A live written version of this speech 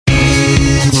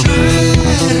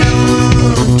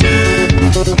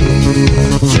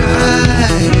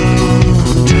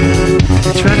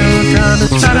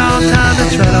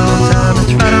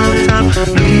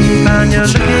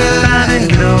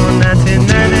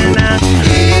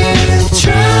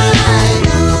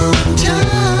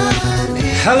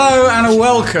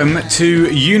Welcome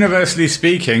to Universally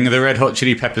Speaking, the Red Hot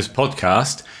Chili Peppers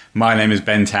podcast. My name is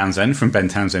Ben Townsend from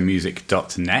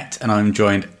bentownsendmusic.net, and I'm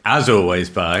joined, as always,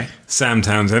 by... Sam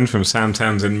Townsend from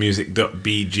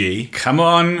samtownsendmusic.bg. Come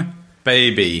on,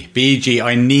 baby. BG,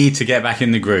 I need to get back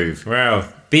in the groove.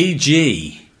 Well...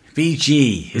 BG.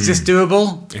 Is this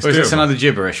doable? It's or is doable. this another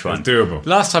gibberish one? It's doable.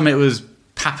 Last time it was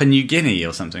Papua New Guinea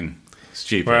or something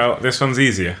stupid. Well, this one's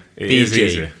easier. It BG. is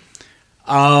easier.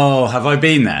 Oh, have I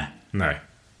been there? No.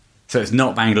 So it's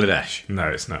not Bangladesh? No,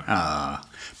 it's not.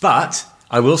 But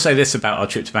I will say this about our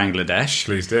trip to Bangladesh.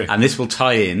 Please do. And this will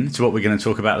tie in to what we're going to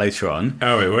talk about later on.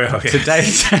 Oh, it will.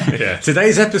 Today's,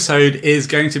 today's episode is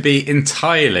going to be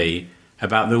entirely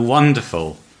about the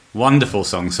wonderful, wonderful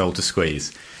song Soul to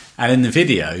Squeeze. And in the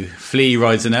video, Flea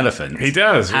rides an elephant. He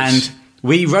does. And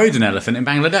we rode an elephant in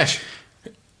Bangladesh.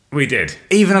 We did.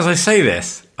 Even as I say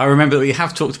this, I remember that we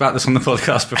have talked about this on the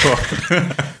podcast before.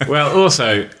 Well,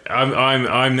 also,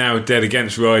 I'm now dead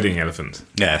against riding elephants.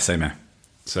 Yeah, same here.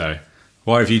 So,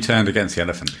 Why have you turned against the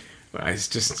elephant? well, it's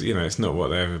just, it's not what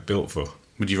they're ever built for.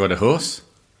 Would you ride a horse?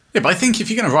 Yeah, but I think if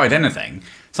you're going to ride anything,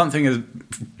 something as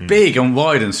big and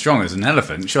wide and strong as an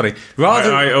elephant, surely.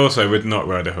 Rather, I also would not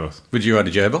ride a horse. would you ride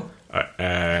a gerbil?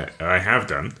 I have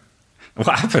done. What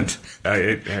happened?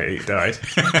 It died.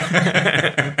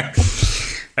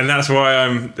 And that's why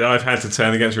I've had to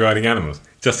turn against riding animals.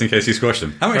 Just in case you squash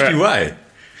them. How much do you weigh?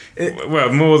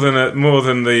 Well, more than the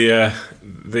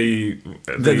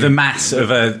mass of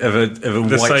a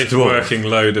the white safe dwarf. working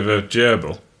load of a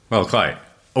gerbil. Well, quite.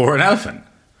 Or an elephant.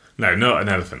 No, not an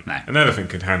elephant. No. An elephant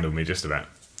could handle me just about.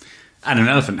 And an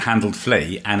elephant handled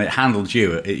Flea, and it handled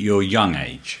you at your young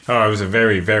age. Oh, I was a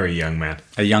very, very young man.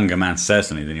 A younger man,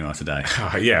 certainly, than you are today.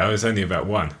 Oh, yeah, I was only about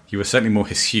 1. You were certainly more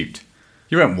hirsute.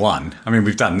 You weren't 1. I mean,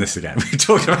 we've done this again. We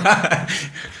talked about...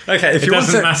 Okay, if It you want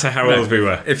doesn't to, matter how old we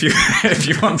were. If you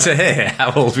want to hear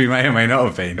how old we may or may not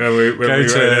have been, When we rode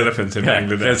elephants in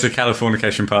Bangladesh. Go to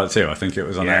Californication Part 2. I think it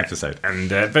was on that Yeah. episode. And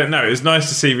but no, it was nice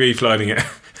to see Reef riding it.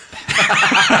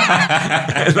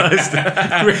 Nice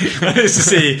to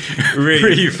see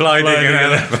Reef flying an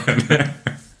elephant.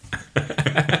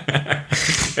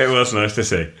 It was nice to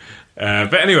see.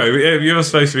 But anyway, you're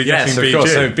supposed to be Yes, guessing of BG.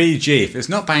 course. So BG, if it's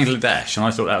not Bangladesh, and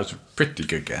I thought that was a pretty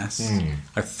good guess,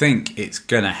 I think it's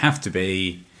going to have to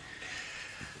be...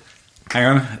 Hang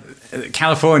on.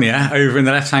 California, over in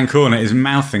the left-hand corner, is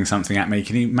mouthing something at me.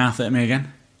 Can you mouth it at me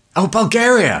again? Oh,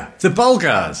 Bulgaria! The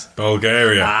Bulgars!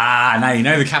 Bulgaria. Now you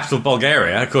know the capital of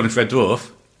Bulgaria, according to Red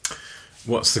Dwarf.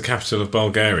 What's the capital of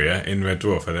Bulgaria in Red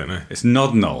Dwarf? I don't know. It's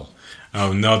Nodnol.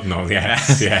 Oh, Nodnol,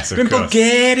 yes. Yes, of In course.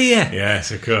 Bulgaria!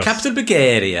 Yes, of course. Capital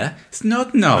Bulgaria, it's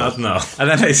Nodnol. Nodnol. And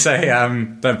then they say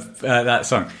that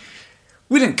song.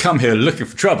 We didn't come here looking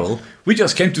for trouble. We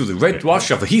just came to the Red Dwarf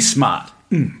Shuffle. He's smart.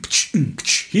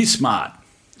 He's smart.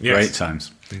 Yes. Great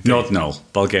times. Nodnol,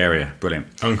 Bulgaria. Brilliant.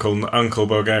 Uncle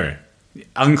Bulgaria.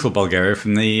 Uncle Bulgaria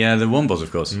from the Wombles,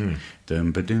 of course.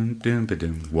 Dum-ba-dum,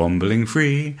 dum-ba-dum, wombling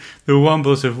free. The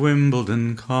Wombles of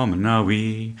Wimbledon, common are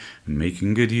we,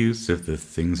 making good use of the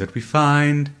things that we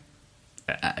find,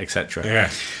 etc. Yeah.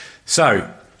 So,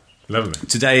 Lovely.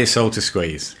 today is Soul to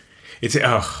Squeeze.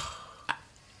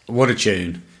 What a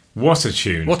tune. What a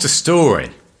tune. What a story.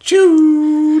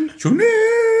 tune.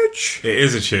 Tunage. It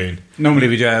is a tune. Normally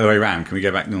we do it the other way around. Can we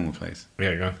go back normal, please?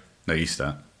 Yeah, go on. No, you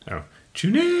start. Oh.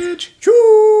 Tunage.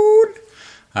 Tune.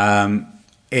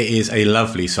 It is a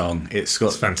lovely song. It's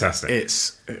fantastic.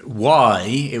 It's why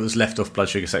it was left off Blood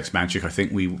Sugar Sex Magic. I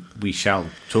think we shall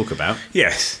talk about.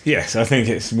 Yes. I think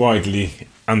it's widely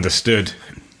understood,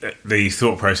 the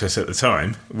thought process at the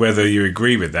time. Whether you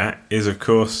agree with that is, of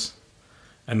course,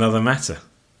 another matter.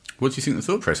 What do you think the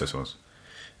thought process was?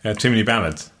 Too many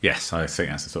ballads. Yes, I think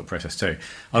that's the thought process too.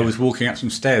 I was walking up some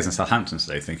stairs in Southampton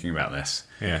today thinking about this.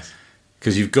 Yes.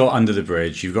 Because you've got Under the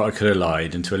Bridge, you've got I Could Have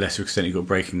Lied, and to a lesser extent you've got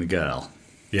Breaking the Girl.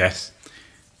 Yes.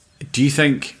 Do you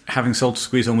think having Soul to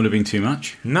Squeeze on would have been too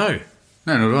much? No.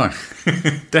 No, not at all.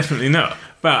 Definitely not.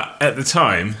 But at the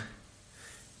time...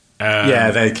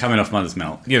 yeah, they're coming off Mother's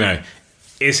Milk.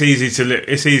 It's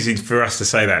easy for us to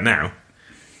say that now.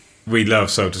 We love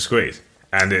Soul to Squeeze.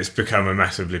 And it's become a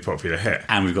massively popular hit.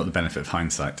 And we've got the benefit of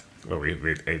hindsight. Well, we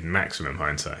in maximum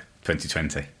hindsight.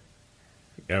 2020.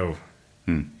 Oh,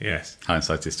 yes.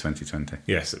 Hindsight is 2020.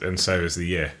 Yes, and so is the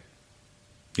year.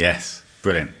 Yes.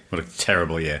 Brilliant. What a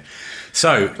terrible year.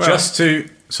 So, just to...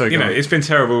 Sorry, go on. It's been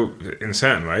terrible in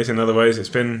certain ways. In other ways, it's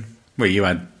been... Well, you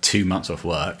had 2 months off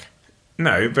work.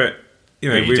 No, but,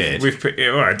 Well, you did.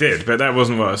 I did, but that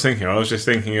wasn't what I was thinking. I was just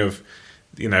thinking of,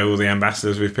 all the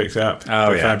ambassadors we've picked up. Oh,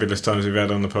 the yeah. fabulous times we've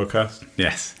had on the podcast.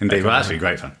 Yes, indeed. Well, that's been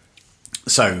great fun.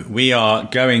 So we are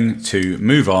going to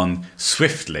move on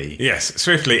swiftly. Yes,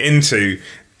 swiftly into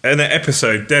an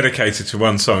episode dedicated to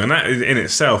one song, and that in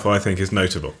itself, I think, is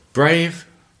notable. Brave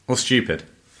or stupid?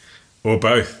 Or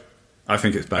both. I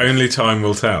think it's both. Only time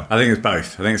will tell. I think it's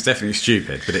both. I think it's definitely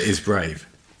stupid, but it is brave.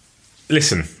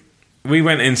 Listen, we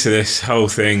went into this whole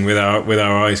thing with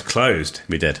our eyes closed.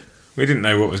 We did. We didn't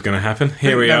know what was going to happen.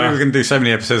 Here we are. We're going to do so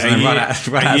many episodes and then run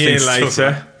out a year of things to talk later.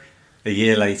 about. A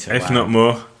year later. If wow. not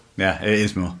more. Yeah, it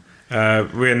is more.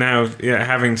 We're now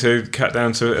having to cut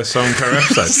down to a song per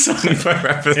episode. Song per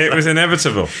episode. It was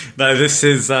inevitable. No, this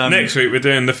is... Next week we're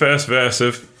doing the first verse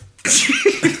of...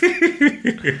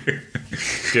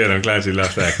 Good, I'm glad you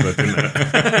laughed there, 'cause I didn't know.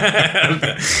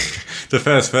 the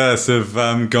first verse of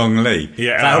Gong Li.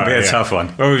 Yeah, That'll be a tough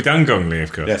one. Well, we've done Gong Li,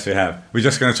 of course. Yes, we have. We're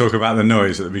just going to talk about the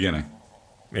noise at the beginning.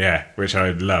 Yeah, which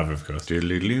I love, of course.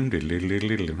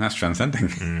 That's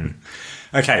transcending.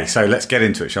 Okay, so let's get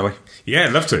into it, shall we? Yeah,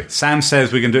 I'd love to. Sam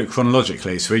says we're going to do it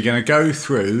chronologically, so we're going to go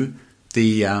through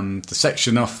the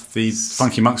section off the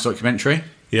Funky Monks documentary.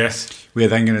 Yes. We are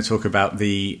then going to talk about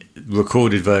the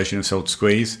recorded version of Soul to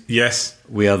Squeeze. Yes.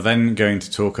 We are then going to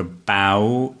talk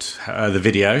about the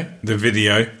video. The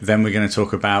video. Then we're going to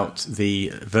talk about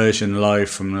the version live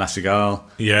from La Cigale.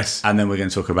 Yes. And then we're going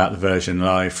to talk about the version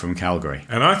live from Calgary.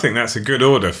 And I think that's a good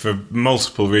order for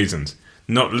multiple reasons.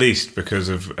 Not least because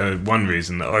of one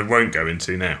reason that I won't go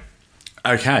into now.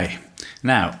 Okay.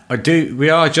 Now, we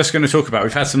are just going to talk about...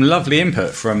 We've had some lovely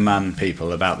input from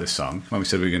people about this song when we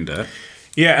said we were going to do it.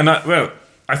 Yeah, and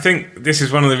I think this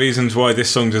is one of the reasons why this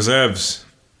song deserves...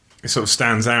 It sort of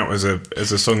stands out as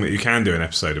a song that you can do an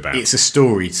episode about. It's a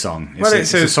storied song.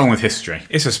 It's a song with history.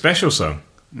 It's a special song.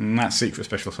 And that's secret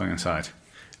special song inside.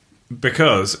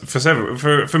 Because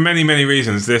for many, many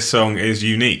reasons, this song is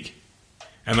unique.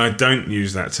 And I don't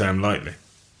use that term lightly.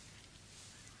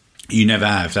 You never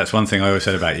have. That's one thing I always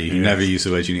said about you. You Yes. never use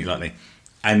the word unique lightly.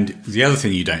 And the other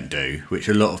thing you don't do, which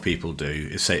a lot of people do,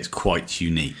 is say it's quite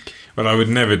unique. Well, I would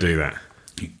never do that.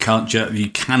 You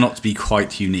cannot be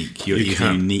quite unique. You're either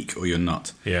can't. unique or you're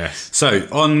not. Yes. So,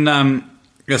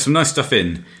 there's some nice stuff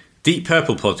in. Deep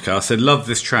Purple podcast said, love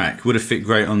this track. Would have fit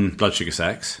great on Blood Sugar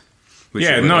Sex. Which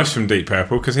Yeah, it would nice have. from Deep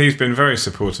Purple, because he's been very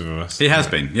supportive of us. He has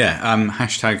been, yeah.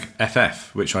 Hashtag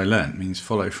FF, which I learnt means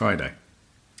follow Friday.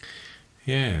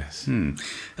 Yes.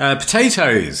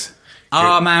 Potatoes.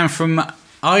 Our man from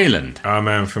Ireland. Our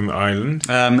man from Ireland.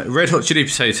 Red Hot Chili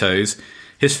Potatoes.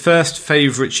 His first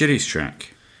favourite Chili's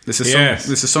track. This is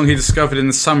a song he discovered in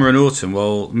the summer and autumn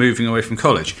while moving away from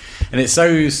college. And it's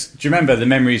those... Do you remember the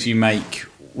memories you make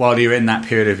while you're in that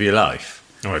period of your life?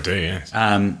 Oh, I do, yes.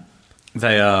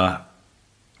 They are...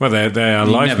 Well, they are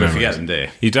You life never memories. forget them, do you?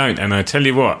 You don't, and I tell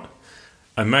you what,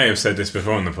 I may have said this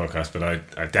before on the podcast, but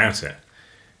I doubt it.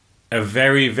 A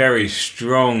very, very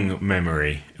strong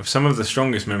memory, of some of the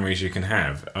strongest memories you can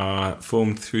have, are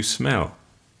formed through smell.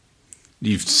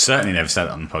 You've certainly never said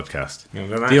it on the podcast. You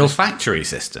know, The olfactory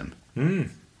system.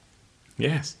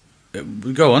 Yes.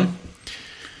 Go on.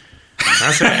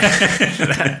 That's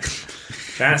it.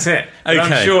 That's it. But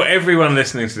Okay. I'm sure everyone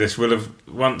listening to this will have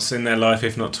once in their life,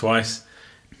 if not twice,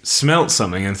 smelt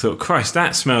something and thought, Christ,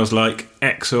 that smells like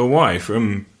X or Y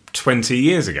from 20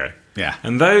 years ago. Yeah.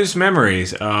 And those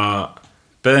memories are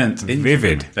Burnt. into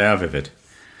Vivid. them. They are vivid.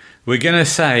 We're going to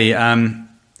say some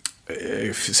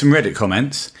Reddit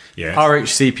comments. Yes.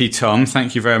 RHCP Tom,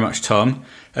 thank you very much, Tom.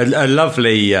 A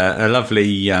lovely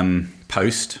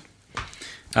post.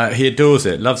 He adores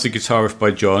it. Loves the guitar riff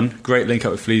by John. Great link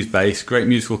up with Flea's bass. Great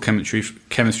musical chemistry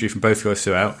from both guys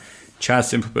throughout. Chad's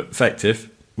simple but effective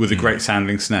with a great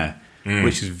sounding snare,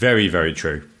 which is very, very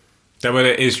true. Well,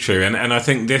 it is true. And I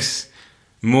think this,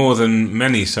 more than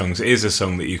many songs, is a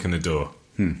song that you can adore.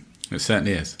 It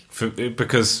certainly is. For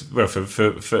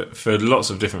lots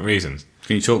of different reasons.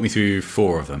 Can you talk me through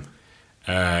 4 of them?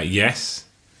 Yes.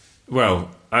 Well,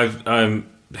 I'm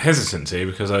hesitant to,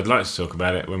 because I'd like to talk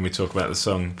about it when we talk about the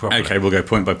song properly. Okay, we'll go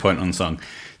point by point on the song.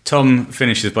 Tom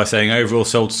finishes by saying, overall,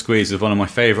 Soul to Squeeze is one of my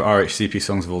favourite RHCP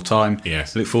songs of all time.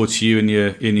 Yes. Look forward to you and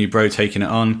your bro taking it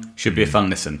on. Should be a fun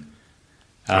listen.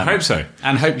 I hope so.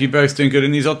 And hope you're both doing good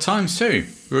in these odd times too.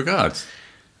 Regards.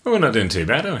 Well, we're not doing too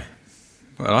bad, are we?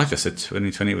 Well, I just said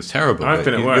 2020 was terrible. I've but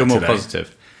been at work You're more today.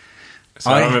 positive. So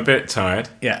I'm a bit tired.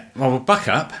 Yeah. Well, buck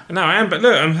up. No, I am, but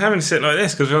look, I'm having to sit like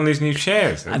this because we're on these new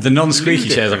chairs. The non-squeaky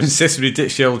chairs. I've insisted we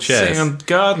ditch the old chairs. Sitting on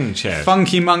garden chairs.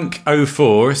 Funky Monk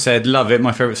 04 said, love it,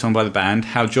 my favourite song by the band.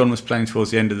 How John was playing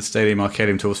towards the end of the Stadium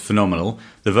Arcadium tour was phenomenal.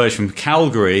 The version from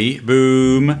Calgary,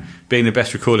 boom, being the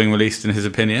best recording released in his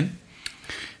opinion.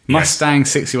 Mustang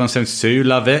 6172,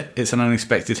 love it. It's an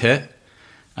unexpected hit.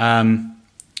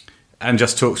 and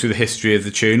just talk through the history of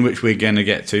the tune, which we're going to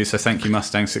get to. So thank you,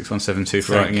 Mustang6172,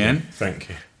 for writing in. Thank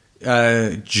you.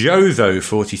 Joe, though,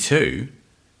 42,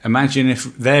 imagine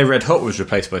if their Red Hot was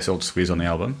replaced by Soul to Squeeze on the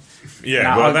album. Yeah,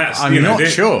 Now, well, that's... I'm not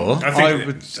sure. I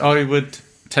think I would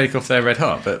take off their Red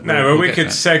Hot, but... we could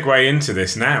segue into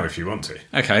this now if you want to.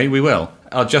 Okay, we will.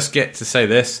 I'll just get to say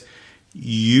this.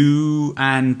 You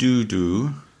and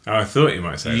Doo-Doo... Oh, I thought you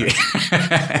might say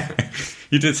that.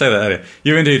 You did say that earlier.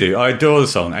 You and Doo-Doo. I adore the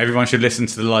song. Everyone should listen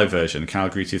to the live version,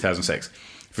 Calgary 2006,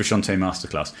 Frusciante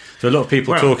Masterclass. So a lot of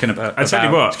people talking about I tell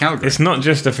you what, Calgary. It's not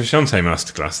just a Frusciante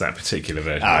Masterclass, that particular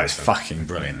version. Oh, it's fucking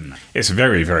brilliant, isn't it? It's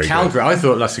very, very Calgary, I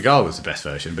thought La Cigale was the best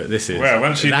version, but this is... Well,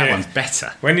 that one's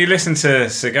better. When you listen to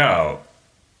Cigale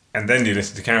and then you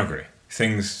listen to Calgary,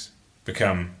 things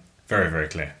become very, very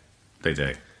clear. They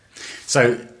do.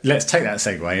 So let's take that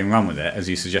segue and run with it, as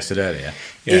you suggested earlier.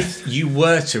 Yeah. If you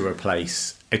were to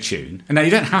replace a tune, and now you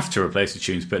don't have to replace a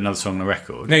tune to put another song on the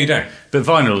record. No, you don't. But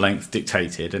vinyl length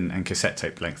dictated and cassette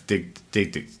tape length did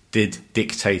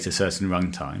dictate a certain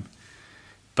runtime.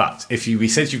 But if we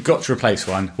said you've got to replace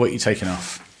one, what are you taking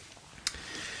off?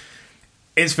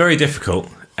 It's very difficult,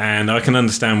 and I can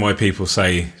understand why people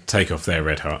say take off their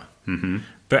Red Hot. Mm-hmm.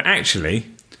 But actually,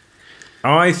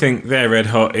 I think their Red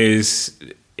Hot is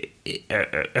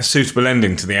a suitable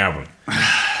ending to the album.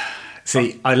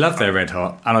 See, I love their Red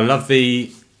Hot, and I love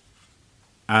the...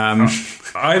 I'm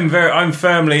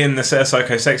firmly in the Sir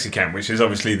Psycho Sexy camp, which is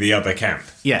obviously the other camp.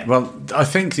 Yeah, well, I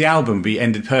think the album would be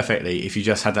ended perfectly if you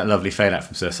just had that lovely fade out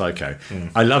from Sir Psycho.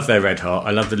 I love their Red Hot.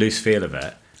 I love the loose feel of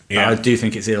it. Yeah. I do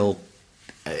think it's ill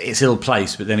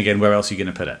placed, but then again, where else are you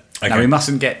going to put it? Okay. Now, we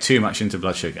mustn't get too much into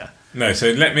Blood Sugar. No,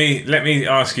 so let me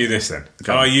ask you this then.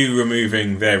 Are you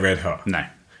removing their Red Hot? No.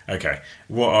 Okay.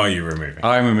 What are you removing?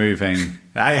 I'm removing...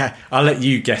 I'll let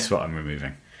you guess what I'm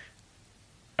removing.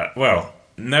 Well,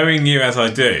 knowing you as I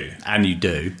do... And you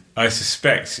do. I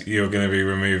suspect you're going to be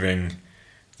removing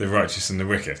The Righteous and the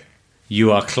Wicked.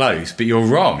 You are close, but you're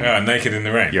wrong. Naked in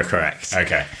the Rain. You're correct.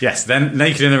 Okay. Yes, then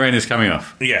Naked in the Rain is coming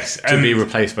off. Yes. To be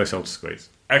replaced by Soul to Squeeze.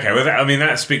 Okay, well,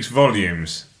 that speaks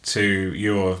volumes to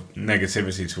your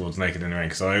negativity towards Naked in the Rain,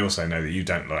 because I also know that you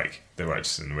don't like The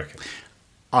Righteous and the Wicked.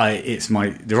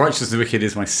 The Righteous and the Wicked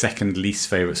is my second least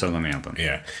favourite song on the album.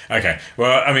 Yeah. Okay.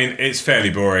 Well, I mean, it's fairly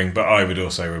boring, but I would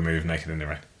also remove Naked in the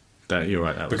Rain. You're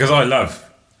right. Because I love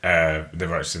The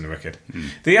Righteous and the Wicked.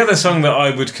 The other song that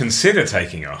I would consider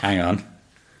taking off... Hang on.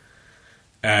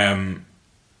 Hang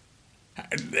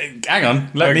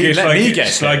on. Let me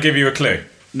guess. Shall I give you a clue?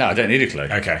 No, I don't need a clue.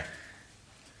 Okay.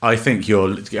 I think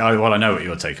I know what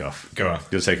you'll take off. Go on.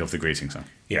 You'll take off the greeting song.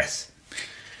 Yes.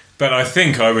 But I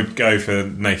think I would go for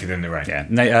Naked in the Rain.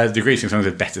 Yeah, the greeting song is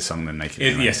a better song than Naked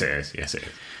in the Rain. Yes, it is. Yes, it is.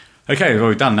 Okay, well,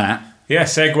 we've done that. Yeah,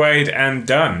 segued and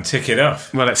done. Tick it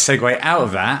off. Well, let's segue out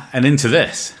of that and into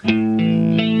this.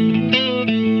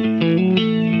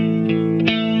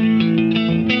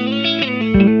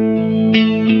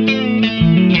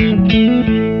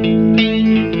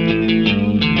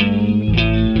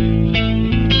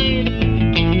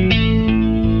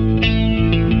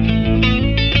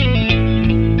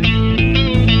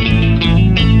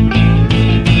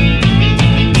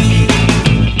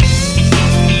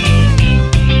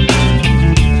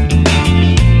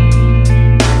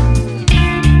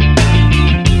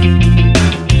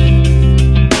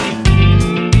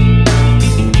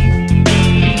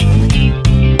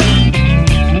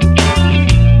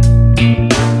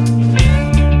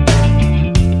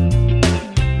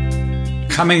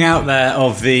 Coming out there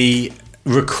of the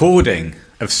recording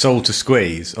of Soul to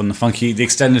Squeeze on the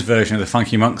extended version of the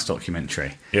Funky Monks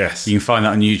documentary. Yes. You can find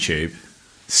that on YouTube.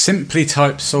 Simply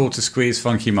type Soul to Squeeze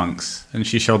Funky Monks and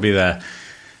she shall be there.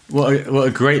 What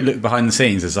a great look behind the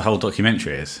scenes as the whole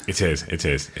documentary is. It is.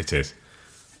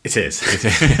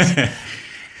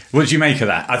 What do you make of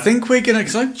that? I think we're going to,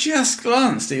 because I just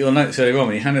glanced at your notes earlier on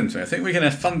when you handed them to me, I think we're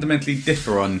going to fundamentally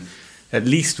differ on at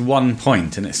least one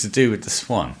point, and it's to do with the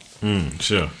Swan.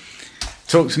 Sure.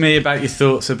 Talk to me about your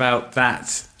thoughts about that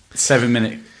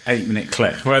 7-minute, 8-minute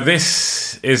clip. Well,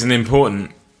 this is an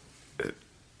important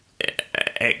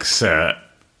excerpt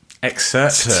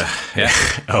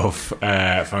of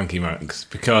Funky Monks,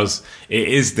 because it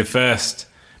is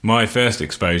my first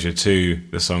exposure to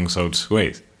the song Soul to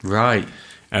Squeeze. Right.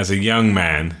 As a young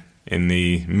man in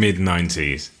the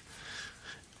mid-90s,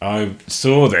 I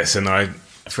saw this and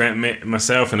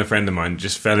myself and a friend of mine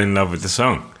just fell in love with the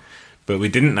song. But we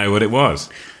didn't know what it was.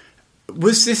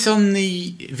 Was this on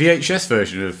the VHS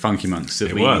version of Funky Monks that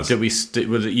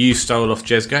you stole off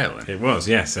Jez Gale? It was,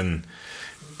 yes. And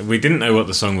we didn't know what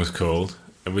the song was called.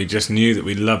 We just knew that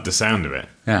we loved the sound of it.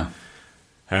 Yeah.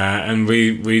 And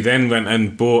we then went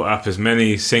and bought up as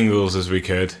many singles as we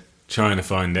could, trying to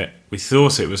find it. We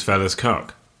thought it was Fella's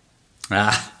Cock.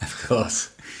 Ah, of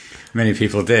course. Many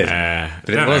people did.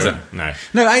 But it wasn't. No.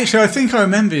 No, actually, I think I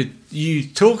remember you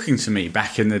talking to me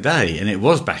back in the day, and it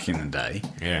was back in the day,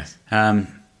 Yes.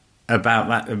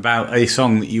 about a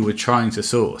song that you were trying to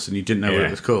source, and you didn't know what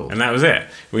it was called. And that was it.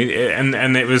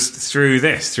 And it was through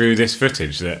this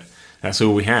footage that's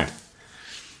all we had.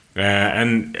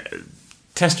 And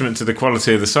testament to the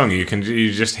quality of the song, you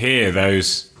just hear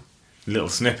those little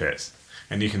snippets,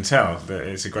 and you can tell that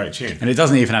it's a great tune. And it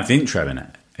doesn't even have the intro in it.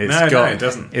 No, it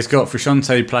doesn't. It's got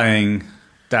Frusciante playing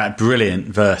that brilliant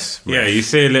verse. Yeah, you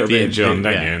see a little bit of John,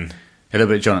 don't you? And a little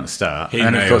bit of John at the start. He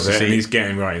and nails of course, it, and he's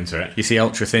getting right into it. You see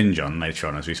ultra thin John later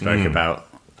on, as we spoke about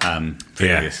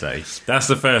previously. Yeah. That's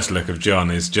the first look of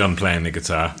John, is John playing the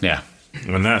guitar. Yeah.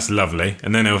 And that's lovely.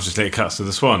 And then obviously it cuts to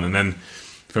the Swan, and then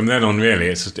from then on, really,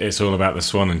 it's all about the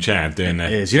Swan and Chad doing their...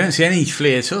 It is. You don't see any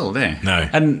flea at all, do you? No.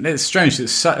 And it's strange,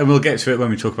 and we'll get to it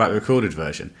when we talk about the recorded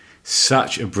version.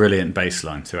 Such a brilliant bass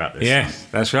line throughout this Yeah, song.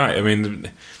 that's right. I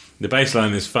mean, the bass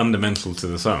line is fundamental to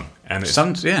the song. And it's,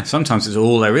 sometimes it's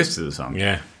all there is to the song.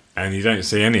 yeah, and you don't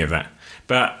see any of that.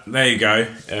 But there you go.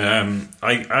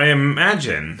 I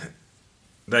imagine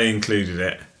they included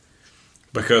it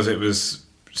because it was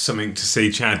something to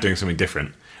see Chad doing something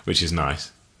different, which is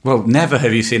nice. Well, never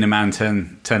have you seen a man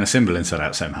turn a cymbal inside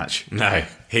out so much. No,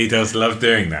 he does love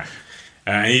doing that.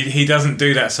 He doesn't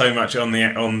do that so much on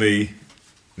the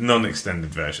non-extended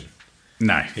version.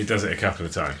 No. He does it a couple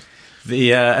of times.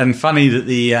 And funny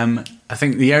that I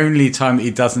think the only time that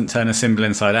he doesn't turn a cymbal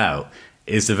inside out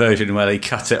is the version where they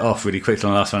cut it off really quickly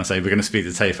on the last one and say, we're going to speed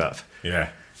the tape up. Yeah.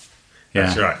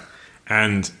 That's right.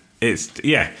 And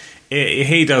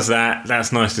he does that.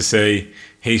 That's nice to see.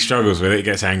 He struggles with it. He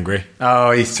gets angry.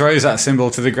 Oh, he throws that cymbal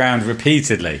to the ground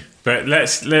repeatedly. But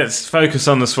let's focus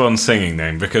on the Swan singing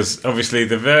then, because obviously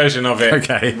the version of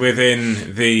it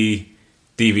within the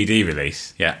DVD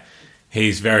release,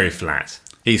 he's very flat.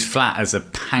 He's flat as a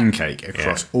pancake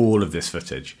across all of this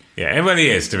footage. Yeah, well, he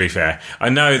is, to be fair. I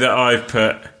know that I've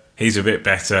put he's a bit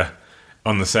better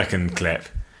on the second clip,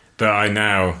 but I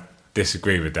now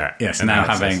disagree with that. Yes, now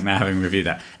having reviewed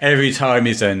that. Every time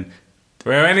he's in...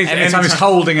 Well, anytime he's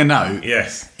holding a note,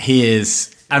 yes, he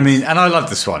is... I mean, and I love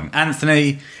this one.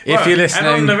 Anthony, if you're listening...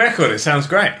 And on the record, it sounds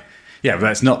great. Yeah, but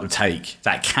that's not the take.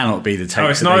 That cannot be the take. Oh,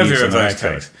 it's neither of those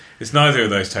takes. It's neither of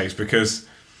those takes because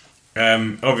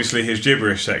obviously his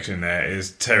gibberish section there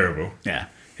is terrible. Yeah.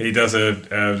 He does a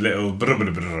little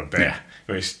bit,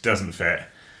 which doesn't fit.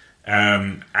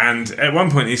 And at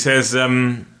one point he says...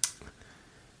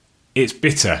 it's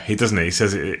bitter, he doesn't he? He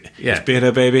says it's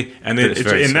bitter, baby. And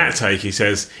in that take, he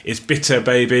says it's bitter,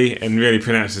 baby, and really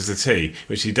pronounces the T,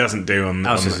 which he doesn't do on.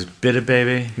 Oh, says it's bitter,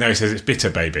 baby. No, he says it's bitter,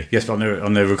 baby. Yes, but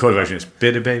on the recorded version, it's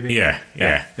bitter, baby. Yeah.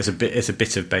 It's a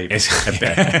bit of baby.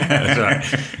 That's right.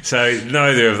 So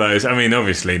neither of those. I mean,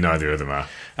 obviously, neither of them are.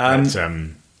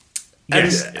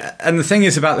 Yes. And the thing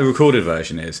is about the recorded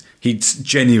version is he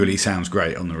genuinely sounds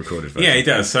great on the recorded version. Yeah, he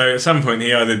does. So at some point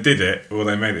he either did it or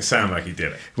they made it sound like he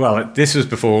did it. Well, this was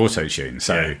before auto-tune,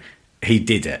 so he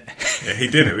did it. Yeah, he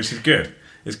did it, which is good.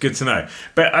 It's good to know.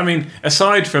 But, I mean,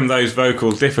 aside from those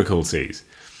vocal difficulties,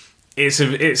 it's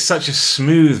such a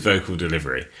smooth vocal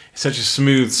delivery. It's such a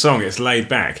smooth song. It's laid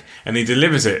back. And he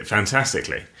delivers it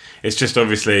fantastically. It's just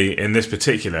obviously in this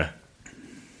particular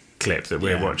clip that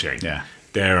we're watching...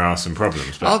 there are some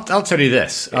problems. But I'll tell you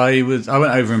this. I went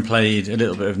over and played a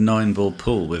little bit of 9-ball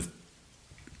pool with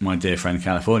my dear friend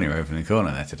California over in the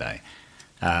corner there today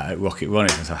at Rocket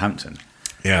Ronnie's in Southampton.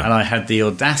 Yeah. And I had the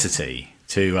audacity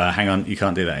to... hang on, you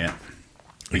can't do that yet.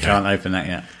 You can't open that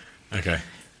yet. Okay.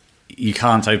 You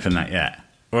can't open that yet.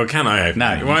 Well, can I open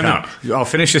it? Why not? I'll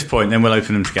finish this point, then we'll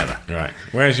open them together. Right.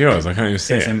 Where's yours? I can't even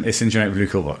see it. It's in Jamaica Blue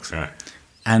Call Box. Right.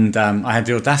 And I had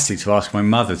the audacity to ask my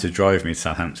mother to drive me to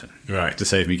Southampton. Right. To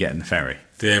save me getting the ferry.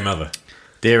 Dear mother.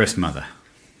 Dearest mother.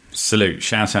 Salute.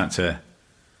 Shout out to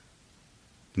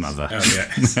mother. Oh,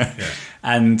 yes. Yeah.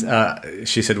 And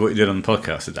she said, what you did on the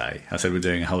podcast today? I said, we're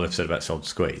doing a whole episode about Soul to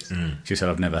Squeeze. She said,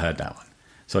 I've never heard that one.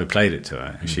 So I played it to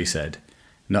her, and she said,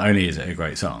 not only is it a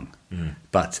great song,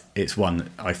 but it's one that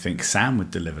I think Sam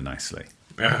would deliver nicely.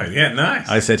 Oh, yeah, nice.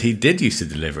 I said he did used to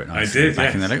deliver it nicely. I did,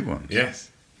 back in the Luke ones. Yes.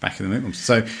 Back in the Luke ones.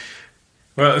 So...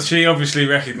 Well, she obviously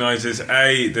recognises that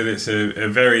it's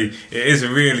it is a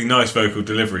really nice vocal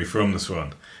delivery from the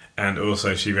Swan, and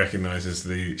also she recognises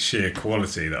the sheer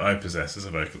quality that I possess as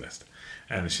a vocalist,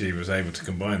 and she was able to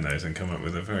combine those and come up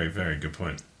with a very, very good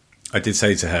point. I did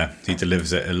say to her, he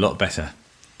delivers it a lot better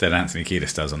that Anthony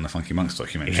Kiedis does on the Funky Monks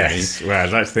documentary. Yes, well,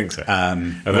 I'd like to think so.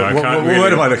 Although I can't what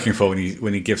word am I looking for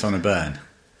when he gives on a burn?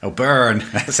 Oh, burn!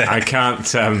 I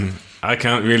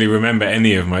can't really remember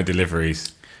any of my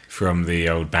deliveries from the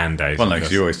old band days. Well, no,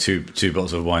 because you're always two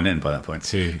bottles of wine in by that point.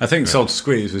 I think Soul to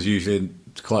Squeeze was usually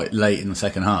quite late in the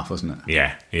second half, wasn't it?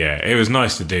 Yeah. It was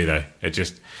nice to do, though.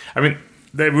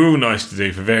 They were all nice to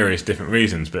do for various different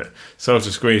reasons, but Soul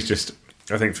to Squeeze just,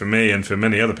 I think for me and for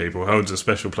many other people, holds a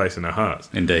special place in our hearts.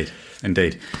 Indeed.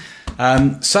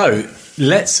 So,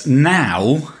 let's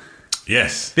now...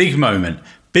 Yes. Big moment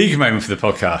for the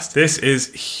podcast. This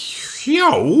is huge.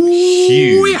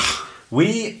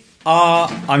 We are...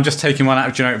 I'm just taking one out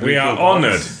of generic... We are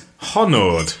honoured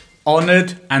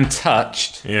and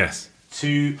touched... Yes.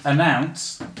 To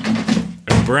announce...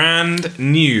 a brand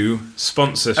new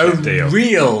sponsorship deal. A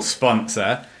real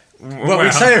sponsor... Well,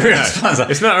 we say a real sponsor.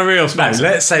 It's not a real sponsor. No,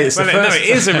 let's say it's the first... No, it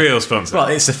is a real sponsor. Well,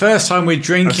 it's the first time we're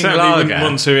drinking lager. I certainly wouldn't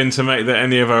want to intimate that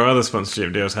any of our other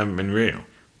sponsorship deals haven't been real.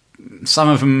 Some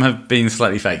of them have been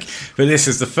slightly fake. But this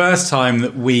is the first time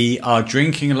that we are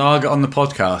drinking lager on the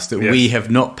podcast that we have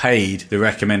not paid the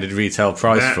recommended retail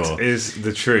price for. That is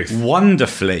the truth.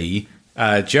 Wonderfully,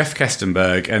 Jeff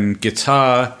Kestenberg and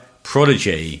guitar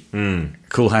prodigy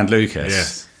Cool Hand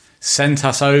Lucas sent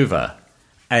us over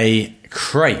a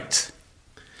crate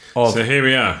of so here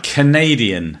we are.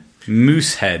 Canadian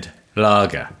Moosehead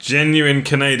lager. Genuine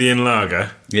Canadian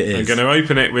lager. It is. I'm going to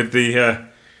open it with the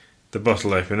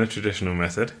bottle opener, traditional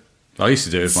method. I used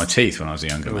to do it with my teeth when I was a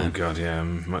younger man. Oh God, yeah,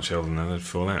 I'm much older now. They'd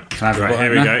fall out. Can I have right, the here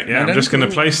we go. Yeah, I'm just going to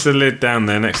to place the lid down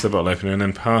there next to the bottle opener and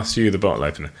then pass you the bottle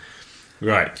opener.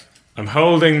 Right. I'm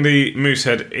holding the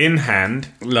Moosehead in hand.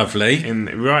 Lovely. In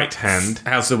the right hand.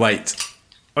 How's the weight?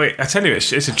 Wait, I tell you,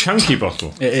 it's a chunky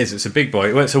bottle. It is. It's a big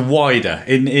boy. Well, it's a wider.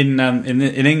 In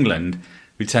England,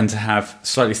 we tend to have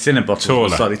slightly thinner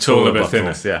bottles, slightly taller bit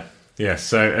bottles. Thinner. Yeah.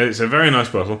 So it's a very nice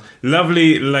bottle.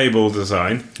 Lovely label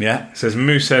design. Yeah. It says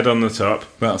Moosehead on the top.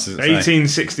 What else does it say?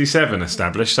 1867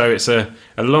 established. So it's a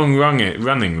long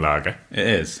running lager. It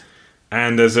is.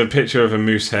 And there's a picture of a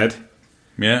Moosehead.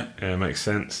 Yeah. Makes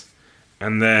sense.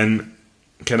 And then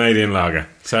Canadian lager.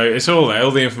 So it's all there.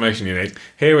 All the information you need.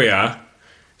 Here we are.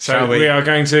 So we are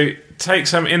going to take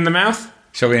some in the mouth.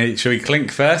 Shall we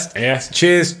clink first? Yes.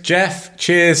 Cheers, Jeff.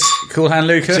 Cheers, Cool Hand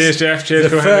Lucas. Cheers, Jeff. Cheers,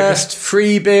 Cool Hand Lucas. The first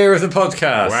free beer of the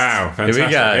podcast. Wow, fantastic.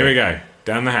 Here we go.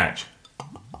 Down the hatch.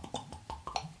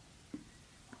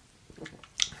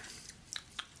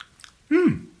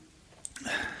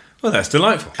 Well, that's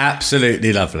delightful.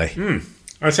 Absolutely lovely.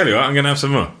 I'll tell you what, I'm going to have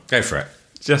some more. Go for it.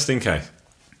 Just in case.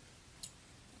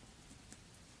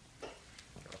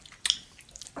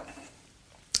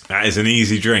 That is an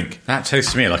easy drink. That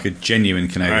tastes to me like a genuine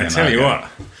Canadian lager. I tell you what,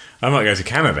 I might go to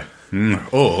Canada.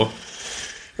 Or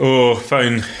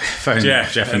phone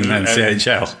Jeff and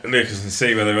CHL. Lucas and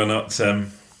see whether or not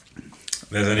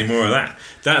there's any more of that.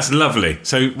 That's lovely.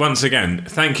 So once again,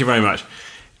 thank you very much.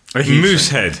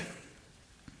 Moosehead.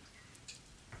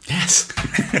 Yes.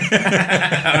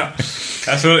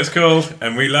 That's what it's called,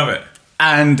 and we love it.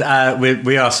 And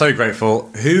we are so grateful.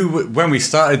 When we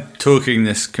started talking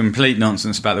this complete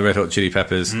nonsense about the Red Hot Chili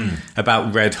Peppers,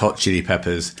 about Red Hot Chili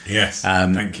Peppers, yes,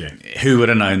 thank you. Who would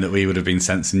have known that we would have been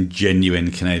sent some genuine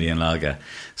Canadian lager?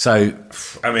 So,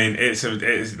 I mean, it's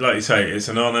like you say, it's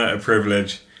an honour, a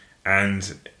privilege,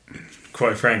 and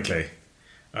quite frankly,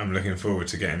 I'm looking forward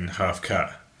to getting half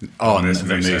cut on the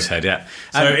Moosehead. Yeah.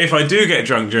 So if I do get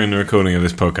drunk during the recording of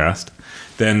this podcast,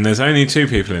 then there's only two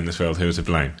people in this world who are to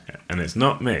blame. And it's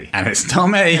not me. And it's not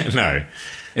me. No.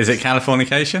 Is it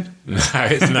Californication? No,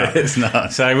 it's not. It's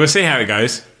not. So we'll see how it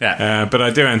goes. Yeah. But I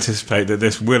do anticipate that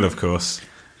this will, of course,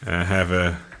 have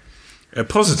a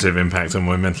positive impact on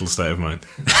my mental state of mind.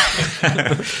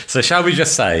 So shall we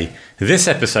just say, this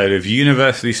episode of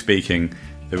Universally Speaking,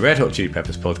 the Red Hot Chili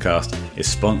Peppers podcast, is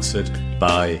sponsored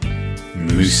by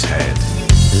Moosehead.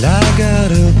 I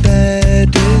got a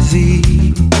bad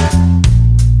disease.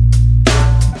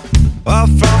 Far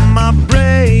from my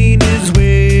brain is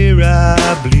where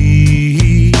I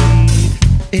bleed.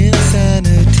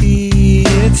 Insanity,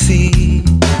 it seems,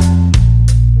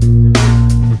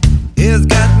 it's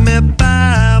got me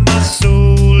by my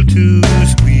soul to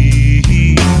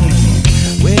squeeze.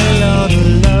 Well, all the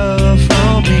love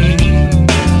for me,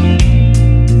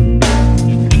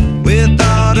 with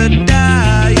all the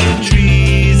dying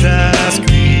trees I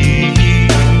scream.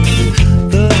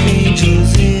 The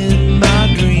angels in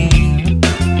my dream.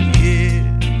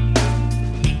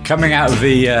 Coming out of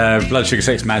the Blood Sugar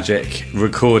Sex Magik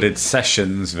recorded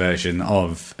sessions version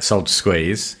of Soul to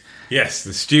Squeeze, Yes,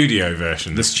 the studio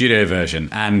version. The studio version.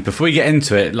 And before we get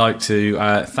into it, I'd like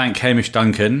to thank Hamish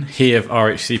Duncan, he of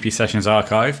RHCP Sessions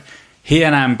Archive. He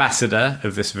an ambassador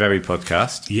of this very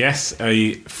podcast. Yes,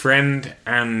 a friend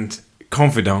and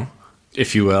confidant.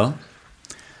 If you will.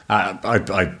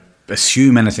 I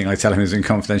assume anything I tell him is in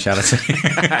confidentiality.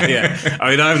 Yeah,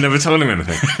 I mean, I've never told him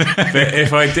anything. But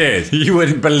if I did... You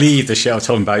wouldn't believe the shit I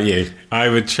told him about you. I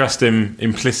would trust him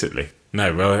implicitly.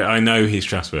 No, well, I know he's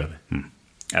trustworthy.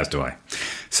 As do I.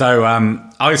 So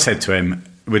I said to him,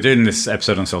 we're doing this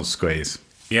episode on Salted Squeeze.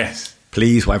 Yes.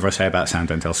 Please, whatever I say about Sam,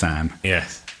 don't tell Sam.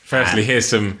 Yes. Firstly, here's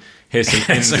some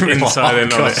Some real insider hot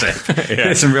knowledge. gossip. Yeah.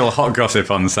 Here's some real hot gossip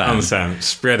on Sam. On Sam.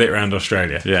 Spread it around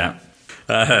Australia. Yeah.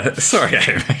 Sorry,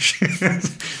 Hamish. I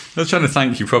was trying to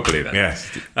thank you properly then.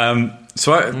 Yes.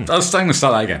 So I was going to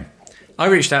start that again. I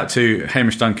reached out to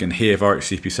Hamish Duncan, he of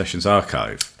RHCP Sessions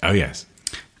Archive, Oh, yes.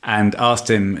 and asked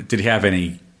him, did he have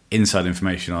any inside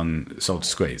information on Salted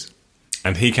Squeeze?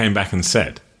 And he came back and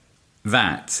said,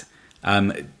 That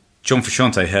John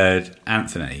Frusciante heard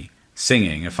Anthony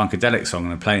singing a Funkadelic song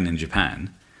on a plane in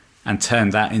Japan and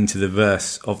turned that into the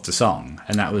verse of the song,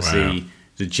 and that was Wow.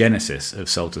 the genesis of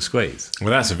Salted Squeeze.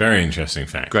 well, that's a very interesting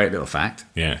fact. Great little fact.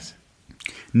 Yes.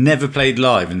 Never played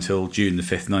live until June the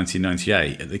 5th,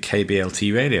 1998 at the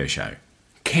KBLT radio show.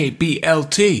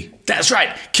 KBLT. That's right,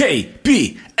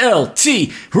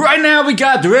 KBLT. Right now we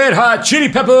got the Red Hot Chili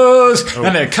Peppers,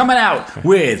 and they're coming out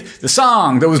with the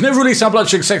song that was never released on Blood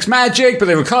Sugar Sex Magic, but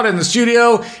they recorded it in the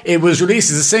studio. It was released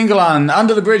as a single on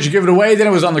Under the Bridge, You Give It Away, then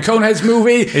it was on the Coneheads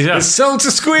movie. that- It's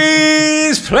Salted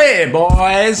Squeeze. Play it,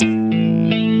 boys.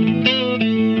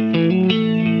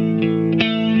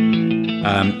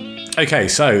 Okay,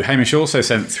 so Hamish also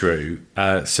sent through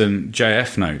some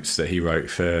JF notes that he wrote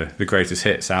for the Greatest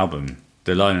Hits album,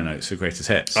 the liner notes for Greatest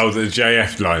Hits. Oh, the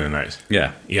JF liner notes.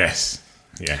 Yeah. Yes.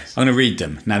 Yes. I'm going to read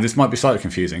them. Now, this might be slightly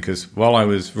confusing because while I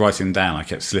was writing them down, I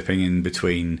kept slipping in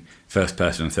between first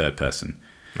person and third person,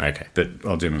 Okay. but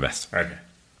I'll do my best. Okay.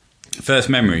 First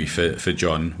memory for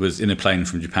John was in a plane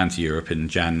from Japan to Europe in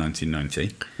Jan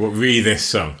 1990. What, read this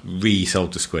song?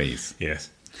 Re-Sold to Squeeze. Yes.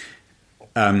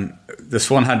 The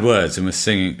Swan had words and was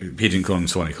singing. He didn't call him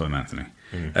Swan, he called him Anthony,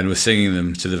 and was singing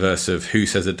them to the verse of "Who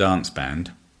Says a Dance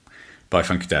Band" by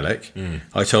Funkadelic.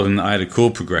 I told him that I had a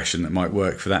chord progression that might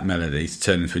work for that melody to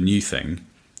turn into a new thing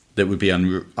that would be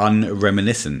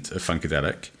unreminiscent of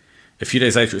Funkadelic. A few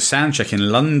days later, at soundcheck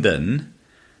in London,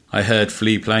 I heard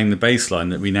Flea playing the bass line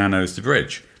that we now know as the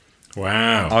bridge.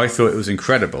 Wow. I thought it was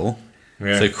incredible,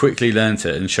 Yeah. so quickly learnt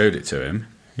it and showed it to him.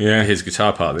 Yeah. His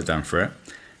guitar part they'd done for it.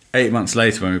 8 months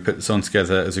later, when we put the song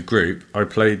together as a group, I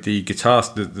played the guitar,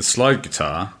 the slide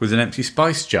guitar, with an empty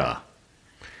spice jar.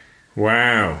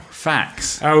 Wow.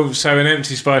 Facts. Oh, so an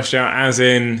empty spice jar, as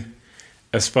in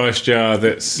a spice jar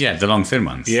that's... Yeah, the long thin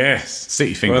ones. Yes. Stick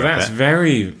your finger Well, up that's there.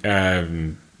 very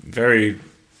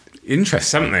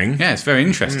Interesting. something. Yeah, it's very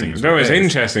interesting. is No, what it's it is.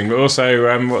 interesting, but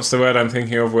also, what's the word I'm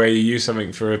thinking of where you use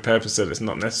something for a purpose that it's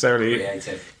not necessarily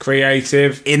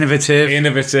creative,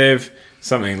 Innovative.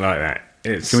 something like that.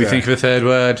 It's, Can we think of a third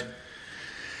word?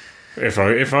 If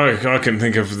I can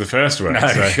think of the first word. No,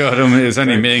 so God, it was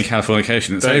only me and Californication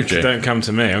that saved you. don't come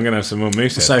to me. I'm going to have some more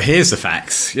moose. So here's the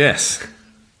facts. Yes.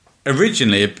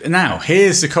 Originally, now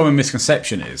here's the common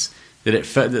misconception is that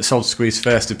that Salted Squeeze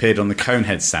first appeared on the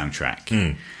Coneheads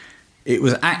soundtrack. It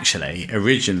was actually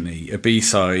originally a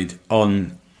B-side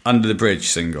on Under the Bridge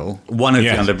single, one of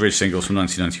Yes. the Under the Bridge singles from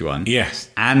 1991. Yes.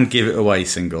 And Give It Away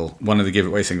single, one of the Give It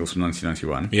Away singles from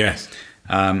 1991. Yes.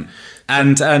 And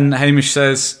Hamish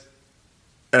says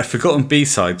a forgotten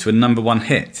B-side to a number one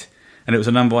hit, and it was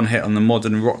a number one hit on the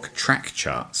modern rock track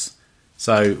charts.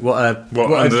 So what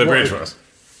Under the Bridge was?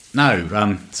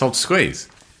 No, Salted Squeeze.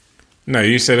 No,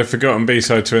 you said a forgotten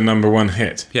B-side to a number one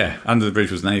hit. Yeah, Under the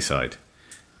Bridge was an A-side.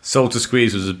 Salted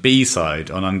Squeeze was a B-side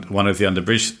on one of the Under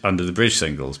the Bridge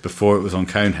singles before it was on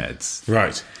Coneheads.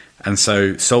 Right. And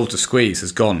so Salted Squeeze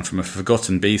has gone from a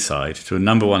forgotten B-side to a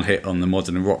number one hit on the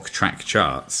modern rock track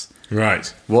charts.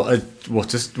 Right. What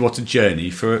a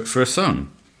journey for a song.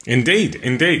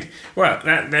 Indeed. Well,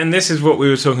 and this is what we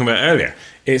were talking about earlier.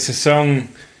 It's a song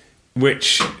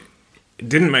which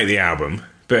didn't make the album,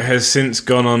 but has since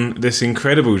gone on this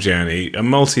incredible journey, a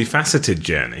multifaceted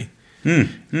journey.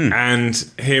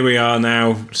 And here we are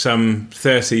now, some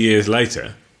 30 years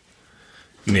later,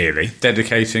 nearly.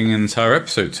 Dedicating an entire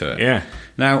episode to it. Yeah.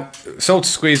 Now, Salted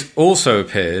Squeeze also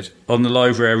appeared on the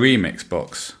Live Rare Remix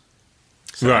box.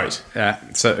 Right.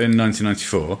 So in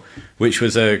 1994, which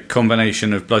was a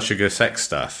combination of Blood Sugar Sex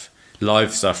stuff,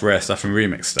 live stuff, rare stuff, and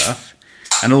remix stuff,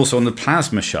 and also on the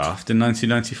Plasma Shaft in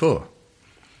 1994.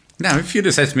 Now, if you'd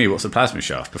have said to me, what's a Plasma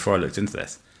Shaft, before I looked into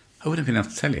this, I wouldn't have been able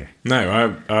to tell you.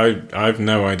 No, I've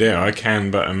no idea. I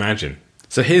can but imagine.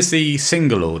 So here's the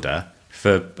single order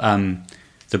for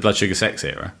the Blood Sugar Sex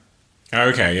era. Oh,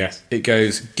 okay, yes. It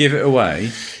goes, Give It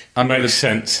Away, Makes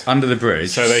sense. Under the Bridge.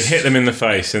 So they hit them in the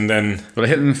face and then... Well, they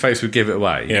hit them in the face with Give It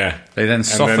Away. Yeah. They then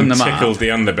soften and then them tickled up, the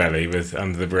underbelly with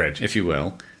Under the Bridge. if you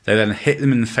will. They then hit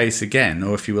them in the face again,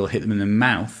 or if you will, hit them in the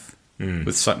mouth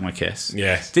with Suck My Kiss.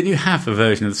 Yes. Didn't you have a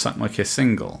version of the Suck My Kiss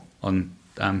single on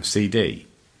CD?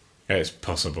 It's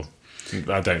possible.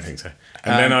 I don't think so.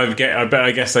 And then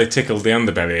I guess they tickled the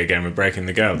underbelly again with Breaking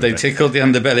the Girl. They tickled the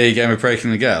underbelly again with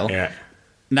Breaking the Girl. Yeah.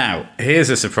 Now, here's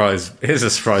a surprise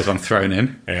one thrown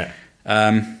in. Yeah.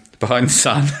 Behind the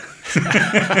Sun.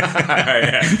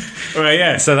 Yeah. Well,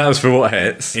 yeah. So that was for What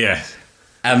Hits. Yes.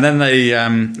 And then they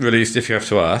released If You Have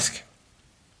to Ask.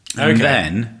 And Okay.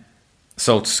 then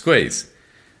Soul to Squeeze.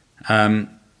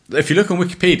 If you look on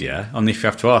Wikipedia, on the If You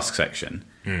Have to Ask section,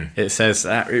 it says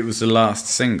that it was the last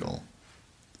single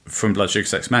from Blood Sugar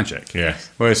Sex Magic. Yes.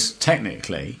 Whereas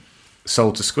technically,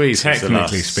 Soul to Squeeze was the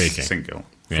Technically last speaking. single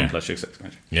from Yeah. Blood Sugar Sex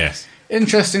Magic. Yes.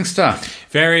 Interesting stuff.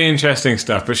 Very interesting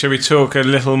stuff. But shall we talk a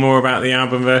little more about the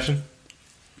album version?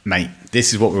 Mate,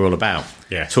 this is what we're all about.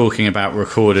 Yeah. Talking about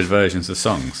recorded versions of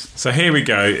songs. So here we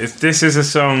go. This is a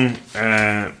song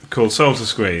called Soul to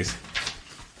Squeeze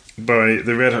by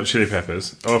the Red Hot Chili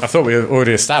Peppers I off thought we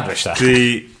already established that.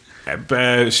 the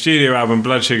studio album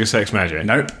Blood Sugar Sex Magic.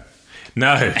 Nope.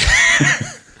 No.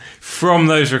 From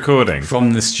those recordings.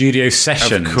 From the studio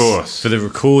sessions. Of course. For the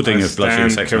recording of Blood Sugar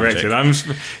Stand Sex corrected.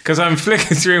 Magic. Because I'm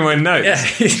flicking through my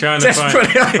notes. Yeah, trying to find.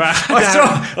 desperately.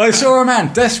 I saw a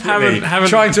man desperately Haven't-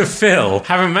 trying to fill.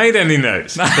 Haven't made any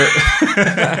notes.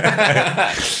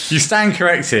 You stand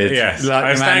corrected. Yes, like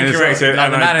I the man stand in the- corrected. like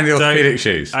and the man in the don't- orthopedic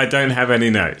shoes. I don't have any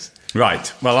notes.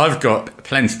 Right. Well, I've got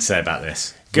plenty to say about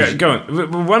this. Go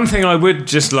on. One thing I would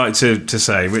just like to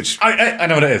say, which I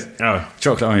know what it is. oh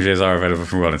Chocolate oranges are available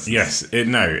from Rollins. yes,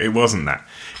 it wasn't that.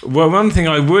 Well, one thing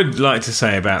I would like to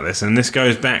say about this, and this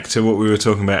goes back to what we were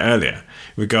talking about earlier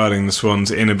regarding the Swans'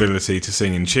 inability to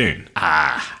sing in tune.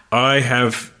 I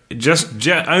have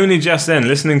only just then,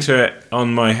 listening to it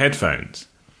on my headphones,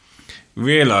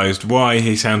 realised why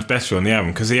he sounds better on the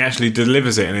album, because he actually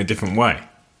delivers it in a different way.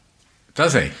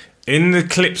 Does he? In the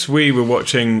clips we were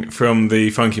watching from the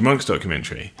Funky Monks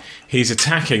documentary, he's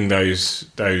attacking those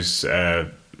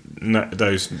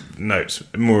notes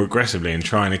more aggressively and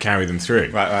trying to carry them through.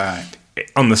 Right.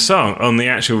 On the song, on the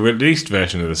actual released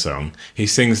version of the song, he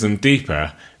sings them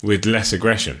deeper with less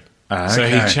aggression. So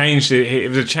he Okay. changed it. It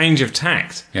was a change of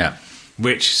tact, Yeah.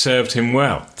 which served him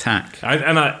well. Tack.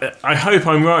 I hope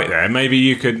I'm right there. Maybe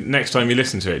you could, next time you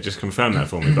listen to it, just confirm that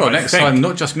for me. But Well, I next think- time,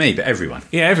 not just me, but everyone.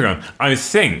 yeah, everyone. I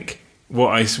think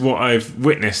what I've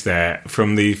witnessed there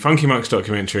from the Funky Monks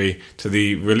documentary to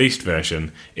the released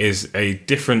version is a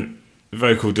different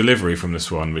vocal delivery from the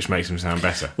Swan, which makes him sound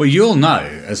better. Well, you'll know,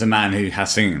 as a man who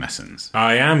has singing lessons,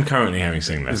 I am currently having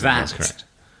singing lessons. That's that correct.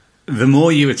 the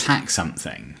more you attack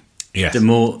something, Yes.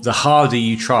 the harder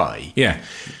you try, Yeah.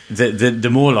 the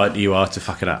more likely you are to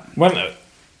fuck it up. Well,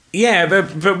 yeah,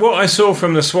 but what I saw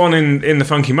from the Swan in the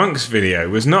Funky Monks video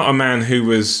was not a man who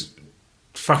was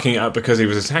fucking it up because he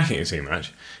was attacking it too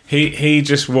much. He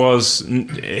just was.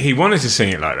 He wanted to sing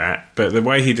it like that, but the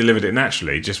way he delivered it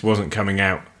naturally just wasn't coming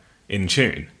out in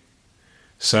tune.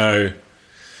 So,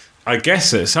 I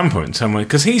guess at some point, someone,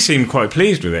 because he seemed quite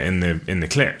pleased with it in the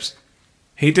clips.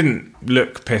 He didn't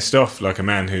look pissed off like a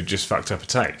man who just fucked up a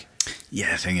take.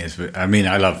 Yeah, the thing is, I mean,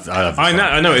 I love. The I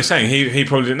know what you're saying. He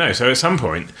probably didn't know. So at some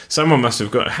point, someone must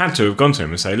have had to have gone to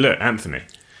him and say, "Look, Anthony,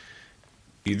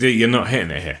 you're not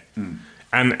hitting it here."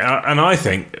 And I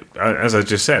think, as I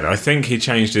just said, I think he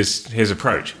changed his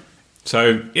approach.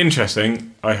 So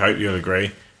interesting. I hope you'll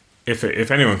agree.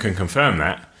 If anyone can confirm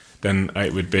that, then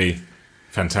it would be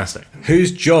fantastic.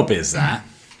 Whose job is that?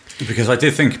 Because I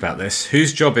did think about this.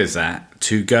 Whose job is that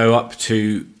to go up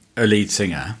to a lead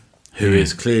singer who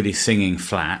is clearly singing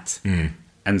flat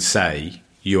and say,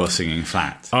 "You are singing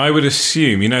flat"? I would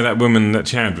assume, you know, that woman that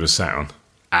Chad was sat on.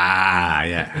 Ah,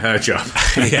 yeah, her job.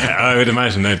 Yeah, I would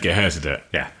imagine they'd get her to do it.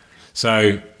 Yeah.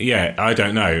 So yeah, I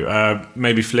don't know.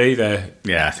 Maybe Flea there,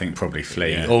 Yeah, I think probably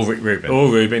Flea. Yeah. Or Rick Rubin. or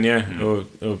Rubin, yeah, or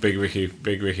Big Ricky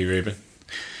Rubin.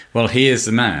 Well, he is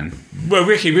the man. Well,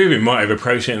 Ricky Rubin might have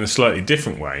approached it in a slightly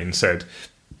different way and said,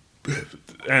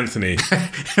 "Anthony." Do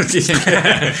you think?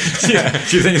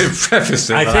 Do you think he prefaced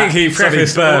it? I with think that? he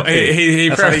prefaced. He That's really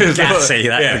prefaced gassy.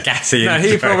 That's gassy. No,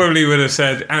 he intro. probably would have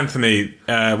said, "Anthony,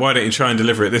 why don't you try and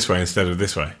deliver it this way instead of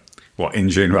this way?" What, in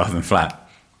tune rather than flat?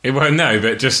 It won't know,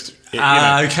 but just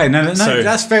Okay, no, So-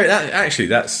 that's very.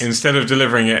 That's instead of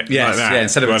delivering it yes, like that. yeah.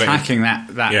 Instead of why don't you- attacking that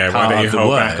why part don't you of the hold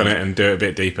word, back on it and do it a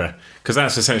bit deeper? Because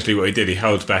that's essentially what he did. He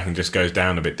holds back and just goes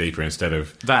down a bit deeper instead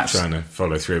of That's- trying to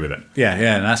follow through with it. Yeah,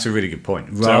 that's a really good point.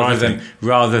 I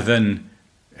Rather than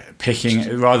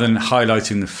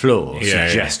highlighting the flaw, Yeah,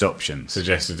 suggest options.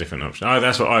 Suggest a different option.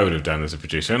 That's what I would have done as a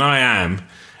producer. And I am,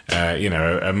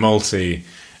 a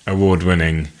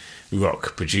multi-award-winning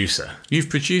rock producer. You've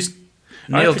produced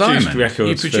I Neil produced Diamond.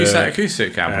 records You produced for, that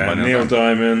acoustic album by Neil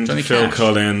Diamond, Johnny Phil Cash.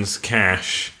 Collins,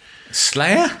 Cash,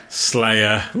 Slayer.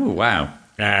 Slayer, Oh wow,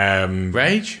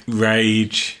 Rage.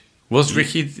 Rage. Was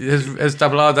Ricky has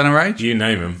Double R done a Rage? You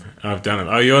name them. I've done them.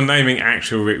 Oh, you're naming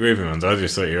actual Rick Rubin ones. I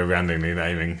just thought you were randomly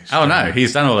naming. Oh no,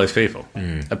 he's done all those people.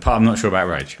 Hmm. Apart, I'm not sure about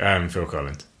Rage. Phil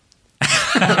Collins.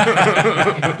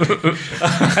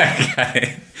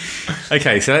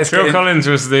 Okay, so let's Phil get in- Collins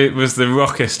was the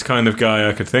rockest kind of guy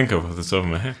I could think of off the top of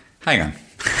my head. Hang on.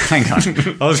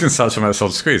 I was going to start talking about Soul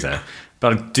Squeeze there,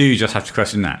 but I do just have to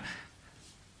question that.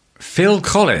 Phil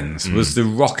Collins was the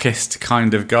rockest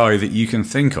kind of guy that you can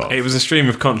think of. It was a stream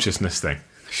of consciousness thing.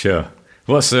 Sure.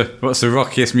 What's the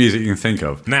rockiest music you can think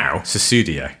of? Now,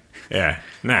 Susudio. yeah,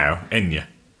 now Enya.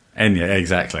 Enya,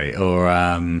 exactly. Or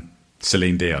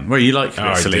Celine Dion. Well, you like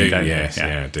I Celine do, Dion. yes,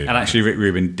 yeah, I do. And actually, Rick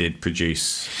Rubin did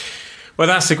produce... Well,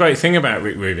 that's the great thing about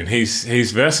Rick Rubin.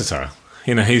 He's versatile.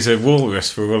 He's a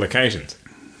walrus for all occasions.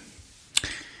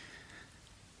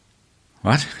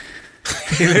 What?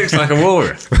 He looks like a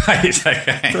walrus. Right,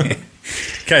 okay.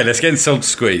 Okay, let's get into Soul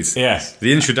Squeeze. Yes.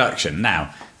 The introduction.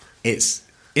 Now, it's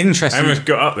I interesting... almost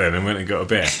got up there and went and got a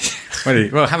beer.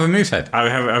 Well, have a Moosehead.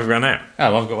 I've run out.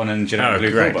 Oh, I've got one in Jeanette Oh,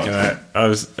 Blue great. Cool Box. I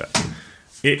was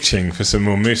itching for some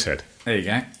more Moosehead. There you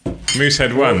go.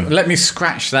 Moosehead 1. Let me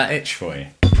scratch that itch for you.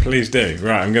 Please do.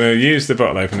 Right, I'm going to use the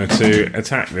bottle opener to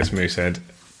attack this Moosehead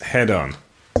head on.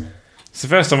 It's the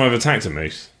first time I've attacked a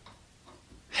moose.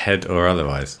 Head or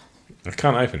otherwise. I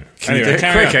can't open it. Can you do it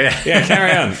carry quicker? on. Yeah,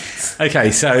 carry on.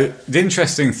 Okay, so the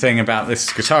interesting thing about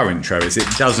this guitar intro is it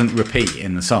doesn't repeat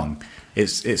in the song.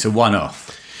 It's a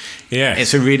one-off. Yeah.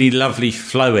 It's a really lovely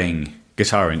flowing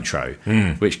guitar intro,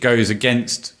 which goes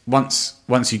against once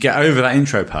you get over that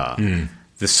intro part,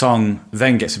 the song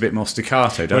then gets a bit more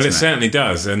staccato, doesn't Well, it? it certainly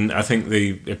does, and I think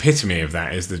the epitome of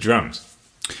that is the drums.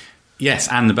 Yes,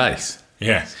 and the bass.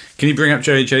 Yes. Can you bring up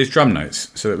JJ's drum notes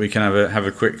so that we can have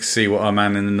a quick see what our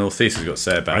man in the Northeast has got to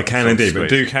say about I can Soul indeed, but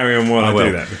Squeeze? do carry on while I will.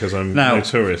 do that, because I'm Now,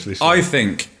 notoriously slow. I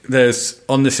think there's,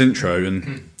 on this intro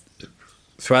and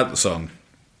throughout the song,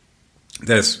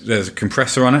 there's a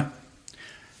compressor on it.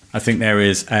 I think there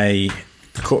is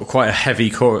quite a heavy,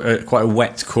 quite a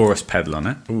wet chorus pedal on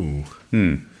it. Ooh.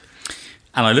 And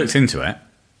I looked into it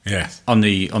Yes. on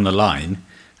the line,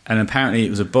 and apparently it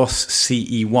was a Boss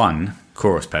CE1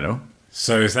 chorus pedal.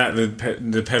 So is that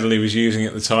the pedal he was using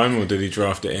at the time, or did he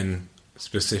draft it in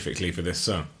specifically for this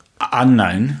song?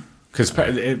 Unknown, because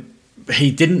he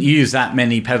didn't use that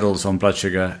many pedals on Blood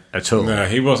Sugar at all. No,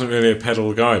 he wasn't really a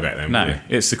pedal guy back then, was No,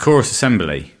 it's the chorus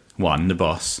assembly one, the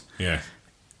Boss. he? Yeah.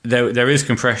 There is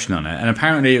compression on it, and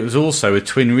apparently it was also a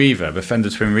twin reverb, a Fender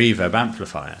twin reverb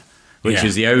amplifier, which Yeah.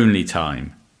 is the only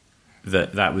time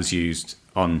that was used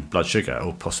on Blood Sugar,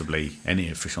 or possibly any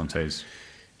of Frusciante's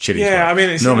Chili's Yeah, work. I mean,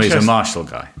 it's normally he's a interesting. Marshall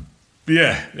guy.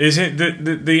 Yeah. Is it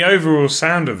the overall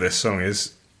sound of this song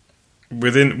is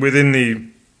within the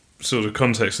sort of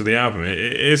context of the album? It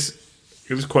is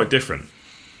quite different.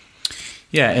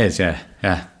 Yeah, it is.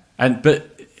 Yeah.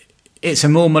 But it's a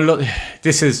more melodic.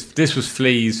 This was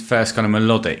Flea's first kind of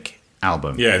melodic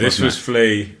album. Yeah, this wasn't was it?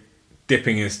 Flea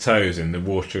dipping his toes in the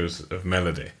waters of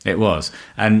melody. It was,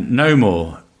 and no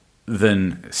more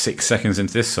than 6 seconds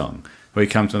into this song, where he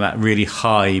comes to that really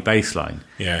high bass line.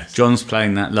 Yeah. John's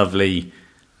playing that lovely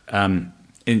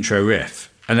intro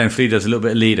riff, and then Flea does a little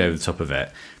bit of lead over the top of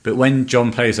it. But when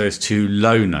John plays those two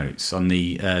low notes on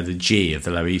the G of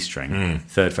the low E string,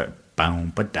 third fret,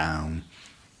 boom, ba down,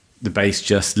 the bass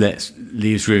just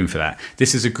leaves room for that.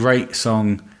 This is a great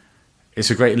song. It's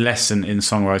a great lesson in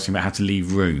songwriting about how to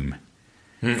leave room.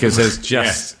 Because there's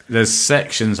there's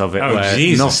sections of it where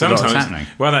not a lot is happening.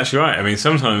 Well, that's right. I mean,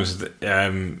 sometimes they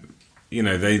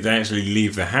actually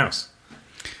leave the house.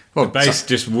 Well, The bass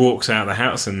just walks out the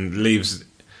house and leaves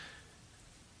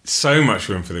so much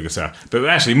room for the guitar. But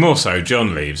actually, more so,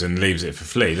 John leaves and leaves it for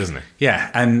Flea, doesn't he?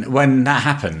 Yeah, and when that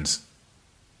happens,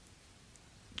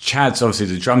 Chad's obviously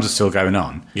the drums are still going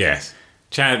on. Yes.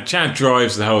 Chad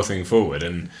drives the whole thing forward,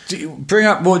 and Bring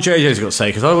up what JJ's got to say,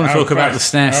 because I want to talk about Christ. the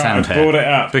snare All right, sound I've here. brought it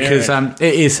up. Because Yeah.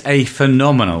 it is a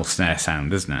phenomenal snare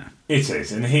sound, isn't it? It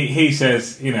is, and he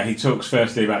says, he talks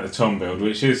firstly about the tom build,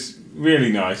 which is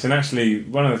really nice. And actually,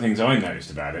 one of the things I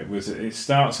noticed about it was that it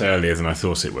starts earlier than I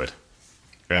thought it would.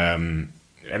 And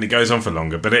it goes on for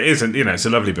longer, but it isn't, it's a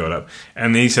lovely build up.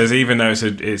 And he says, even though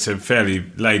it's a fairly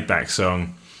laid back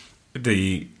song,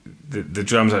 the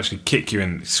drums actually kick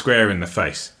you square in the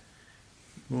face.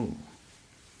 Ooh.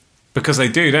 Because they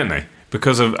do, don't they?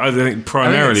 Because of, I think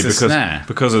primarily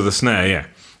because of the snare, yeah.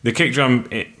 The kick drum,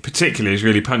 particularly, is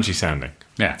really punchy sounding.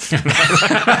 Yeah.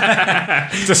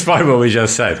 Despite what we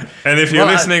just said. And if you're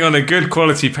listening on a good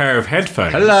quality pair of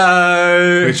headphones...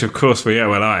 Hello! Which, of course, I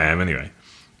am, anyway.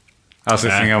 I was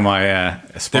listening on my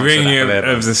the ringing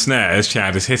of the snare as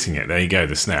Chad is hitting it. There you go,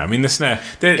 the snare. I mean, the snare...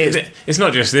 It's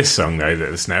not just this song, though, that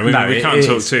the snare... We can't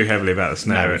talk too heavily about the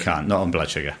snare. No, we can't. Not on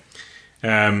Blood Sugar.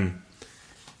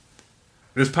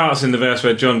 There's parts in the verse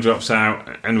where John drops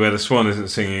out and where the swan isn't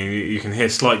singing. You can hear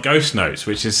slight ghost notes,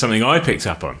 which is something I picked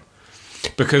up on.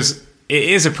 Because it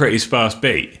is a pretty sparse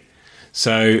beat.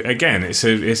 So, again, it's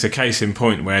a case in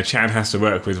point where Chad has to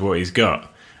work with what he's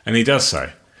got. And he does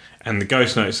so. And the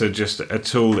ghost notes are just a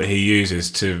tool that he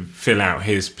uses to fill out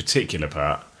his particular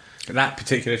part. That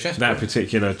particular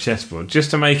chessboard.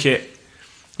 Just to make it,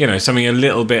 something a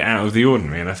little bit out of the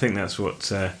ordinary. And I think that's what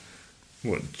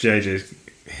JJ's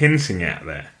hinting at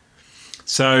there.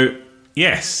 So,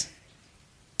 yes.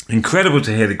 Incredible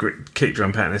to hear the kick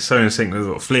drum pattern is so in sync with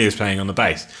what Flea is playing on the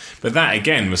bass. But that,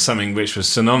 again, was something which was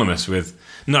synonymous with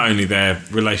not only their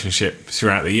relationship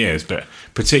throughout the years, but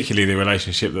particularly the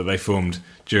relationship that they formed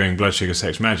during Blood Sugar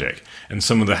Sex Magik, and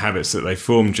some of the habits that they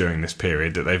formed during this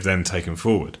period that they've then taken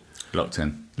forward. Locked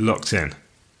in.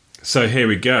 So here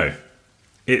we go.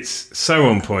 It's so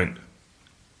on point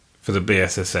for the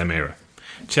BSSM era.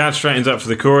 Chad straightens up for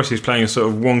the chorus. He's playing a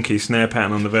sort of wonky snare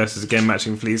pattern on the verses, again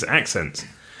matching Flea's accents.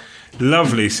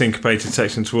 Lovely syncopated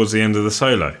section towards the end of the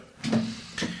solo.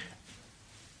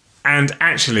 And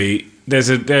actually,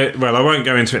 I won't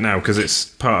go into it now because it's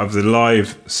part of the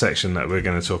live section that we're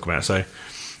going to talk about. So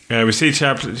we see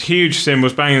Chad, huge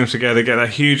cymbals, banging them together, get that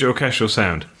huge orchestral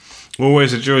sound.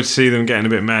 Always a joy to see them getting a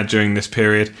bit mad during this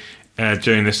period,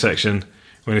 during this section,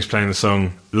 when he's playing the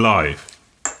song live.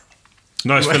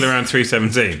 Nice fill around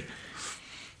 3:17.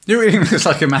 You really looks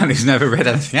like a man who's never read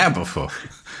anything out before.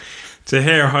 To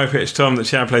hear a high-pitched tom that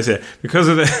Chad plays here, because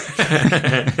of the...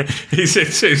 He's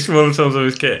hit two smaller toms of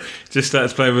his kit, just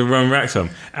started playing with one rack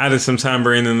tom, added some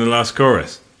tambourine in the last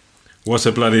chorus. What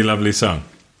a bloody lovely song.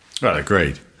 Well,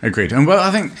 agreed. And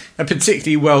I think a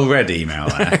particularly well-read email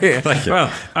there. Yeah.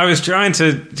 Well, I was trying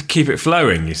to keep it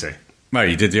flowing, you see. Well,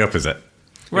 you did the opposite.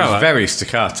 It was very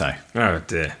staccato. Oh,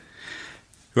 dear.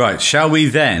 Right, shall we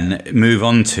then move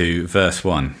on to verse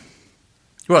 1?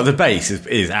 Well, the bass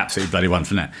is absolutely bloody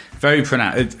wonderful, isn't it? Very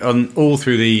pronounced on all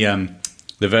through the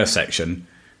verse section,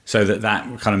 so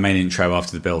that kind of main intro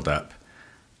after the build-up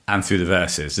and through the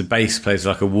verses, the bass plays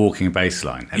like a walking bass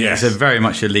line. And yes. It's very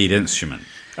much a lead instrument.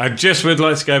 I just would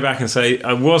like to go back and say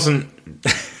I wasn't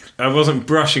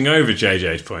brushing over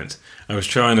JJ's points. I was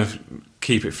trying to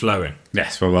keep it flowing.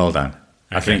 Yes, well done. Okay.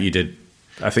 I think you did.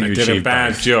 I think you did achieved a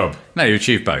bad both. job. No, you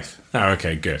achieved both. Oh,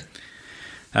 okay, good.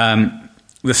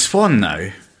 The Swan,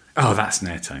 though, that's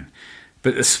snare tone.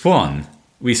 But the Swan,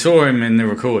 we saw him in the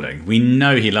recording. We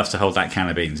know he loves to hold that can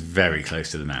of beans very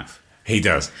close to the mouth. He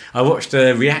does. I watched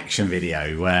a reaction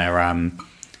video where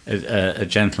a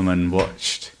gentleman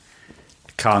watched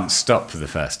Can't Stop for the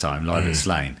first time live at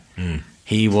Slane.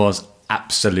 He was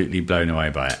absolutely blown away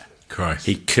by it. Christ.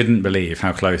 He couldn't believe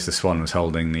how close the Swan was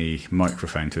holding the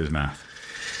microphone to his mouth.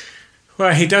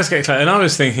 Well, he does get close. And I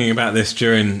was thinking about this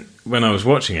when I was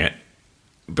watching it,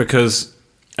 because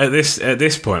at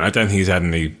this point, I don't think he's had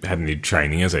any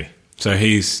training, has he? So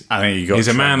he's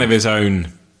a man of his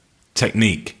own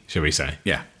technique, shall we say?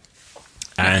 Yeah.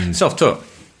 And self-taught,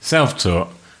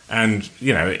 and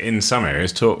in some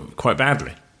areas taught quite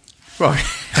badly. Well,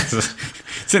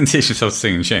 didn't teach himself to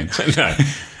sing and tune.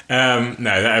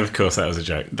 No, of course that was a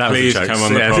joke. Please come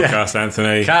on the podcast,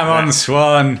 Anthony. Come on,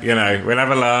 Swan. We'll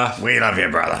have a laugh. We love you,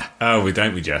 brother. Oh, we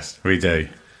don't. We just. We do.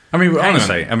 I mean,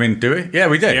 honestly. I mean, do we? Yeah,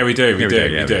 we do. Yeah, we do. We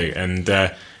do. And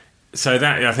so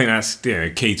that, I think that's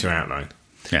key to outline.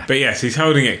 Yeah. But yes, he's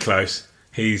holding it close.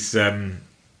 He's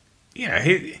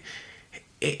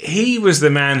he was the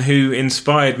man who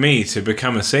inspired me to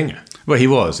become a singer. Well, he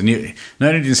was, and he not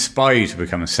only did inspire you to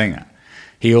become a singer,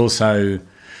 he also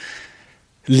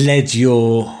led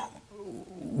your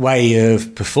way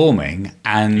of performing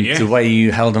and the way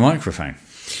you held a microphone.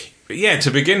 Yeah,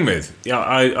 to begin with,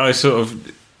 I sort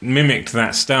of mimicked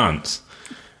that stance,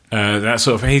 that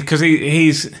sort of, because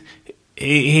he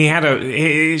he had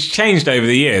it's changed over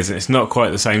the years, and it's not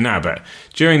quite the same now. But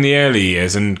during the early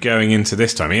years and going into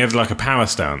this time, he had like a power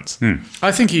stance.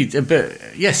 I think he did.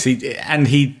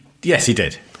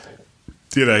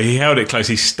 You know, he held it close.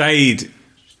 He stayed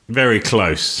very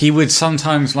close. He would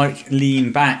sometimes like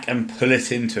lean back and pull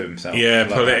it into himself. Yeah,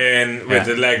 like pull that. it in with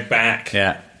the leg back.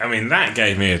 Yeah. I mean, that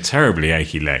gave me a terribly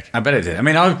achy leg. I bet it did. I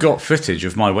mean, I've got footage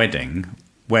of my wedding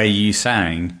where you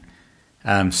sang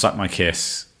 "Suck My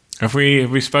Kiss." Have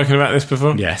we spoken about this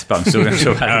before? Yes, but I'm still going to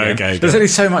talk about it. Okay, There's good. only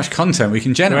so much content we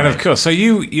can generate. Well, of course. So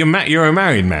you're a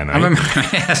married man, are you?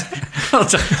 Yes. I'll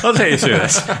tell you through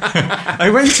this. I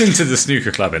went into the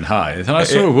snooker club in Hythe and I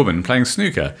saw a woman playing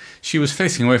snooker. She was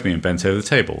facing away from me and bent over the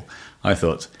table. I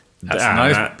thought, that's a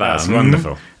nice bum. that's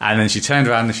wonderful. And then she turned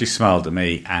around and she smiled at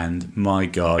me, and my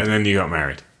God. And then you got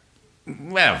married.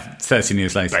 Well, 13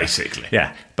 years later. Basically.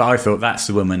 Yeah. But I thought, that's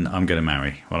the woman I'm going to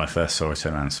marry when I first saw her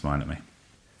turn around and smile at me.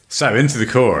 So, into the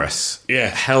chorus. Yeah.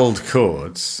 Held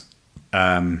chords.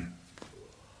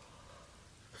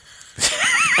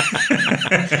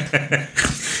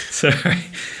 Sorry.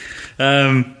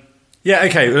 Yeah,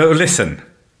 okay. Well, listen.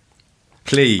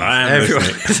 Please. I am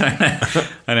listening.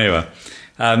 I know you are.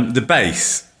 The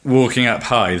bass, walking up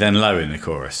high, then low in the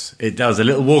chorus. It does a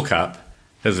little walk up,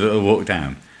 there's a little walk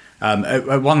down. At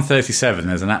 137,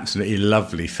 there's an absolutely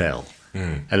lovely fill.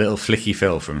 A little flicky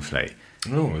fill from Flea.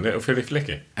 Oh, a little filly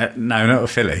flicky. No, not a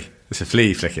filly. It's a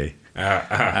flea flicky.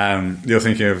 You're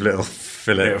thinking of little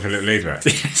fillet. Little Philip Leadworth.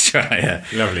 That's right, yeah.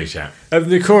 Lovely chap.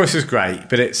 The chorus is great,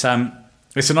 but it's a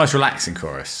nice relaxing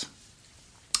chorus.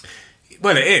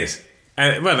 Well, it is.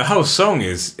 Well, the whole song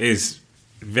is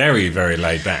very, very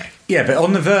laid back. Yeah, but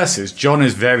on the verses, John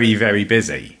is very, very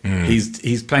busy.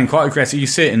 He's playing quite aggressive. You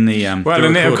see it in the Well, the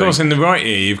and recording. of course, in the right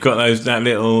ear, you've got that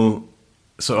little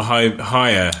sort of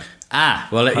higher.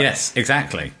 Yes,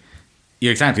 exactly.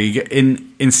 You get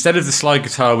instead of the slide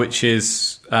guitar, which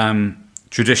is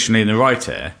traditionally in the right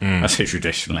ear. I say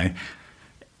traditionally.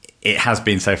 It has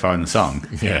been so far in the song.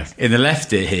 Yes. In the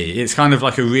left ear here, it's kind of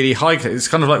like a really high. It's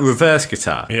kind of like reverse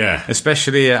guitar. Yeah.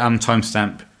 Especially at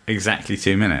timestamp exactly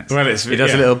 2 minutes. Well, it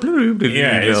does a little blue.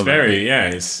 Yeah, it's very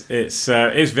it's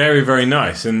very, very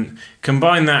nice, and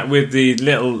combine that with the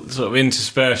little sort of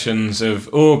interspersions of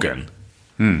organ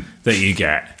that you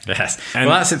get. Yes. And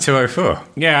well, that's at 204.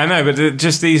 Yeah, I know, but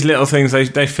just these little things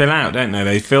they fill out, don't they?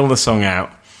 They fill the song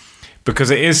out because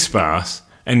it is sparse,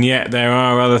 and yet there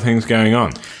are other things going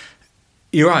on.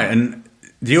 You're right, and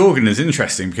the organ is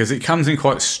interesting because it comes in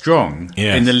quite strong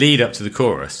Yes. in the lead up to the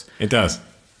chorus. It does.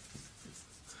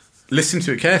 Listen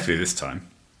to it carefully this time.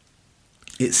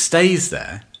 It stays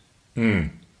there,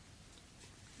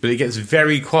 but it gets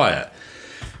very quiet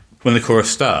when the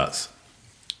chorus starts.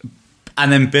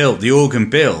 And then the organ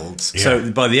builds. Yeah.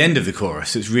 So by the end of the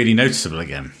chorus, it's really noticeable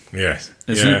again. Yes.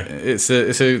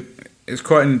 It's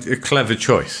quite a clever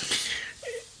choice.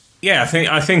 Yeah,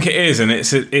 I think it is, and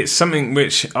it's something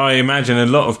which I imagine a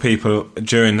lot of people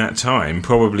during that time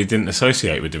probably didn't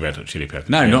associate with the Red Hot Chili Peppers.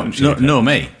 No, Red Hot Chili Peppers. nor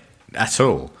me at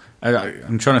all.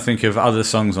 I'm trying to think of other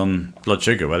songs on Blood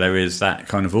Sugar where there is that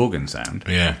kind of organ sound.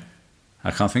 Yeah,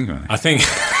 I can't think of any. I think.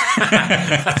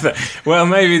 Well,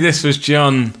 maybe this was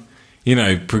John,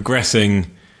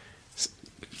 progressing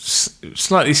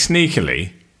slightly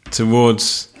sneakily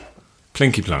towards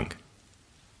Plinky Plonk.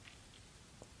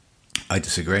 I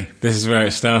disagree. This is where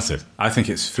it started. I think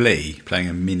it's Flea playing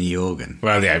a mini organ.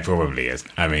 Well, yeah, it probably is.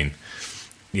 I mean,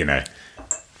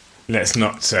 let's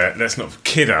not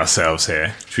kid ourselves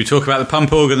here. Should we talk about the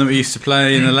pump organ that we used to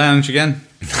play in the lounge again?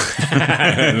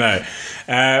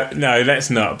 No, let's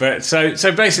not. But so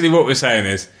basically, what we're saying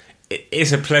is,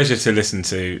 it's a pleasure to listen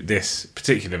to this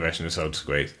particular version of Soul to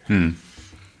Squeeze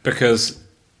because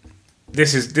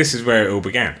this is where it all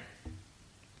began.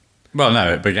 Well,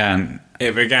 no, it began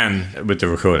with the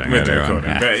recording.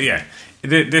 Yeah. But yeah,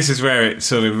 this is where it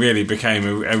sort of really became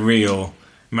a real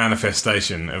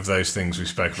manifestation of those things we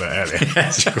spoke about earlier.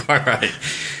 That's quite right.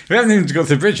 We haven't even got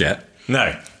to the bridge yet.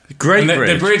 No. Great And bridge.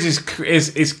 the bridge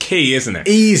is key, isn't it?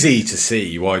 Easy to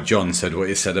see why John said what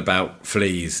he said about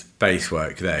Flea's bass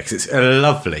work there, because it's a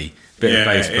lovely bit of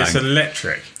bass playing. It's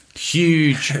electric.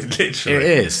 Huge. Literally. It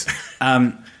is.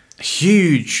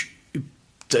 Huge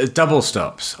double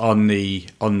stops on the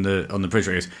bridge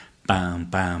where it goes bam,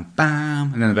 bam,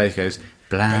 bam, and then the bass goes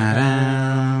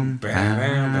blam,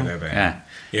 bam. Yeah.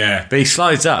 Yeah. But he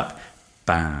slides up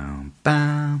bam,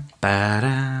 bam,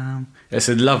 ba-dam. It's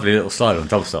a lovely little slide on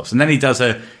double stops, and then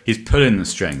he's pulling the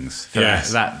strings for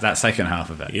Yes. that second half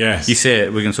of it. Yes. You see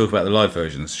it. We're going to talk about the live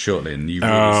versions shortly, and you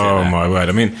really see Oh it. my word!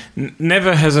 I mean,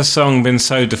 never has a song been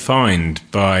so defined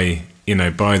by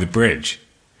the bridge.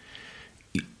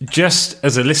 just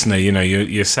as a listener,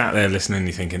 you're sat there listening,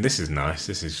 you're thinking, this is nice,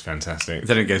 this is fantastic.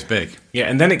 Then it goes big. Yeah,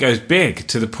 and then it goes big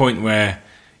to the point where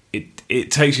it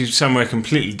takes you somewhere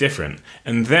completely different,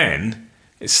 and then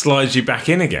it slides you back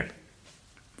in again.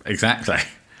 Exactly.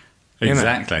 You know.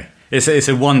 Exactly. It's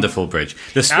a wonderful bridge.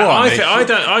 The Swan.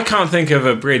 I can't think of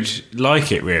a bridge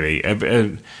like it really.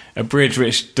 A bridge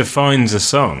which defines a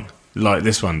song like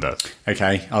this one does.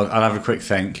 Okay, I'll have a quick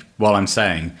think while I'm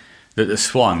saying that the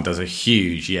Swan does a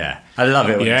huge yeah. I love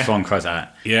it when the Swan cries out.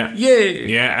 Yeah, Yeah.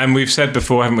 yeah. And we've said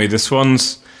before, haven't we? The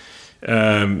Swan's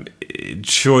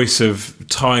choice of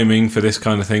timing for this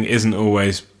kind of thing isn't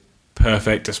always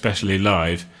perfect, especially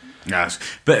live. Yes.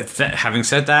 But having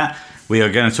said that, we are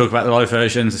going to talk about the live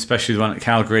versions, especially the one at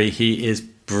Calgary. He is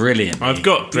brilliant. I've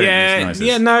got we'll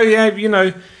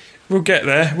get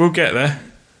there.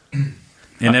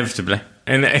 Inevitably.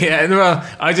 And well,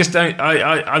 I just don't.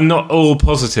 I'm not all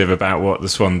positive about what the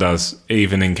Swan does,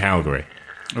 even in Calgary.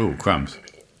 Oh, crumbs!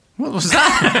 What was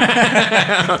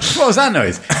that? What was that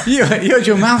noise? You had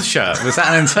your mouth shut. Was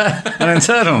that an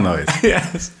internal noise?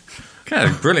 Yes.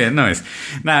 Okay, brilliant noise.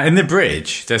 Now, in the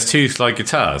bridge, there's two slide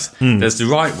guitars. There's the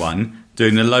right one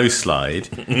doing the low slide,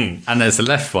 and there's the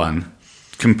left one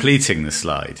completing the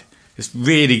slide. It's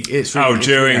really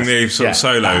during the sort of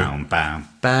solo. Bam, bam,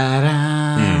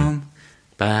 ba-dam,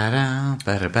 ba-dam,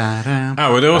 ba-da-ba-dam.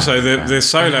 Oh, but also the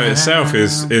solo itself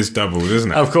is doubled,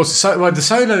 isn't it? Of course, the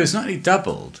solo is not only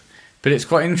doubled, but it's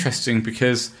quite interesting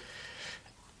because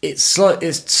it's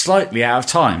slightly out of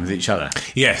time with each other.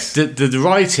 Yes. The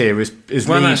right ear is leading,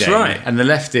 that's right. and the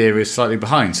left ear is slightly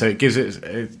behind, so it gives it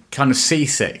a kind of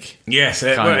seasick. Yes.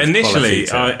 kind of Initially, quality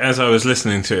to it. as I was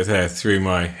listening to it there through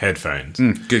my headphones,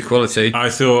 Good quality. I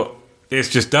thought it's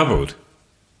just doubled.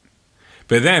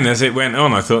 But then, as it went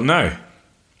on, I thought no,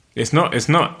 it's not. It's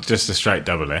not just a straight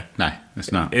double there. No,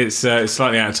 it's not. It's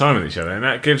slightly out of time with each other, and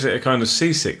that gives it a kind of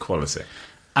seasick quality.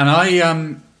 And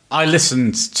I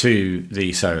listened to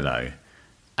the solo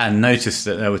and noticed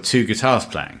that there were two guitars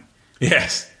playing,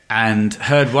 Yes. and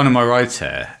heard one in my right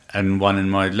ear and one in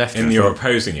my left ear. In and your thought-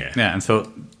 opposing ear. Yeah, and thought,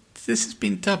 this has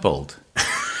been doubled.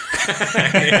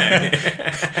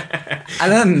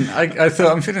 And then I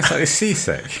thought, I'm feeling slightly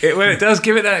seasick. It does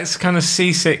give it that kind of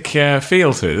seasick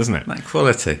feel to it, doesn't it? That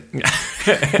quality.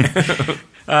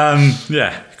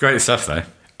 Yeah, great stuff though.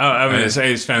 Oh, I mean,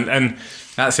 it's fan, and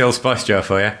That's the old spice jar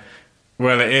for you.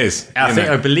 well, it is.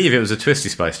 I believe it was a twisty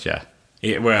spice jar.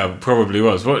 Well, probably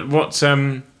was. What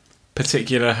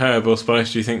particular herb or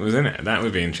spice do you think was in it? That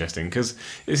would be interesting, because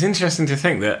it's interesting to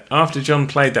think that after John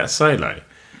played that solo,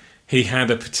 he had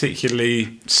a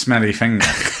particularly Smelly finger.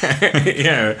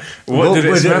 yeah. What did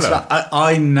it smell of?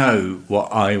 I know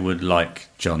what I would like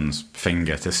John's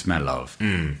finger to smell of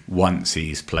once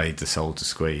he's played the Soul to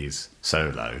Squeeze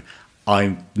solo.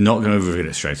 I'm not going to reveal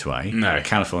it straight away. No.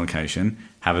 Californication.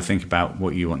 Have a think about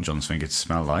what you want John's finger to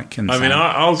smell like. And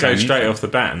I'll go straight off. off the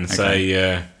bat and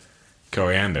say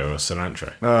coriander or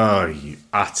cilantro. Oh, you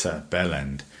utter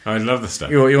bellend. I love the stuff.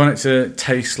 You want it to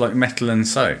taste like metal and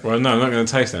soap? Well, no, I'm not going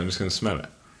to taste it. I'm just going to smell it.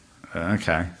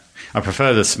 Okay. I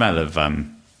prefer the smell of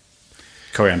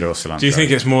coriander or cilantro. Do you think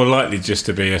it's more likely just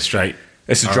to be a straight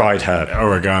It's a dried herb.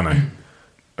 oregano?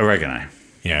 Oregano.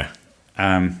 Yeah.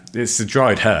 It's a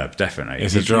dried herb, definitely.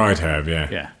 It's a dried herb, yeah.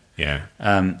 Yeah. Yeah.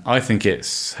 I think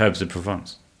it's herbs de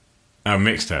Provence. Oh,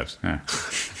 mixed herbs. Yeah.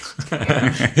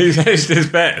 He's hedged his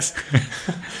bets.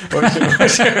 What's your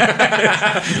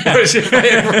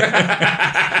favourite?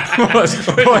 What's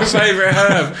your favourite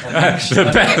herb?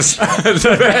 The best.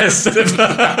 The best of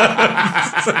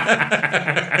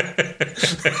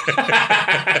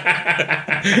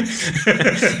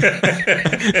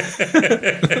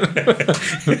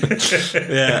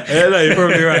yeah, no, you're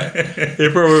probably right.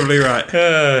 You're probably right.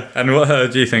 And what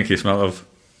herb do you think you smell of,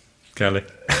 Kelly?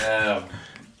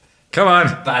 Come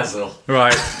on. Basil.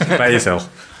 Right. Basil.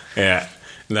 Yeah.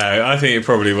 No, I think it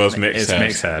probably was mixed It's herbs.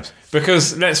 mixed herbs.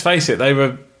 Because, let's face it, they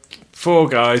were 4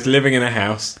 guys living in a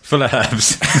house. Full of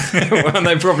herbs. Well,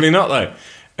 they're probably not, though.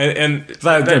 And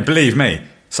Believe me,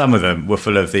 some of them were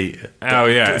full of the herb. oh,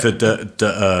 yeah,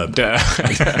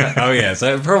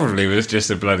 so it probably was just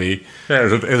a bloody... Yeah,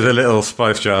 it was a little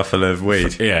spice jar full of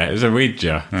weed. Yeah, it was a weed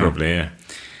jar, probably, yeah.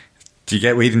 Do you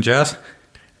get weed in jars?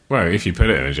 Well, if you put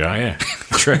it in a jar, yeah.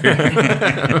 True.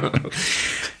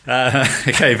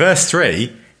 Okay, verse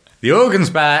 3. The organ's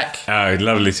back. Oh,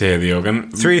 lovely to hear the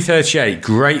organ. 338,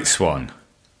 Great Swan.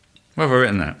 Where have I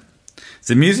written that?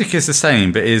 The music is the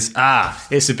same, but it's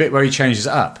the bit where he changes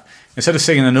it up. Instead of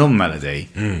singing a normal melody,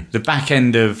 the back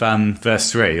end of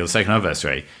verse 3, or the second half of verse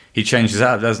 3, he changes it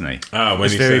up, doesn't he? Oh, when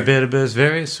it's he very said- bitter, but it's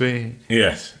very sweet.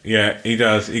 Yes, yeah, he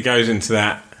does. He goes into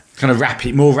that kind of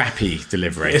rappy, more rappy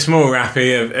delivery. It's more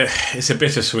rappy. It's a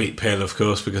bittersweet pill, of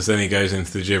course, because then he goes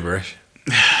into the gibberish.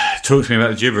 Talk to me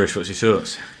about the gibberish. What's your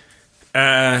thoughts?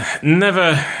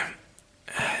 Never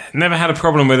had a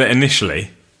problem with it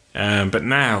initially, but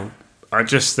now I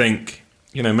just think,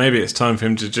 maybe it's time for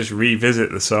him to just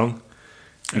revisit the song.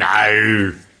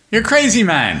 No, you're a crazy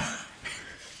man.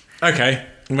 Okay,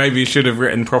 maybe you should have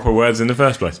written proper words in the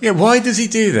first place. Yeah, why does he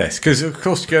do this? Because of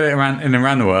course you get it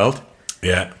around the world.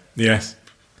 Yeah. Yes.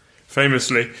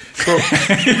 Famously.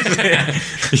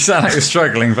 You sound like you're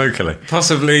struggling vocally.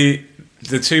 Possibly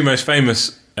the two most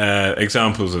famous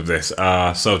examples of this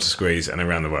are Soul to Squeeze and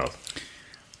Around the World.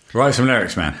 Write some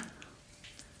lyrics, man.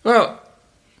 Well,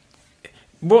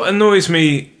 what annoys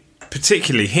me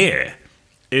particularly here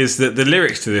is that the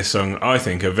lyrics to this song, I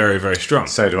think, are very, very strong.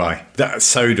 So do I.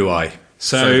 So do I.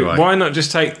 So why not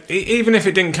just take... Even if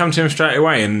it didn't come to him straight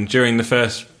away and during the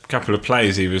first couple of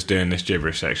plays he was doing this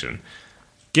gibberish section,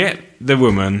 get the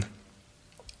woman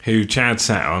who Chad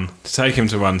sat on to take him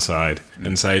to one side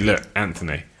and say, look,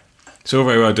 Anthony, it's all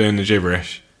very well doing the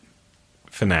gibberish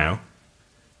for now,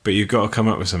 but you've got to come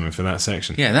up with something for that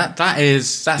section. Yeah, that's You a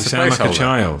sound placeholder. like a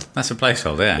child. That's a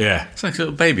placeholder, yeah. Yeah. It's like a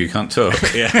little baby who can't talk.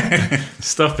 Yeah.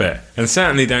 Stop it. And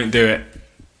certainly don't do it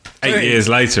 8 years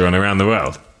later on Around the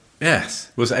World.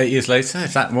 Yes. Was it 8 years later?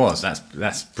 If that was,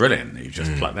 that's brilliant that you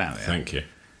just plucked that out. Yeah. Thank you.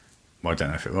 Well, I don't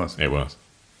know if it was. It was.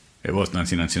 It was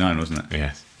 1999, wasn't it?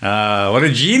 Yes. What a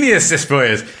genius this boy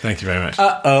is. Thank you very much.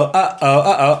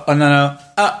 Oh no.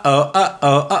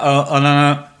 Oh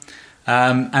no.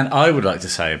 And I would like to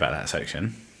say about that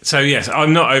section. So, yes,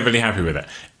 I'm not overly happy with it.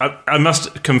 I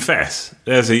must confess,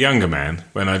 as a younger man,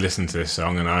 when I listened to this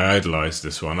song and I idolised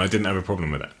this one, I didn't have a problem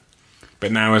with it.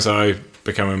 But now, as I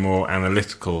become a more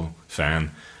analytical fan,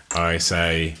 I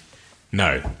say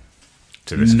no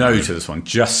to this. No to this one.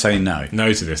 Just say no.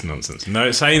 No to this nonsense.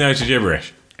 No, say no to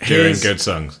gibberish during good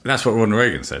songs. That's what Ronald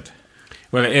Reagan said.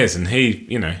 Well, it is, and he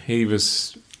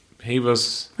was. He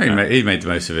made the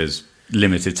most of his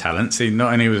limited talents. He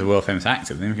not only was a world famous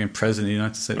actor, then he became president of the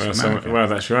United States of America. Well,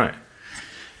 that's right.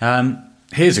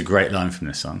 Here's a great line from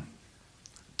this song.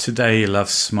 Today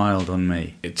love smiled on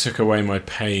me. It took away my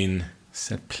pain.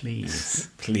 Said please.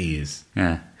 Please.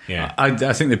 Yeah. Yeah.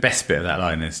 I think the best bit of that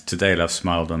line is today love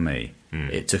smiled on me.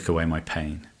 It took away my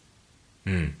pain.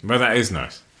 Well, that is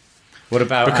nice. What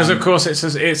about Because of course it's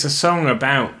a song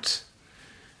about.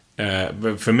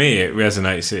 But for me, it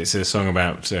resonates. It's a song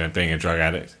about being a drug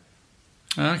addict.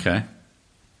 Okay.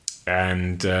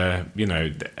 And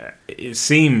it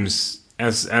seems,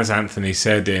 as Anthony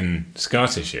said in Scar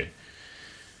Tissue,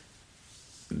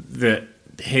 that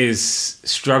his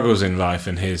struggles in life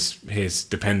and his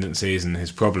dependencies and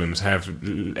his problems have.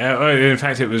 In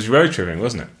fact, it was Road Tripping,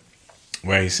 wasn't it?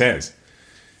 Where he says,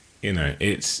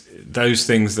 it's those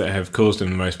things that have caused him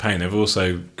the most pain have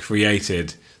also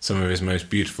created some of his most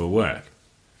beautiful work.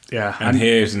 Yeah. And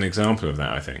here's an example of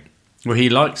that, I think. Well, he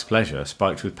likes pleasure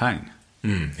spiked with pain.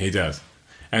 He does.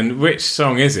 And which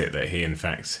song is it that he, in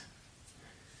fact,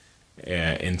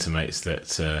 intimates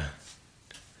that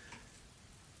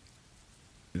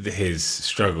his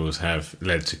struggles have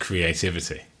led to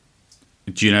creativity?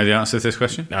 Do you know the answer to this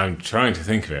question? I'm trying to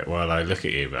think of it while I look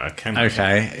at you, but I can't.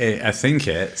 Okay, I think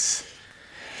it's...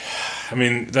 I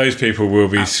mean, those people will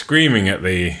be screaming at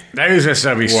the... Those are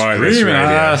so be wireless screaming radio.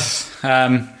 at us.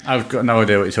 I've got no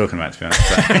idea what you're talking about, to be honest.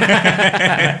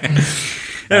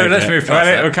 No, let's move past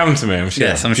It will that. come to me, I'm sure.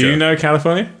 Yes, I'm Do sure. you know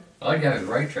California? I go with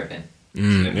Road Tripping.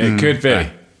 It could be.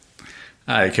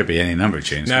 It could be any number of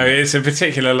tunes. No, it's a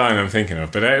particular line I'm thinking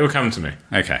of, but it will come to me.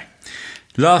 Okay.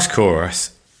 Last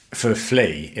chorus for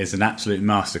Flea is an absolute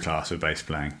masterclass of bass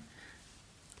playing.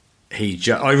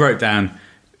 I wrote down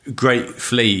great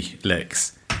Flea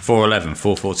licks, 411,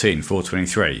 414,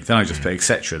 423. Then I just put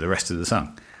etc. the rest of the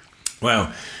song.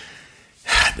 Well,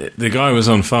 the guy was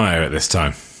on fire at this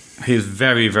time. He was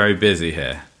very, very busy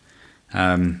here.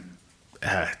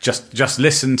 Just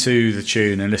listen to the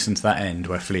tune and listen to that end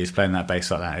where Flea is playing that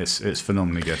bass like that. It's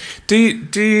phenomenally good. Do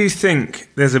you think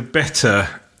there's a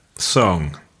better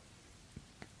song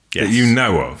that you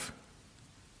know of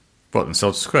What, than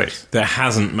Soul to Squeeze? that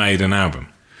hasn't made an album?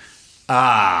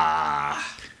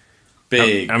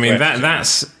 Big. I mean,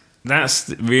 question. that's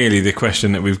really the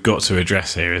question that we've got to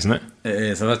address here, isn't it? It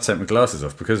is. I've had to take my glasses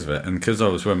off because of it. And because I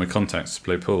was wearing my contacts to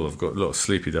play pool, I've got a lot of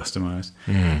sleepy dust in my eyes.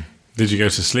 Did you go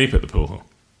to sleep at the pool hall?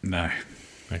 No.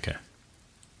 Okay.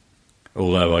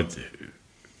 Although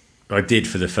I did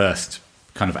for the first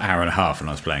kind of hour and a half when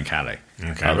I was playing Cali.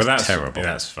 Okay, That was but that's terrible.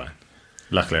 That's fine.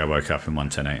 Luckily, I woke up in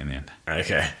 1:10.8 in the end,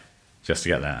 Okay. just to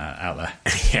get that out there.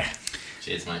 Yeah.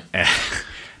 Cheers, mate.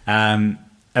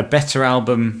 A better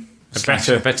album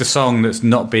a better song that's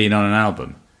not been on an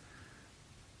album.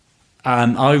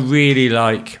 I really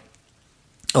like.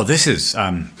 Oh, this is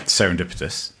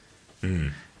serendipitous.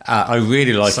 I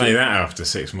really like. Say that after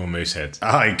 6 more Mooseheads.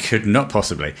 I could not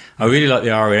possibly. I really like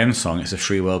the R.E.M. song. It's a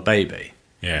Free World Baby,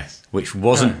 Yes. which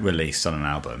wasn't released on an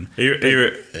album.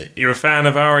 You're a fan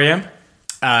of R.E.M.?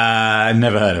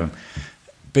 Never heard of them.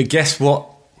 But guess what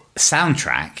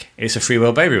soundtrack It's a Free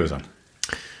World Baby was on?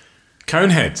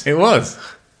 Coneheads. It was.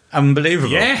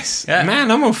 Unbelievable. Yes. Yeah. Man,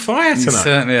 I'm on fire You tonight.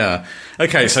 certainly are.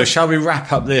 Okay, so shall we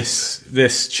wrap up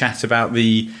this chat about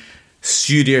the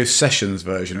studio sessions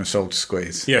version of Soul to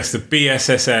Squeeze? Yes, the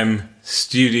BSSM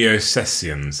Studio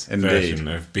Sessions Indeed. version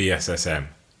of BSSM.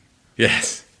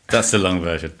 Yes, that's the long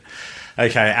version.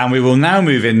 Okay, and we will now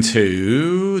move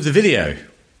into the video.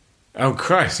 Oh,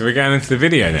 Christ, are we going into the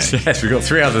video now? Yes, we've got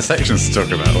 3 other sections to talk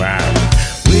about. Wow.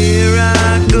 Where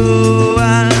I go,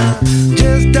 I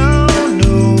just don't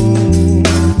know.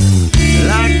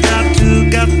 Like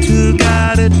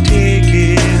gotta take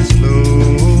it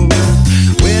slow.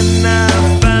 When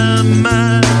I find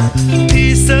my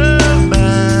peace of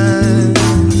mind,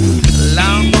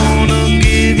 I'm gonna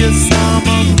give you some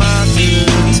of my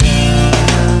good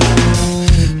time.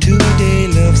 Today,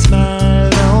 love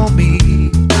smiled on me.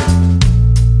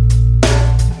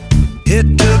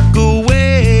 It took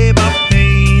away my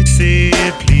pain,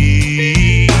 said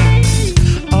please,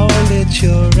 oh, let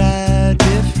your ride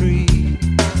be free.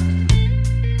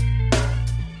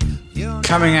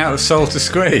 Coming out of Soul to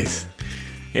Squeeze,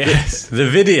 Yes. the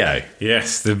video.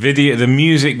 Yes, the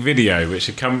music video, which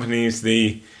accompanies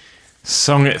the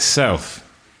song itself.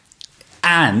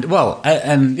 And, well,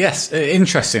 and yes,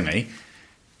 interestingly,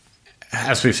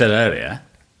 as we've said earlier,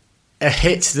 a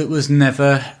hit that was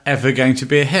never, ever going to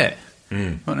be a hit.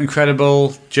 What an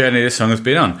incredible journey this song has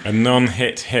been on. A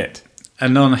non-hit hit. A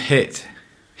non-hit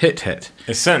hit.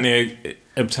 It's certainly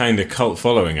obtained a cult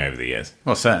following over the years.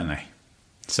 Well, certainly.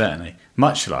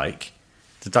 Much like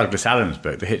the Douglas Adams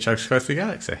book, The Hitchhiker's Guide to the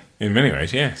Galaxy. In many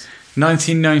ways, yes.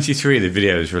 1993, the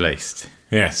video was released.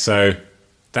 Yes, so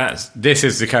that's... This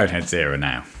is the Coneheads era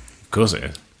now. Of course it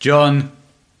is. John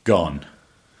gone.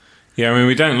 Yeah, I mean,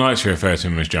 we don't like to refer to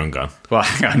him as John Gunn. Well,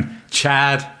 hang on.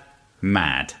 Chad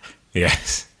mad.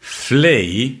 Yes.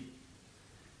 Flea.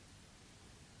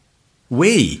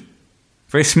 Wee.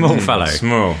 Very small fellow.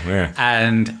 Small, yeah.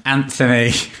 And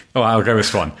Anthony. Oh, I'll go with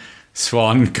Swan.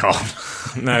 Swan gone.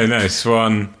 No,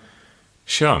 Swan...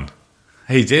 Sean.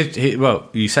 He did. Well,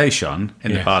 you say Sean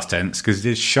in the Yeah. past tense because he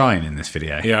did shine in this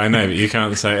video. Yeah, I know, but you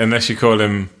can't say... Unless you call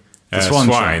him Swan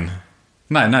Swine.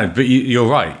 Sean. No, but you're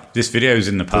right. This video's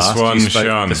in the past. Swan You spoke-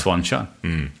 Sean. The Swan Sean.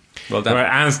 Well done. Well,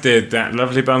 as did that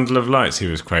lovely bundle of lights he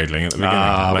was cradling at the beginning.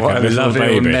 like what a little lovely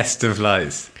little baby. nest of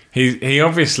lights. He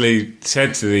obviously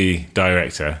said to the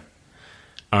director,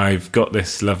 I've got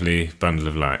this lovely bundle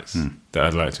of lights that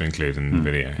I'd like to include in the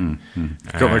video.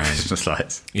 Got my Christmas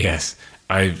lights. Yes,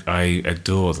 I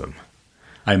adore them.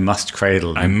 I must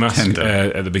cradle them. I must tender.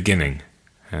 at the beginning.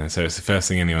 So it's the first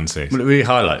thing anyone sees. Well, it really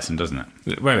highlights them, doesn't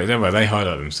it? Well, they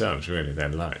highlight themselves, really, their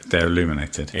lights. They're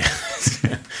illuminated.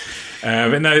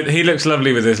 But no, he looks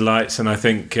lovely with his lights, and I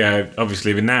think,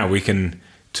 obviously, now we can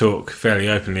talk fairly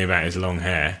openly about his long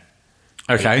hair.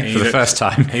 Okay, He for the looks- first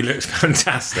time. He looks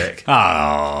fantastic.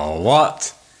 Oh,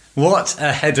 what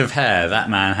a head of hair that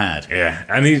man had. Yeah,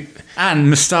 And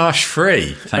moustache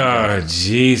free. Thank God. oh,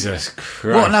 Jesus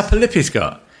Christ. What an upper lip he's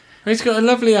got. He's got a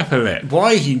lovely upper lip.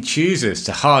 Why he chooses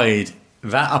to hide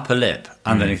that upper lip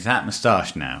underneath that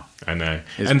moustache now. I know.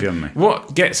 It's And beyond me.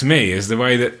 what gets me is the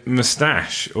way that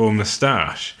moustache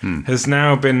has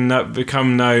now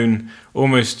become known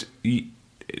almost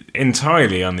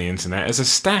entirely on the internet as a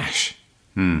stash.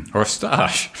 Or a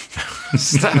stash.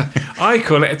 I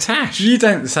call it a tash. You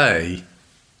don't say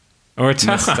Or a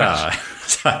tash.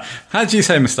 moustache. How do you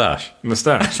say moustache?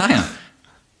 Moustache. Hang on.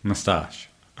 Moustache.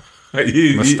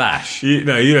 You- Moustache. You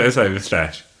don't say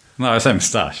moustache. No, I say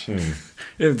moustache.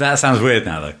 That sounds weird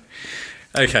now, though.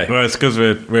 Okay. Well, it's because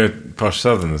we're posh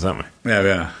southerners, aren't we? Yeah, we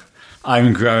are.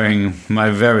 I'm growing my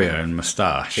very own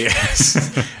moustache.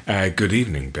 Yes. Good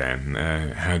evening, Ben.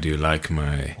 How do you like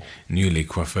my newly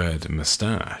coiffured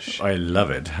moustache? I love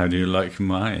it. How do you like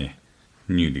my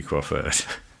newly coiffured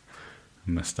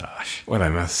moustache? Well, I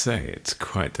must say, it's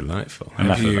quite delightful.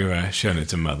 Enough Have of you shown it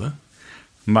to Mother?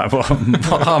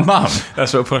 What our mum?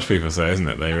 That's what posh people say, isn't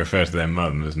it? They refer to their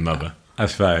mum as Mother. I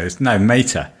suppose. No,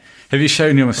 mater. Have you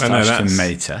shown your moustache Well, no, to that's-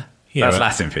 mater? Yeah, That's but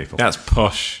Latin people. That's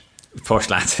posh. Posh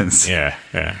Latins. Yeah.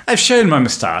 I've shown my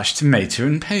moustache to mater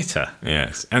and pater.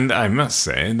 Yes. And I must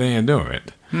say, they adore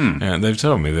it. They've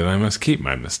told me that I must keep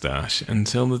my moustache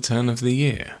until the turn of the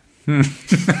year.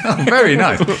 Oh, very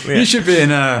nice. You should be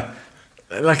in a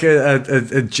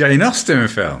Jane Austen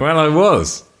film. Well, I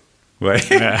was. Wait.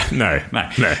 No.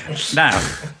 Now,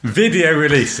 video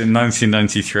released in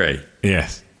 1993.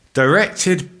 Yes.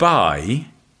 Directed by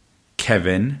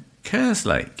Kevin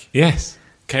Kerslake. Yes.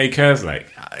 K. Kerslake.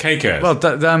 K. Kers. Well,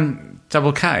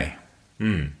 double K.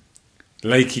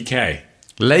 Lakey K.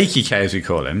 Lakey K, as we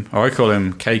call him, or I call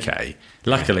him KK.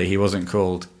 Luckily, he wasn't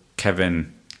called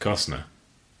Kevin Costner.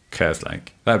 Kerslake.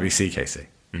 That would be CKC.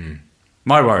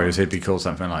 My worry is he'd be called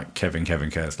something like Kevin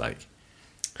Kerslake.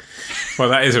 Well,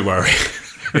 that is a worry.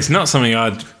 It's not something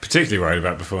I'd particularly worried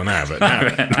about before now, but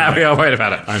now we are worried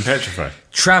about it. I'm petrified.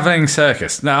 Travelling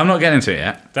circus. No, I'm not getting into it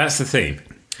yet. That's the theme.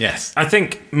 Yes. I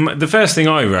think the first thing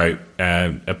I wrote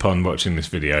upon watching this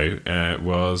video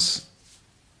was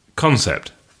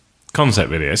concept. Concept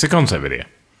video. It's a concept video.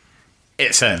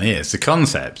 It certainly is. The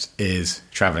concept is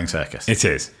Travelling Circus. It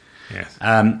is. Yes.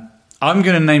 I'm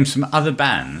going to name some other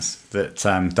bands that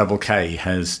Double K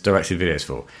has directed videos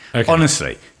for. Okay.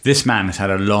 Honestly, this man has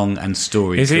had a long and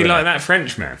storied Is he career. like that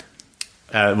French man?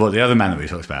 Well, the other man that we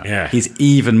talked about. Yeah. He's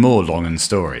even more long and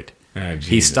storied. Oh, He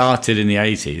Jesus. started in the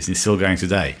 80s and he's still going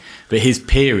today. But his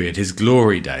period, his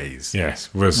glory days,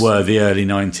 Yes. Was were the early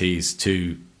 90s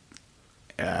to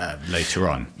later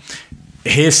on.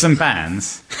 Here's some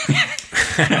bands.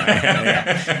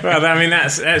 well, I mean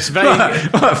that's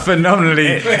vague. What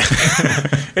phenomenally.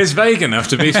 It's vague enough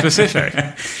to be specific.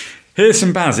 Here's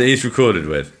some bands that he's recorded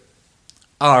with.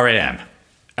 R.E.M.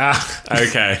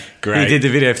 Okay, great. He did the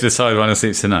video for the Sidewinder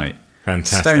Sleeps Tonight.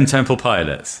 Fantastic. Stone Temple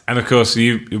Pilots. And of course,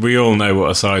 we all know what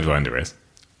a Sidewinder is.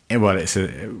 Well,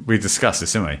 we discussed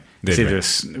this, didn't we?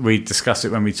 Did we discussed it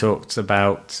when we talked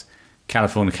about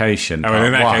Californication. Oh, well,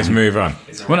 in that case, move on.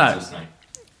 It's a Well, no. Raptors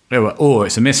night. Or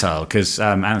it's a missile, because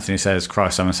Anthony says,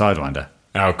 Christ, I'm a Sidewinder.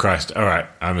 Oh, Christ. All right,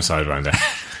 I'm a Sidewinder.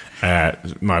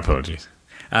 My apologies.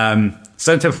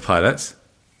 Stone Temple Pilots,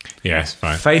 Yes,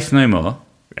 fine. Faith No More,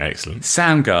 Excellent.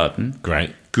 Soundgarden,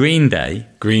 Great. Green Day,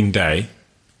 Green Day.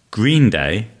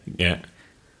 Yeah.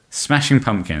 Smashing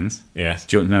Pumpkins. Yes.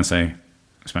 Do you want to now say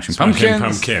Smashing Smashing Pumpkins?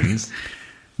 Pumpkins.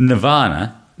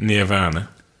 Nirvana, Nirvana.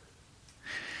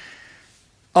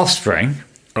 Offspring.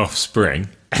 Offspring.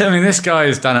 I mean, this guy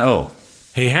has done it all.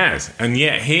 He has. And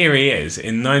yet here he is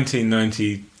in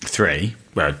 1990. 3.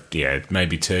 Well, yeah,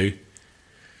 maybe 2.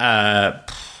 Uh,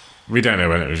 We don't know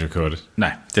when it was recorded.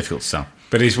 no, difficult to tell.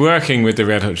 But he's working with the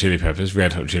Red Hot Chili Peppers.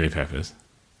 Red Hot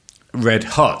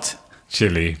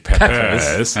Chili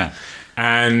Peppers. Yeah.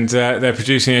 And they're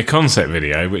producing a concept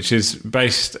video which is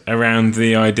based around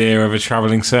the idea of a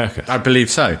travelling circus. I believe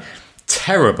so.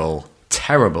 Terrible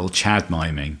Chad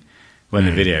miming when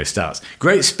the video starts.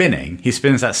 Great spinning. He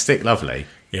spins that stick lovely,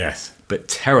 Yes. but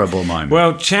terrible miming. Well,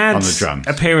 on the Chad's drums.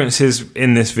 appearances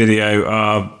in this video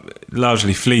are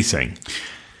largely fleeting.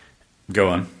 Go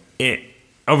on.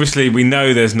 Obviously, we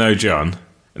know there's no John,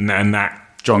 and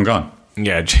that John Gone.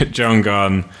 yeah, John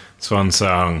Gone, Swan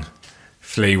Song,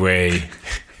 Flea Wee,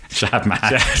 Chad Man.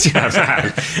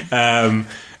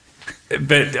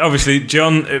 but obviously,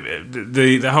 John,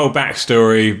 the whole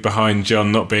backstory behind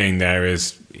John not being there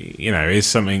is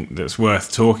something that's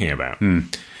worth talking about.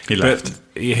 He left.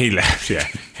 But he left. Yeah,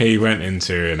 he went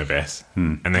into an abyss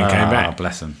and then came back.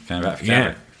 Bless him. Came back.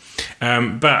 Yeah.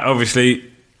 But obviously,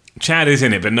 Chad is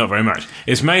in it, but not very much.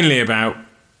 It's mainly about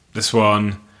the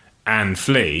Swan and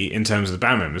Flea in terms of the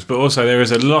band members, but also there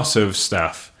is a lot of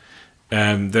stuff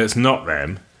that's not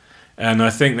them, and I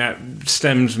think that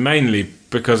stems mainly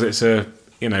because it's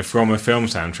from a film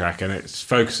soundtrack, and it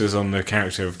focuses on the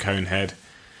character of Conehead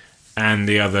and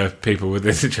the other people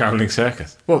within the travelling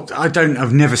circus. Well,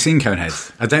 I've never seen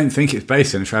Coneheads. I don't think it's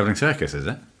based on a travelling circus, is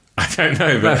it? I don't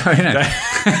know, but Well, you know.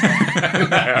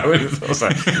 no, I wouldn't have thought so.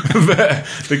 But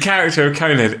the character of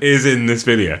Conehead is in this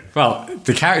video. Well,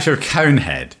 the character of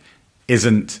Conehead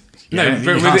isn't. No, you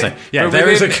but can't within- say. Yeah, but there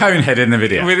is a within- Conehead in the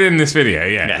video. Within this video,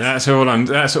 yeah, Yes.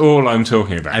 that's all I'm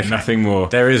talking about. Okay. Nothing more.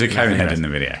 There is a nothing Conehead less. in the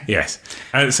video. Yes,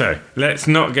 and so let's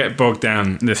not get bogged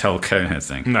down. This whole Conehead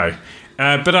thing. No,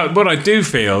 but what I do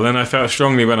feel, and I felt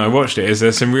strongly when I watched it, is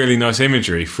there's some really nice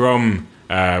imagery from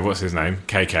what's his name,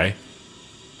 KK,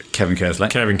 Kevin Kerslake.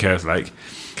 Kevin Kerslake,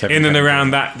 Kevin in and Kerslake.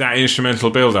 around that instrumental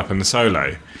build-up and the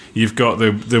solo. You've got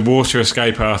the water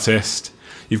escape artist.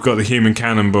 You've got the human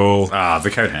cannonball. The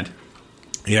Conehead.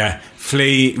 Yeah,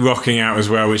 Flea rocking out as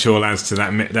well, which all adds to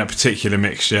that particular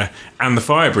mixture, and the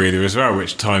fire breather as well,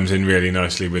 which times in really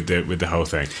nicely with the whole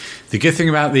thing. The good thing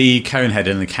about the Conehead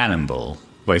and the cannonball,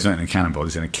 well, he's not in a cannonball,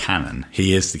 he's in a cannon.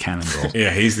 He is the cannonball.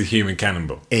 Yeah, he's the human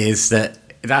cannonball, is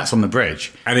that's on the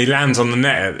bridge. and he lands on the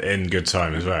net in good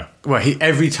time as well. Well,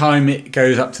 every time it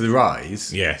goes up to the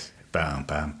rise, Yes, bam,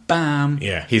 bam, bam.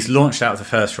 Yeah. He's launched out of the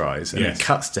first rise, and Yes. it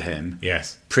cuts to him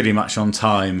Yes. pretty much on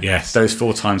time. Yes. Those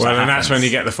 4 times. Well, that and that's when happens.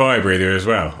 you get the fire breather as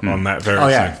well on that very. Oh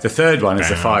yeah, same. the third one is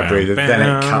the fire breather. Then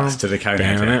it cuts to the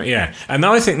Conehead. Yeah, and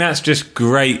I think that's just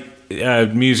great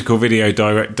musical video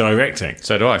directing.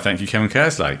 So do I. Thank you, Kevin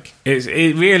Kerslake.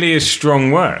 It really is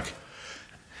strong work.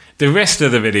 The rest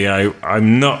of the video,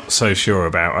 I'm not so sure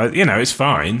about. It's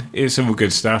fine. It's all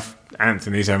good stuff.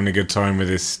 Anthony's having a good time with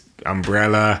his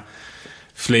umbrella.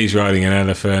 Flea's riding an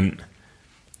elephant.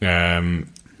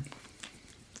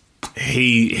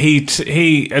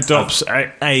 He adopts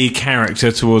a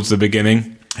character towards the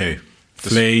beginning. Who?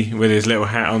 Flea with his little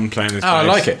hat on, playing his. Oh, I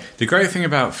bass. like it. The great thing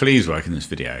about Flea's work in this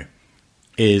video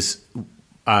is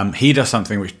he does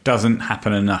something which doesn't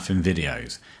happen enough in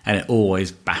videos, and it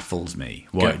always baffles me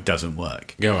why it doesn't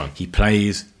work. Go on. He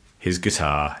plays his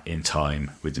guitar in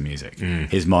time with the music. Mm.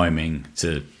 His miming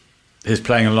to his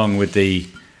playing along with the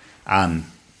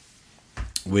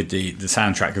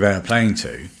soundtrack they're playing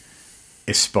to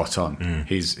is spot on. Mm.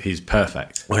 He's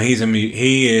perfect. Well,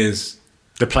 he is.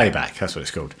 The playback, that's what it's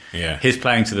called. Yeah. His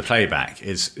playing to the playback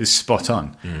is spot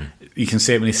on. You can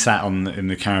see it when he sat in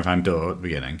the caravan door at the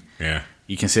beginning. Yeah.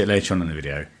 You can see it later on in the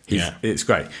video. Yeah. It's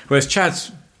great. Whereas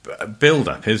Chad's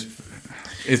build-up is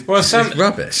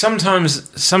rubbish.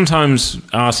 Sometimes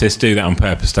artists do that on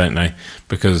purpose, don't they?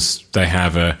 Because they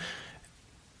have a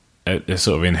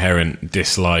sort of inherent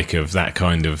dislike of that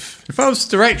kind of. If I was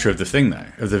the director of the thing, though,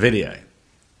 of the video,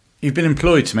 you've been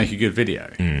employed to make a good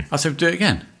video, I'd say do it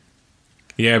again.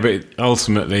 Yeah, but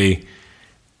ultimately,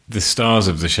 the stars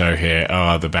of the show here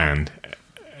are the band.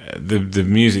 The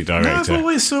music No, I've director.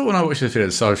 always thought when I watched this video,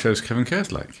 the star shows Kevin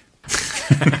Kerslake.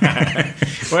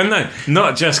 Well, no,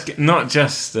 not just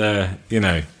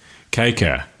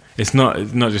Keiko. It's not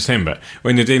just him, but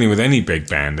when you're dealing with any big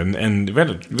band and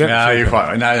Red No, you're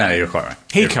quite right. No, you're quite right.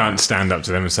 he can't stand up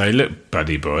to them and say, "Look,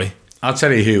 buddy boy, I'll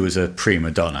tell you who was a prima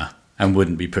donna and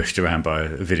wouldn't be pushed around by a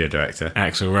video director.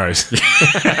 Axl Rose."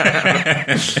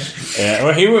 Yeah,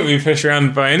 well, he wouldn't be pushed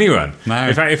around by anyone. No.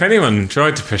 In fact, if anyone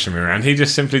tried to push him around, he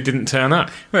just simply didn't turn up.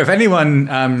 Well, if anyone,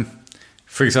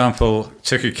 for example,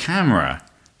 took a camera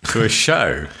to a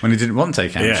show when he didn't want to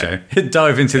take a camera Yeah. show, he'd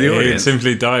dive into the He'd audience.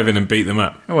 simply dive in and beat them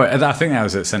up. Well, I think that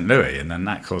was at St. Louis, and then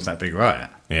that caused that big riot.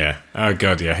 Yeah. Oh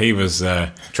God, yeah. He was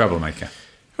Troublemaker.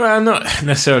 well, not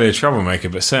necessarily a troublemaker,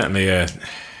 but certainly a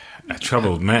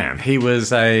troubled man. He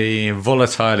was a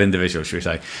volatile individual, should we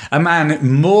say. A man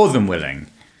more than willing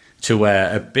to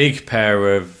wear a big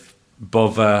pair of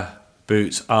bother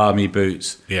boots, army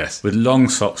boots, Yes. with long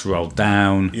socks rolled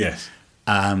down, Yes.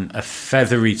 a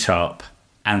feathery top,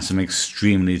 and some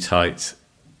extremely tight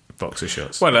boxer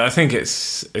shorts. Well, I think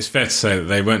it's fair to say that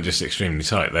they weren't just extremely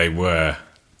tight; they were.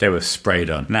 They were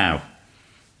sprayed on. Now,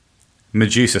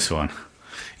 Medusa Swan.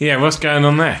 Yeah, what's going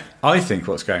on there? I think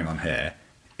what's going on here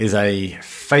is a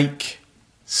fake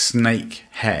snake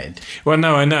head. Well,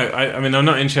 no, I know. I mean, I'm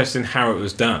not interested in how it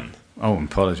was done. Oh, I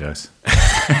apologise.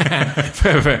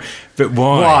 but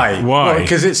why? Why?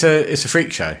 Because it's a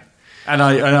freak show,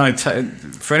 and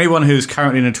for anyone who's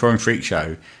currently in a touring freak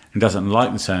show and doesn't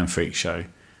like the term freak show,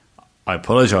 I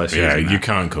apologise for Yeah, using you that.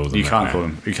 can't call them. You that can't now. call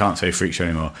them. You can't say freak show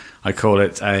anymore. I call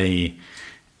it a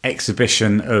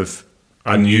exhibition of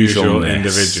Unusual unusualness.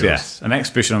 individuals. Yes, an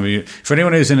exhibition of for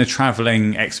anyone who's in a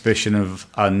travelling exhibition of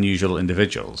unusual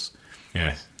individuals.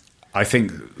 Yes. I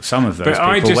think some of those But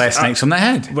I people just- wear snakes on their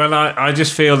head. Well, I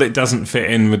just feel it doesn't fit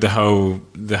in with the whole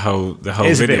It's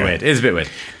a video. bit weird. It's a bit weird.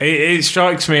 It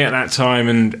strikes me at that time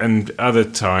and other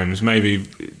times maybe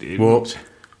Warped.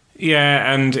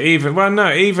 Yeah, and even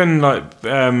like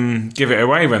Give It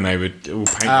Away when they would all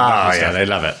paint. Oh yeah, they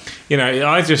love it. You know,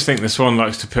 I just think the Swan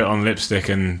likes to put on lipstick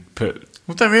and put.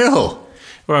 Well, don't we all?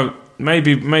 Well,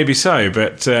 maybe so,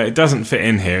 but it doesn't fit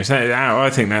in here. I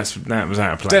think that was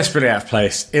out of place. Desperately out of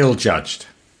place, ill-judged.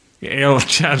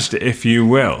 Ill-judged, if you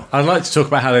will. I'd like to talk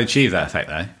about how they achieve that effect,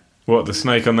 though. What, the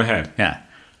snake on the head? Yeah,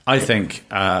 I think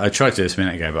I tried to do this a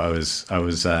minute ago, but I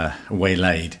was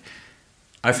waylaid.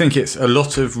 I think it's a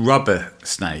lot of rubber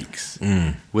snakes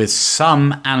with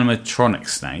some animatronic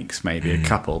snakes, maybe a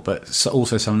couple, but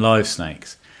also some live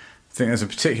snakes. I think there's a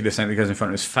particular snake that goes in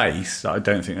front of his face that I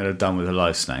don't think they'd have done with a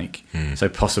live snake, so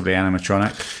possibly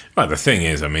animatronic. Well, the thing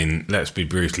is, I mean, let's be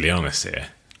brutally honest here.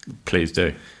 Please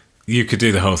do. You could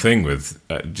do the whole thing with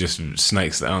just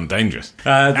snakes that aren't dangerous.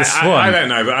 The Swan. I don't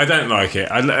know, but I don't like it.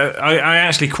 I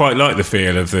actually quite like the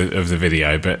feel of the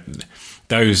video, but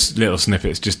those little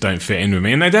snippets just don't fit in with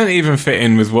me, and they don't even fit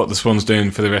in with what the Swan's doing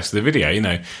for the rest of the video. You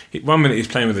know, 1 minute he's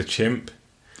playing with a chimp,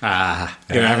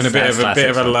 Having having a bit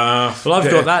of a laugh. Well,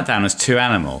 I've got that down as two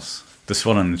animals. The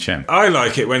swan and the chimp. I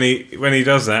like it when he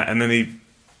does that, and then he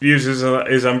uses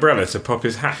his umbrella to pop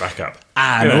his hat back up.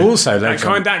 And also that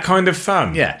kind of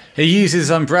fun. Yeah, he uses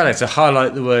his umbrella to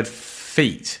highlight the word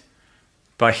feet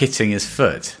by hitting his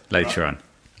foot later on.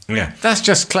 Yeah. That's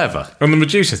just clever. And the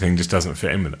Medusa thing just doesn't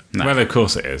fit in with it. No. Well, of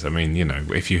course it is. I mean,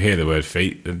 if you hear the word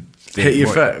feet, then Hit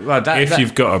your foot. Well,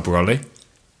 you've got a brolly,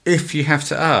 if you have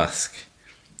to ask.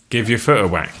 give your foot a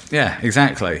whack. Yeah,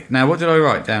 exactly. Now, what did I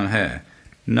write down here?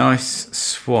 Nice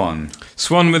swan.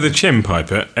 Swan with a chin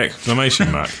piper! !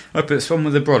 I put swan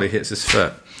with a brolly hits his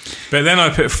foot. But then I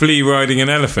put flea riding an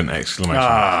elephant! !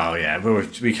 Oh, yeah.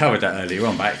 We covered that earlier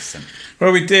on by accident.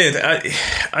 Well, we did.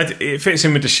 It fits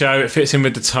in with the show. It fits in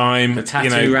with the time. The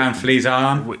tattoo around Flea's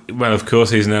arm. Well, of course,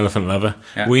 he's an elephant lover.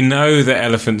 Yeah. We know that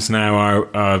elephants now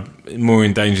are more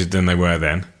endangered than they were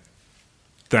then.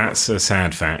 That's a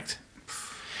sad fact.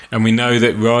 And we know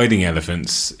that riding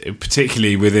elephants,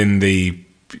 particularly within the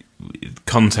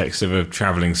context of a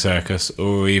travelling circus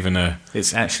or even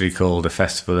It's actually called a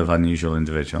Festival of Unusual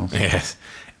Individuals. yes,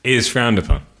 is frowned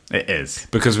upon. It is.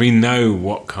 Because we know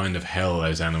what kind of hell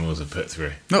those animals are put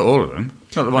through. Not all of them.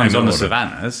 Not the ones not on the all of them.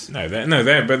 savannas.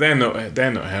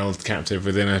 They're not held captive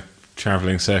within a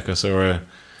travelling circus or a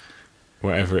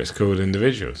whatever it's called,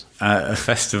 individuals. A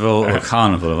festival or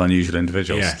carnival of unusual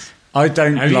individuals. Yes. I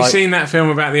don't Have you seen that film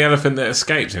about the elephant that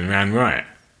escaped and ran riot?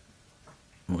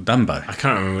 Well, Dumbo. I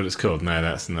can't remember what it's called. No,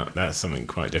 that's not. That's something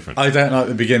quite different. I don't like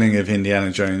the beginning of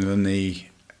Indiana Jones and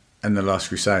the Last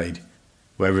Crusade,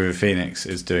 where River Phoenix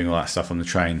is doing all that stuff on the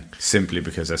train simply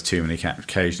because there's too many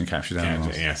caged and captured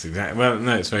animals. Yes, exactly. Well,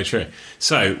 no, it's very true.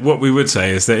 So, what we would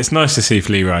say is that it's nice to see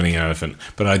Flea riding an elephant,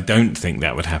 but I don't think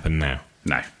that would happen now.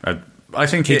 No, I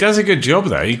think He does a good job,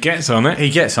 though. He gets on it. He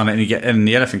gets on it, and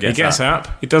the elephant gets. He gets up.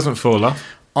 He doesn't fall off.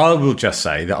 I will just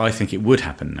say that I think it would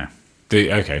happen now.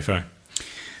 Okay, fine.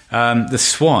 The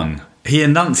swan, he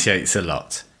enunciates a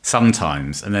lot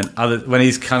sometimes, and then when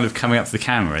he's kind of coming up to the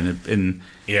camera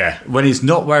Yeah. when he's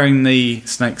not wearing the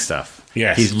snake stuff,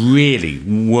 Yes. he's really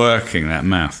working that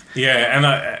mouth.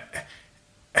 Yeah,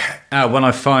 and When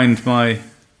I find my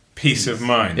peace of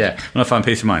mind. when I find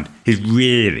peace of mind, he's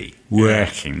really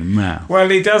working the mouth. Well,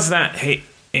 he does that.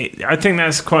 I think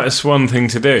that's quite a swan thing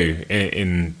to do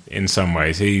in some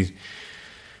ways.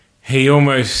 He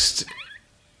almost,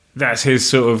 that's his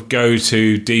sort of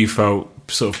go-to default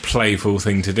sort of playful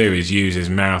thing to do, is use his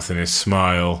mouth and his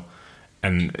smile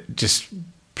and just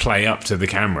play up to the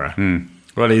camera.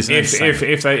 Well, he's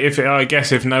I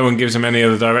guess if no one gives him any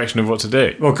other direction of what to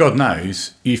do. Well, God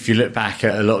knows, if you look back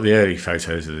at a lot of the early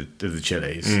photos of the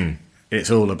Chili's, it's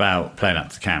all about playing up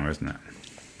to the camera, isn't it?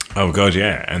 Oh God,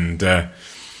 yeah, and but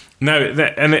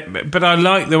I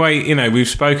like the way, we've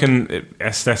spoken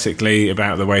aesthetically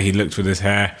about the way he looked with his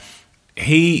hair.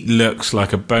 He looks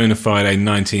like a bona fide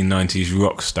 1990s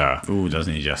rock star. Ooh,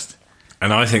 doesn't he just?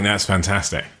 And I think that's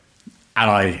fantastic.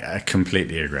 And I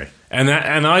completely agree. And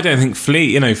I don't think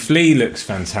Flea, Flea looks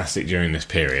fantastic during this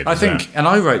period. I think, and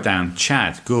I wrote down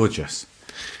Chad, gorgeous.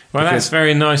 Well, that's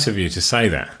very nice of you to say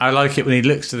that. I like it when he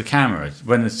looks to the camera,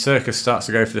 when the circus starts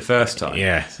to go for the first time.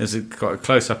 Yeah. There's got a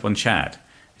close-up on Chad.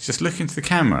 He's just looking to the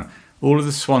camera. All of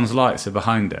the swan's lights are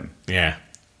behind him. Yeah.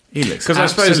 He looks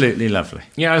absolutely lovely.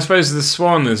 Yeah, I suppose the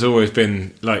swan has always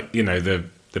been, like, the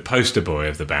poster boy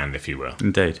of the band, if you will.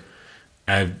 Indeed.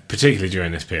 Particularly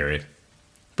during this period.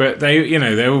 But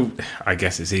they're all, I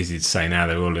guess it's easy to say now,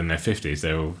 they're all in their 50s.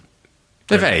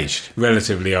 They've aged.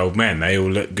 Relatively old men. They all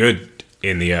look good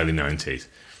in the early 90s.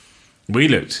 We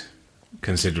looked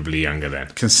considerably younger then.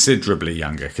 Considerably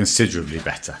younger, considerably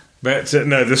better. But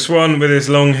no, the swan with his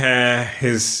long hair,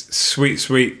 his sweet,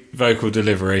 sweet vocal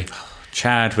delivery.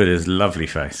 Chad with his lovely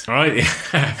face. I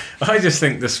just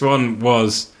think the swan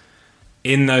was,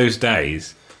 in those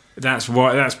days, that's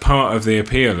part of the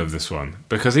appeal of the swan,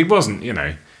 because he wasn't,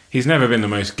 he's never been the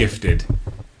most gifted.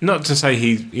 Not to say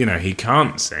he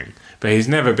can't sing, but he's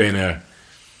never been an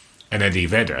Eddie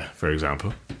Vedder, for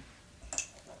example.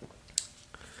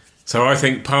 So I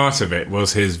think part of it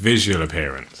was his visual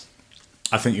appearance.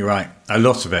 I think you're right. A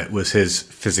lot of it was his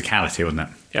physicality, wasn't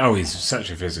it? Oh, he's such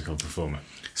a physical performer.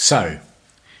 So,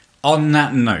 on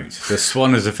that note, the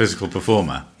swan is a physical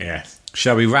performer. Yes.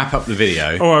 Shall we wrap up the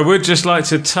video? Oh, I would just like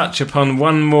to touch upon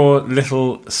one more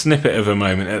little snippet of a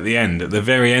moment at the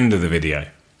very end of the video,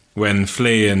 when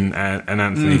Flea and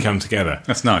Anthony come together.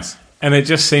 That's nice. And it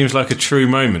just seems like a true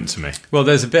moment to me. Well,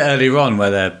 there's a bit earlier on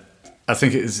where I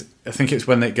think it's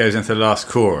when it goes into the last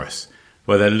chorus,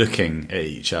 where they're looking at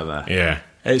each other. Yeah.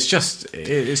 It's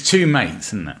two mates,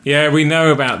 isn't it? Yeah, we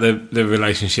know about the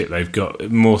relationship they've got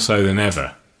more so than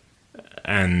ever.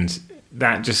 And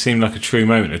that just seemed like a true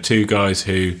moment of two guys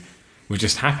who We're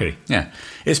just happy. Yeah.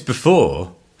 It's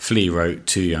before Flea wrote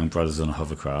Two Young Brothers on a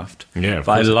Hovercraft. Yeah, of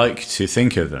but I course. like to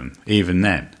think of them, even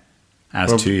then,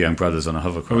 as Two Young Brothers on a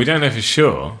Hovercraft. Well, we don't know for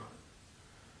sure.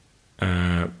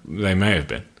 They may have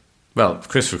been. Well,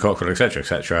 Christopher Cockrell,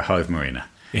 etc., Hive Marina.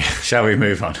 Yeah. Shall we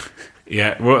move on?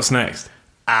 Yeah, what's next?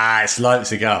 It's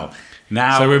Leipzig Girl.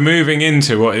 Now, So we're moving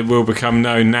into what it will become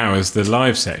known now as the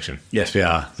live section. yes, we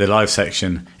are. The live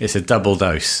section, it's a double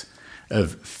dose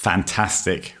of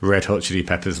fantastic Red Hot Chili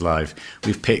Peppers live.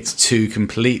 We've picked two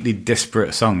completely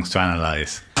disparate songs to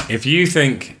analyse. If you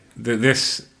think that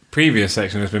this previous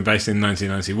section has been based in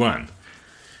 1991,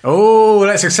 Oh,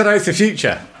 let's accelerate the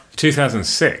future.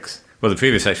 2006. Well, the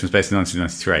previous section was based in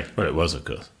 1993. Well, it was, of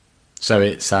course. So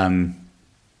it's, 13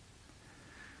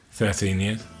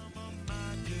 years.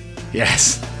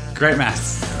 yes, great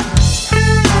maths.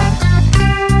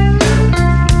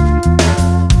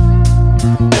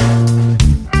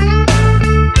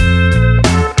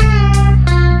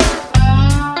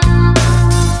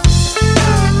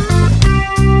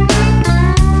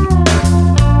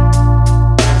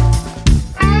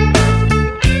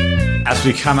 As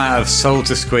we come out of Soul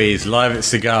to Squeeze, live at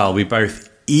Cigar, we both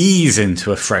ease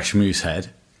into a fresh Moosehead.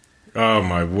 Oh,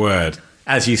 my word.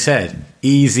 As you said,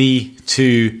 easy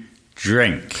to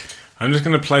drink. I'm just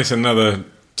going to place another...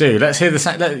 Dude, let's hear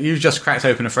the... You've just cracked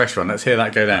open a fresh one. Let's hear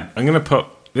that go down. I'm going to put...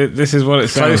 This is what it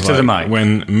sounds Close to like the mic.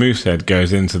 when Moosehead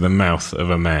goes into the mouth of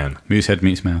a man. Moosehead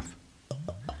meets mouth.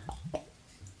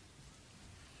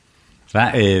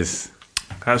 That is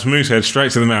That's Moosehead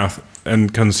straight to the mouth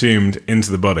and consumed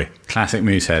into the body. classic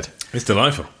Moosehead. It's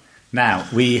delightful. Now,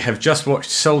 we have just watched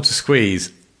Soul to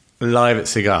Squeeze live at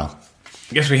Cigar.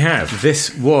 Yes, we have.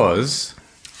 This was...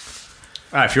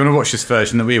 if you want to watch this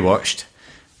version that we watched,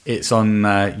 it's on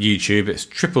YouTube. It's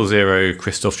 000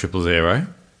 Christoph 000.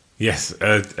 Yes,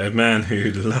 a man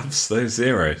who loves those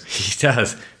zeros. He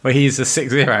does. Well, he's a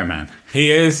 6-0 man.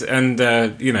 He is, and,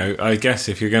 I guess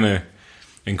if you're going to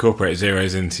incorporate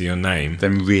zeros into your name,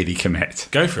 Then really commit.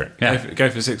 go for it. Yeah. Go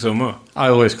for 6 or more. I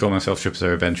always call myself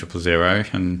 000 Ben 000.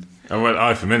 And Well,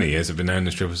 I, for many years, have been known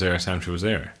as 000 Sam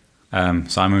 000.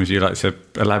 Simon, would you like to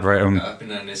elaborate on... I've been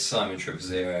known as Simon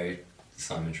 000,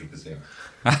 Simon 000.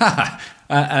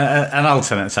 an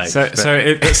alternate take. So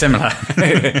it's similar.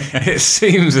 it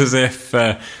seems as if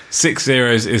 6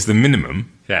 zeros is the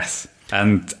minimum. Yes.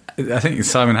 And I think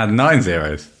Simon had 9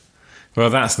 zeros. Well,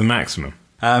 that's the maximum.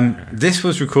 This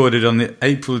was recorded on the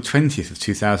April 20th of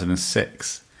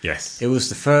 2006. Yes. It was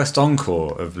the first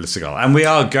encore of Le Cigale. And we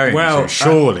are going to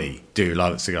surely do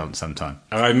Live at Cigale sometime.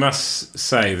 I must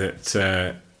say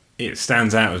that it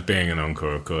stands out as being an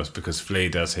encore, of course, because Flea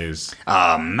does his...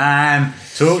 Oh, man.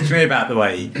 Talk to me about the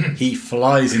way he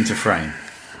flies into frame.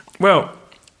 Well,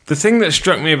 the thing that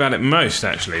struck me about it most,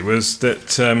 actually, was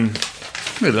that...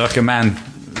 Like a man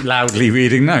loudly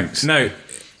reading notes. No,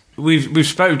 we've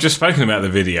just spoken about the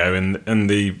video and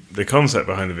the concept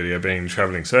behind the video being the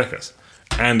travelling circus.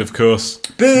 And, of course,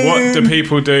 Boom. what do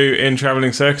people do in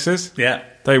travelling circuses? Yeah.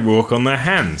 They walk on their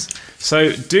hands.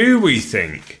 So, do we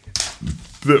think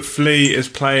that Flea is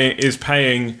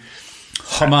paying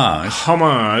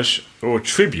homage or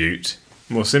tribute,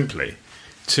 more simply,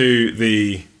 to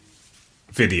the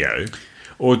video,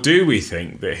 or do we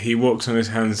think that he walks on his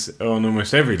hands on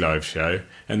almost every live show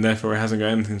and therefore it hasn't got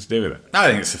anything to do with it? I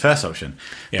think it's the first option.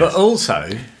 Yes. But also,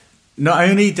 not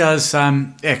only does...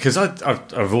 because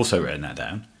I've also written that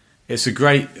down. It's a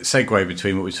great segue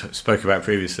between what we spoke about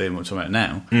previously and what we're talking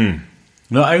about now.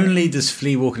 Not only does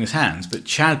Flea walk on his hands, but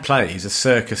Chad plays a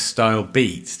circus-style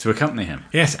beat to accompany him.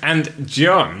 Yes, and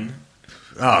John,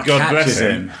 Oh, God bless catches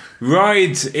him,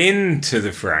 rides into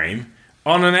the frame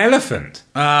on an elephant,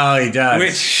 Oh, he does.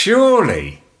 which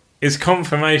surely is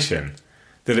confirmation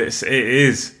that it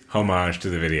is homage to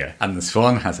the video. And the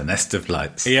swan has a nest of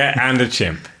lights. Yeah, and a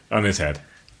chimp on his head.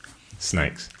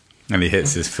 Snakes. And he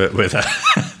hits his foot with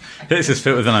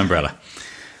an umbrella.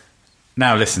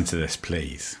 Now listen to this,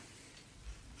 please.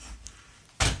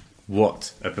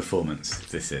 What a performance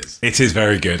this is. It is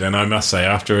very good, and I must say,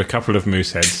 after a couple of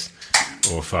moose heads,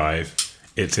 or 5,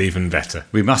 it's even better.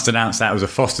 We must announce that was a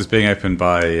Foster's being opened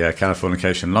by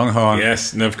Californication Longhorn.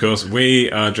 Yes, and of course,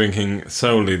 we are drinking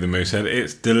solely the Moosehead.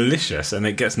 It's delicious, and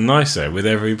it gets nicer with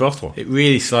every bottle. It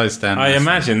really slides down. I nicely.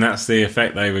 imagine that's the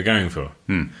effect they were going for.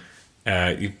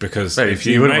 Because Well, if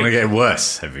you you wouldn't make, want to get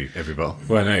worse every bottle.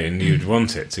 well, no, and you'd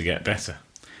want it to get better.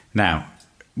 Now,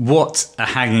 what a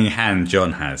hanging hand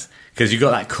John has. Because you've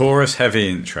got that chorus heavy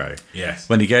intro. Yes.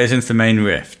 When he goes into the main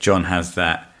riff, John has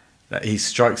that he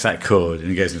strikes that chord and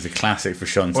he goes into the classic for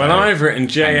Sean. Well, I've written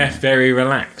JF very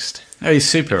relaxed. Oh, he's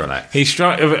super relaxed.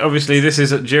 Obviously, this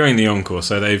is during the encore,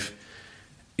 so they've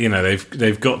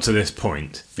they've got to this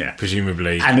point, Yeah.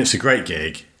 presumably, And it's a great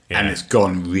gig, and Yeah. it's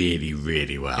gone really,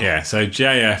 really well. yeah. So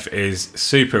JF is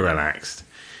super relaxed.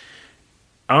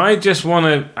 I just want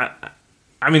to.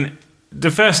 I mean,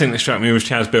 the first thing that struck me was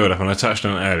Chad's build-up, and I touched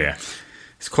on it earlier.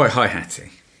 It's quite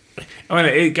hi-hatty. I mean,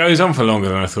 it goes on for longer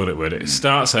than I thought it would. It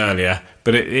starts earlier,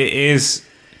 but it is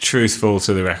truthful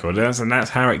to the record, and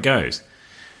that's how it goes.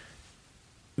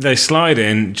 They slide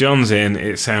in, John's in,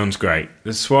 it sounds great.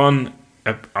 The Swan,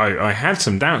 I had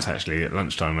some doubts actually at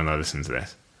lunchtime when I listened to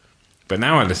this, but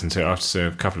now I listen to it after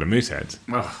a couple of Mooseheads.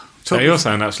 They all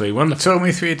sound absolutely wonderful. Talk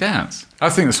me through your doubts. I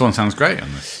think the Swan sounds great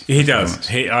on this. He does.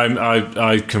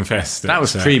 I confess That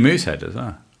was pre-Moosehead as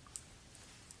well.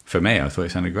 For me, I thought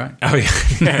it sounded great. Oh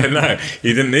yeah, no,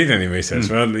 you didn't need any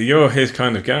Mooseheads. Well, you're his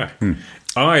kind of guy.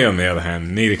 I, on the other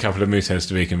hand, need a couple of Mooseheads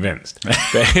to be convinced.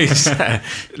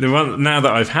 But now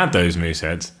that I've had those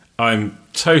Mooseheads, I'm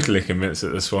totally convinced that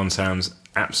the Swan sounds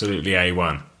absolutely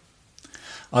A1.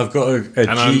 I've got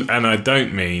And I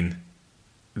don't mean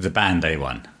the band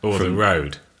A1 or the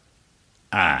road.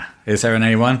 Is there an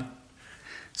A1?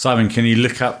 Simon, can you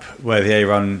look up where the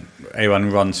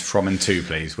A1 runs from and to,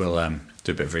 please? We'll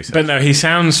do a bit of research. But no, he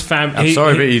sounds fab. I'm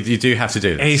sorry, but you do have to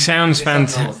do this. He sounds It's up north,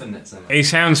 fantastic. isn't it, somewhere? He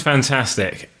sounds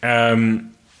fantastic.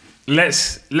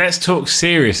 Let's talk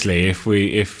seriously, if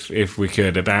we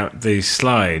could, about the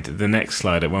next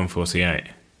slide at 148.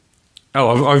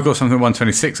 Oh, I've got something at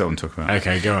 126 I want to talk about.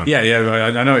 Okay, go on. Yeah,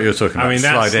 I know what you're talking about. I mean,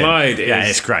 that slide in. is Yeah,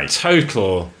 it's great.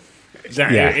 total. If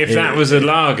it- that was a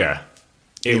lager,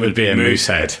 It would be a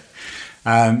Moosehead.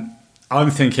 I'm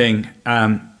thinking at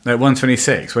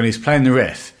 126, when he's playing the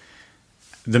riff,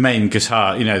 the main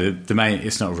guitar, the main,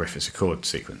 it's not a riff, it's a chord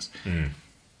sequence.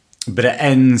 But it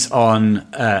ends on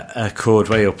a chord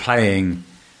where you're playing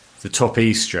the top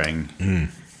E string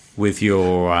with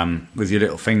your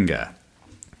little finger,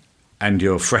 and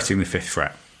you're fretting the 5th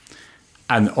fret.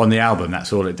 And on the album,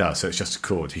 that's all it does. So it's just a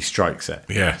chord. He strikes it.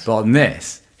 Yes. But on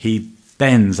this, he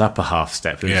bends up a half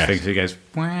step with Yes. his fingers. He goes,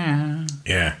 wow.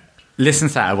 Yeah. Listen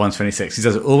to that at 126. He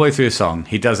does it all the way through the song.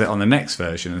 He does it on the next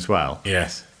version as well.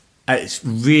 Yes. It's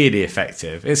really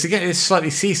effective. It's slightly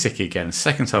seasicky again.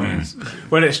 Second time.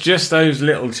 Well, it's just those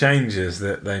little changes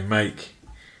that they make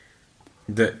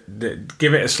that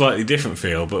give it a slightly different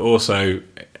feel, but also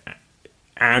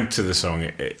add to the song.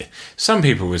 Some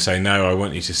people would say, no, I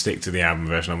want you to stick to the album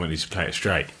version. I want you to play it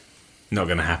straight. Not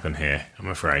going to happen here, I'm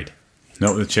afraid.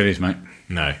 Not with the Chili's, mate.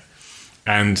 No.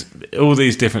 And all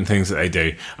these different things that they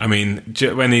do. I mean,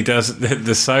 when he does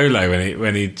the solo,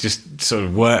 when he just sort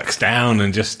of works down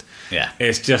and just... Yeah.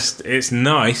 It's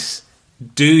nice.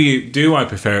 Do I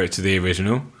prefer it to the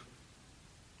original?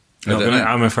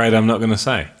 I'm afraid I'm not going to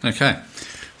say. Okay.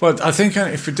 Well, I think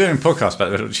if we're doing a podcast about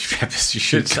the Red Hot Chili Peppers, you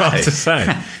should It's hard to say.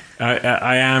 say.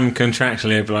 I am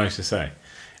contractually obliged to say.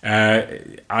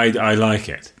 I like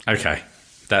it. Okay.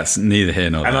 That's neither here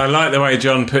nor there. And I like the way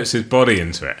John puts his body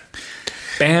into it.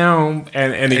 Bam!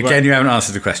 And he Again, you haven't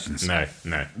answered the questions. No.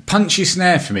 Punchy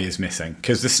snare for me is missing,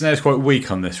 because the snare's quite weak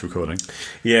on this recording.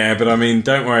 Yeah, but I mean,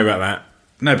 don't worry about that.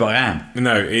 No, but I am.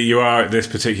 No, you are at this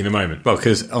particular moment. Well,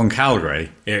 because on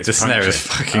Calgary, It's the snare punchy. is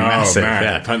fucking massive. Man,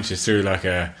 Yeah. it punches through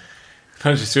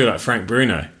like Frank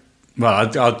Bruno. Well,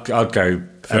 I'd go.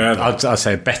 Further. I'd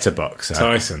say a better boxer.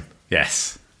 Tyson.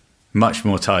 Yes, much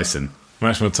more Tyson.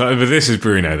 Much more Tyson. But this is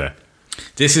Bruno, though.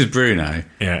 This is Bruno.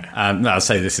 Yeah. No, I'd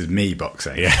say this is me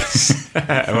boxing. Yes.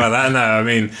 Well, I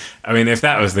mean, if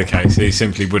that was the case, he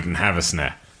simply wouldn't have a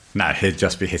snare. No, he'd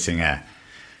just be hitting air.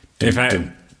 In fact,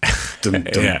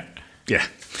 yeah. Yeah.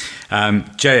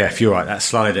 JF, you're right. That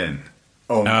slide in.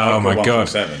 Oh my God.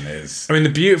 147 is. I mean, the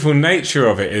beautiful nature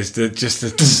of it is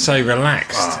just so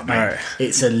relaxed. Oh, mate,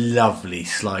 it's a lovely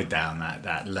slide down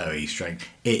that low E string.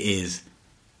 It is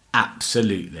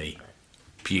absolutely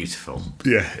beautiful.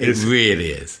 Yeah, it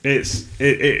really is.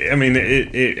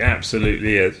 It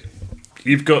absolutely is.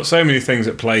 You've got so many things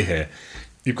at play here.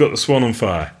 You've got the Swan on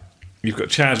fire. You've got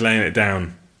Chad laying it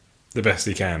down the best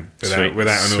he can without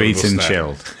an sweet audible and step.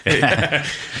 chilled. Yeah.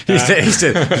 he's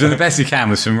doing the best he can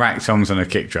with some rack toms on a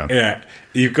kick drum. Yeah,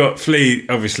 you've got Flea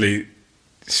obviously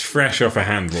fresh off a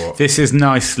hand walk. This is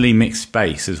nicely mixed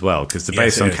bass as well, because the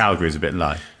bass it on is. Calgary is a bit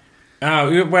low.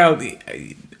 Oh well,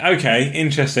 okay,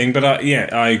 interesting, but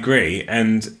I agree,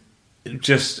 and I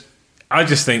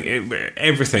just think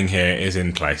everything here is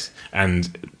in place,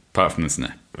 and Apart from the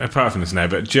snare.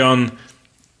 But John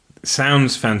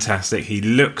sounds fantastic. He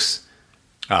looks.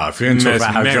 Oh, if we're going to talk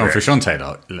about how John Mesmeric.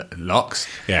 Frusciante locks.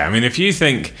 Yeah, I mean, if you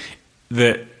think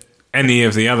that any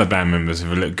of the other band members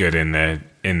have looked good in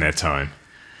their time,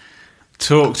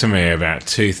 talk to me about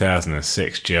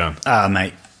 2006, John. Ah,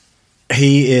 mate.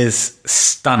 He is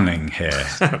stunning here.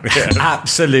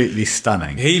 Absolutely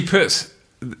stunning. He puts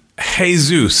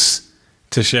Jesus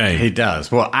to shame. He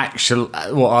does. What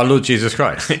our Lord Jesus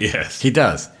Christ? Yes. He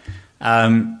does.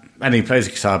 And he plays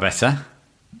the guitar better.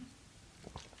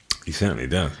 He certainly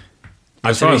does.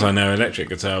 As far as I know, electric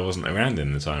guitar wasn't around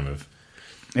in the time of...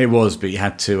 It was, but you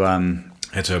had to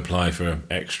Had to apply for an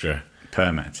extra...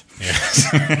 permit. Yes.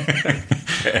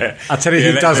 I'll tell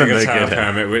you who doesn't look guitar good here.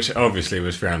 permit, which obviously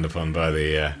was frowned upon by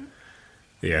the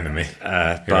enemy.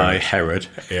 By Herod.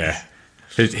 Yeah.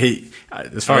 He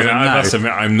as far I as I know, must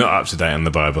admit, I'm not up to date on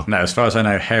the Bible. no, as far as I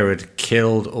know, Herod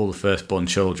killed all the firstborn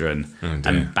children Oh,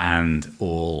 dear. and banned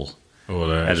all All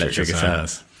the electric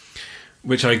guitars.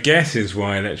 Which I guess is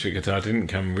why electric guitar didn't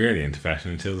come really into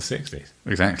fashion until the 60s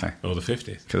Exactly. or the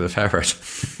 50s. Because of Herod.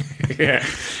 Yeah.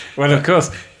 Well, of course,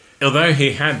 although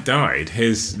he had died,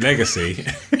 his legacy...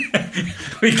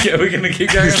 We're going to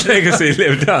keep going. his legacy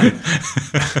lived on.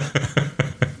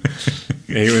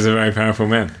 He was a very powerful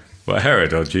man. What,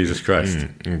 Herod or Jesus Christ?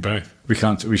 Both.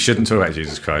 We shouldn't talk about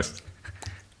Jesus Christ.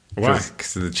 Why?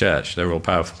 Because of the church, they're all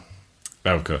powerful.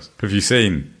 Oh, of course. Have you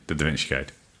seen the Da Vinci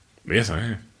Code? Yes, I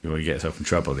have. You will get yourself in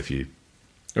trouble if you...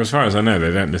 As far as I know,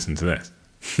 they don't listen to this.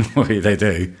 Well, they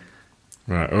do.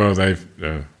 Right. Well, they've...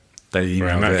 They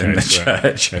well, emailed it in the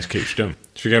church. Let's keep stum.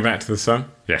 Should we go back to the song?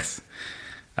 Yes.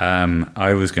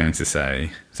 I was going to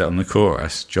say that on the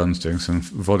chorus, John's doing some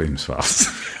volume swells.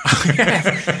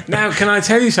 Now, can I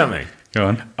tell you something? Go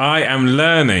on. I am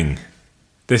learning.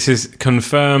 This is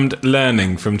confirmed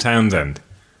learning from Townsend.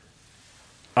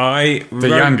 The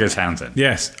younger Townsend.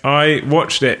 Yes, I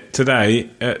watched it today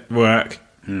at work,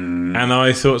 and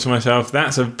I thought to myself,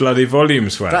 "That's a bloody volume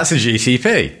swell." That's a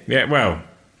GTP. Yeah, well,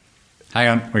 Hang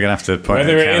on, we're going to have to point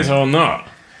whether at it is Karen. or not,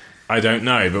 I don't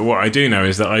know. But what I do know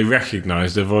is that I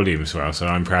recognised the volume swell, so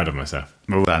I'm proud of myself.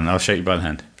 Well done, I'll shake you by the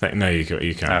hand. No, you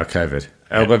can't. Oh, COVID.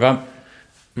 Elbow bump?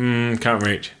 Can't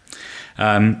reach.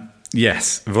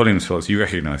 Yes, volume swells, you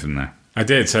recognise them now. I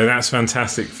did, so that's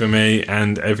fantastic for me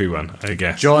and everyone, I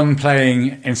guess. John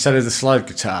playing, instead of the slide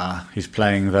guitar, he's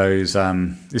playing those,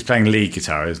 he's playing lead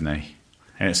guitar, isn't he?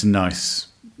 And it's a nice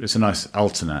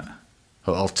alternate.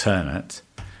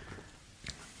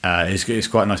 It's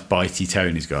quite a nice bitey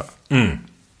tone he's got.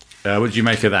 What do you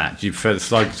make of that? Do you prefer the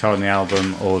slide guitar on the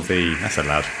album or the... That's a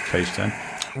loud page turn.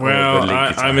 Well, Or the lead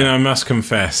guitar? I mean, I must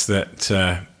confess that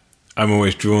I'm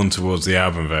always drawn towards the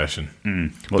album version.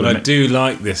 Well, But I do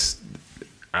like this.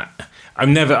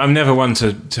 I'm never one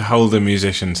to hold a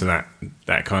musician to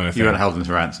that kind of thing. You won't hold them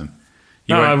to ransom.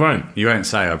 No, I won't. You won't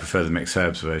say I prefer the Mixed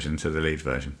Herbs version to the lead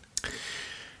version.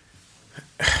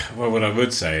 Well, what I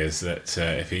would say is that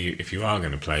if you are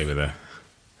going to play with a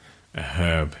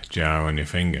herb jar on your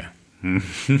finger,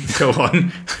 Go on.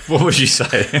 What would you say?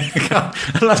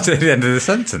 I'd love to hear the end of the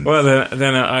sentence. well,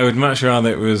 then I would much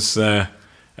rather it was a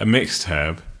mixed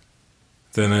herb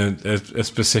than a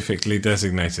specifically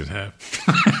designated herb.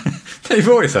 You've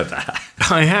always said that.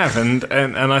 I have, and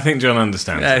I think John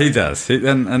understands. Yeah, he does.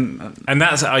 And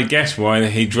that's, I guess, why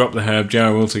he dropped the herb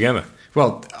jar altogether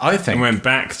Well, I think and went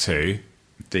back to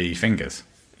the fingers.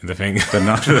 the finger,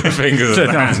 The fingers of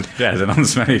the hand. Yeah, the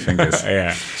non-smelly fingers.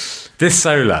 Yeah.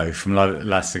 Solo from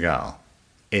La Cigale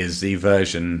is the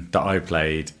version that I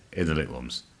played in the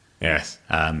Lukewarms. Yes.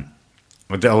 I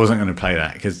wasn't going to play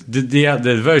that because the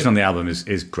version on the album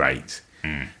is great.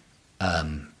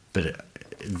 But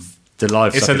the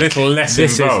live It's stuff a little less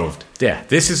involved.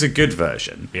 This is a good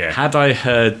version. Yeah. Had I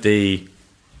heard the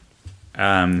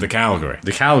Calgary.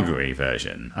 the Calgary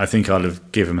version, I think I'd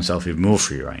have given myself even more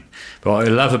free rein. But what I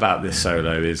love about this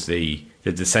solo is the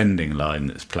descending line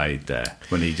that's played there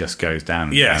when he just goes down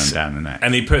and down and down the neck.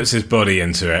 And he puts his body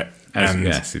into it. And,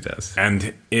 Yes, he does.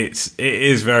 And it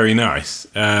is very nice.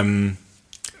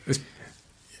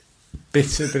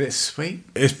 Bitter, but it's sweet.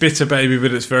 It's bitter, baby,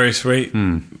 but it's very sweet.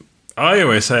 I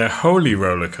always say a holy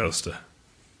roller coaster.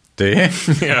 Do you?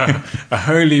 Yeah, a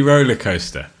holy roller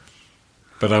coaster.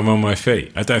 But I'm on my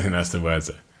feet. I don't think that's the words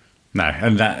though. No,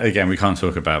 and that again, we can't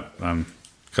talk about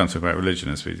religion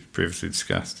as we previously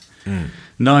discussed.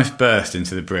 Nice burst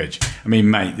into the bridge. I mean,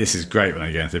 mate, this is great when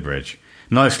I get into the bridge.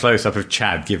 Nice close up of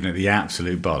Chad giving it the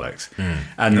absolute bollocks,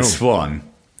 and the Swan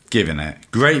giving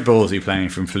it great ballsy playing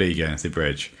from Flea going into the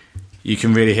bridge. You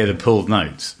can really hear the pulled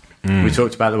notes. We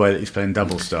talked about the way that he's playing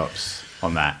double stops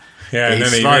on that. Yeah, and He's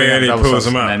then he sliding really up double pulls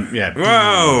stops them up. and then, yeah,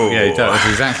 Whoa! Yeah, he does. That's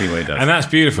exactly what he does. And that's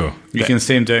beautiful. You can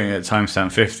see him doing it at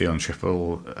timestamp 50 on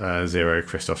 000,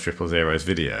 Christoph 000's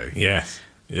video. Yes.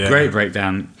 Yeah. Great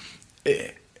breakdown.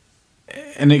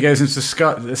 And it goes into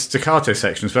the staccato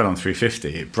section as well on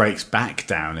 350. It breaks back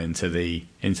down into the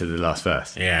last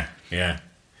verse. Yeah, yeah.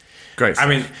 Great I stuff.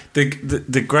 mean,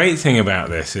 the great thing about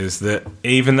this is that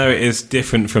even though it is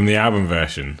different from the album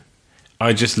version,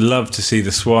 I just love to see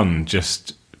the Swan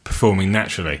just performing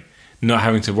naturally, not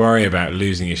having to worry about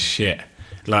losing his shit.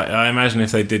 Like, I imagine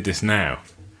if they did this now,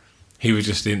 he would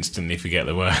just instantly forget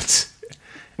the words.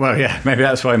 Well, yeah, maybe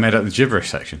that's why he made up the gibberish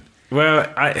section. Well,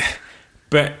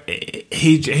 but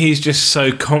he's just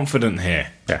so confident here.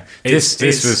 Yeah, he was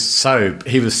so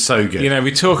good. You know,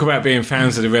 we talk about being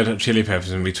fans of the Red Hot Chili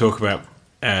Peppers, and we talk about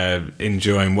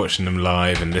enjoying watching them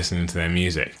live and listening to their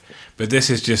music. But this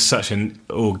is just such an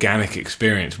organic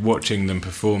experience, watching them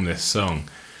perform this song.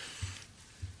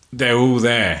 They're all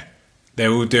there.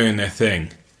 They're all doing their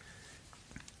thing.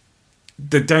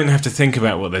 They don't have to think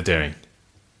about what they're doing.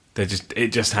 It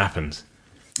just happens.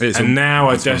 Now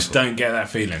I just don't get that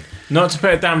feeling. Not to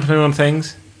put a dampener on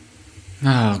things.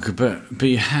 No, but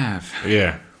you have.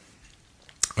 Yeah.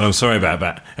 Well, I'm sorry about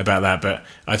that, but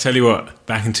I tell you what,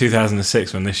 back in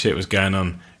 2006 when this shit was going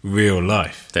on, real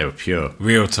life, They were pure.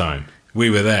 real time, we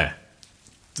were there.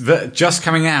 Just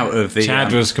coming out of the...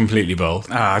 Chad was completely bold.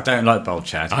 I don't like bold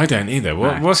Chad. I don't either.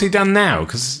 No. What's he done now?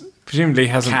 Because presumably he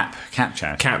hasn't... Cap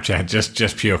Chad. Cap Chad,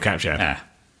 just pure Cap Chad. Yeah.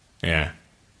 Yeah.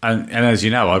 And as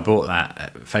you know, I bought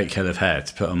that fake head of hair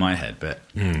to put on my head, but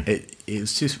it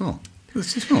was too small. It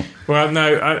was too small. Well,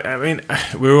 no, I mean,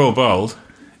 we're all bald,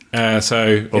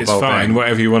 so Or it's bald fine. bang.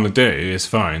 Whatever you want to do is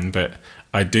fine, but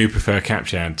I do prefer Cap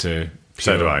Chad to...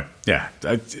 So do I. Yeah.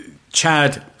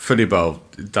 Chad, fully bald,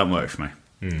 it doesn't work for me.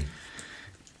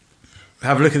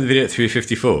 Have a look at the video at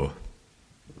 354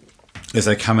 as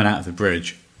they're coming out of the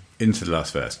bridge into the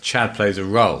last verse. Chad plays a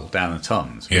roll down the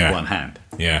toms with Yeah. one hand,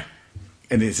 Yeah.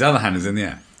 and his other hand is in the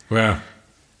air. Well...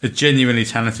 A genuinely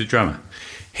talented drummer.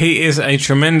 He is a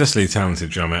tremendously talented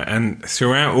drummer, and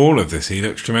throughout all of this, he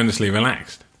looks tremendously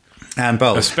relaxed. And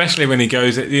bold. Especially when he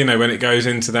goes, when it goes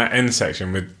into that end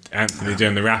section with Anthony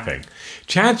doing the rapping.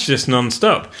 Chad's just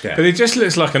non-stop, Yeah. but he just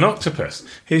looks like an octopus.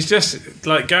 He's just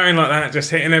like going like that, just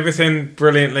hitting everything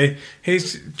brilliantly.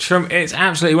 It's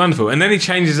absolutely wonderful, and then he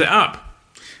changes it up.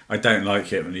 I don't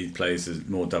like it when he plays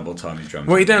more double-timey drums.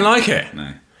 Well, you don't like it?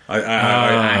 No. I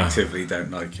actively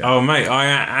don't like it. Oh, mate, I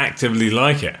actively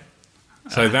like it.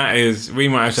 So that is, we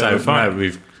might have to have a fight. No, Are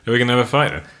we going to have a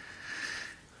fight then?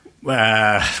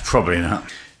 Probably not.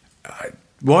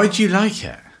 Why do you like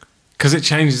it? Because it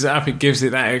changes it up, it gives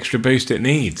it that extra boost it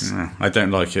needs. No, I don't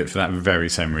like it for that very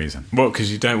same reason. What,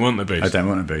 because you don't want the boost? I don't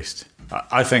want a boost.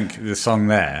 I think the song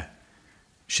there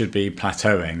should be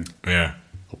plateauing Yeah.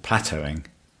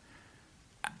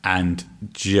 and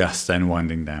just then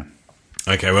winding down.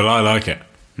 Okay, well, I like it.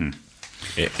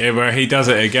 Where he does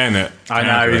it again at I know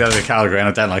Calgary. he does it at Calgary, and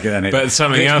I don't like it. Then But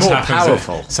something it's else more happens.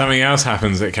 powerful. Something else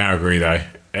happens at Calgary, though,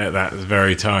 at that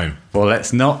very time. Well,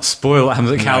 let's not spoil what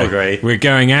happens at Calgary. No, we're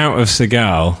going out of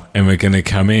Seagal and we're going to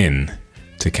come in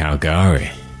to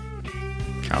Calgary.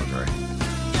 Calgary.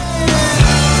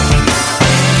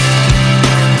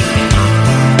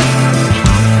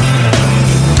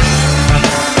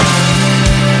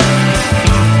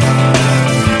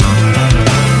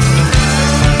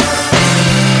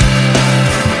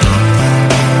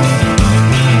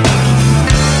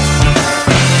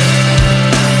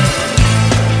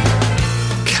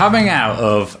 Coming out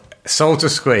of Soul to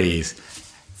Squeeze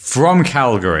from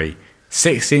Calgary,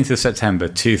 16th of September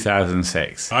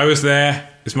 2006. I was there.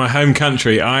 It's my home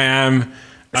country. I've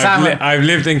Simon.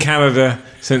 lived in Canada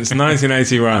since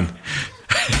 1981.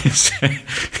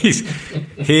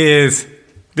 He is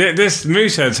This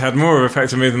Moosehead's had more of an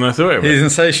effect on me than I thought it would. he's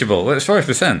insatiable. Well, it's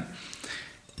 5%.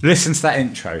 Listen to that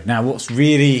intro. Now, what's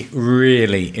really,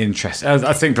 really interesting,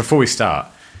 I think before we start,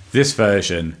 this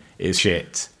version is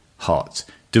shit hot.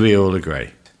 Do we all agree?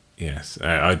 Yes,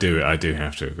 I do. I do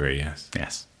have to agree. Yes,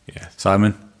 Yes. yes.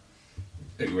 Simon?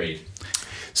 Agreed.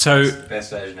 So,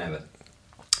 Best version ever.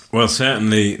 well,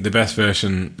 certainly the best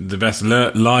version, the best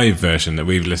live version that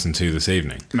we've listened to this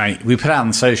evening. Mate, we put it out on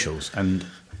the socials, and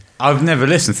I've never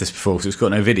listened to this before because it's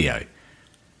got no video.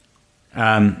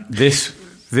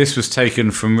 This was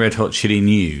taken from Red Hot Chili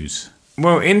News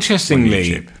Well, on interestingly,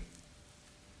 YouTube.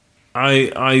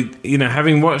 I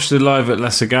having watched the live at La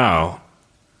Cigale,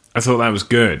 I thought that was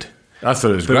good. I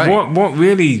thought it was But great. what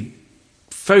really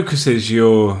focuses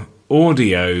your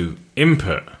audio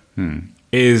input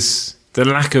is the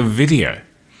lack of video.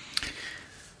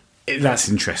 That's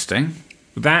interesting.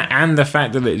 That and the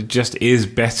fact that it just is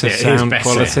better It is sound better.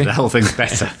 quality. The whole thing's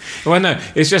better. Well, no,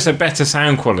 it's just a better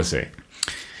sound quality.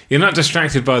 You're not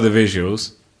distracted by the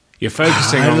visuals. You're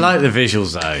focusing I on. like the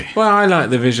visuals though. Well, I like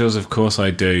the visuals, of course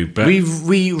I do, but We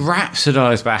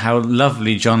rhapsodised about how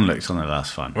lovely John looked on the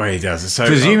last one. well, he does. So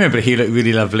Presumably, he looked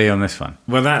really lovely on this one.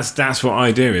 well, that's what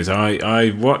I do. Is I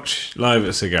watch Live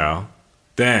at Seagal,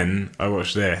 then I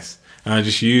watch this, and I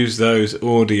just use those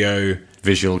audio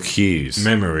Visual cues.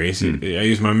 memories. I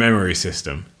use my memory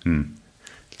system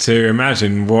to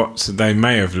imagine what they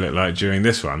may have looked like during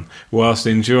this one, whilst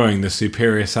enjoying the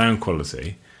superior sound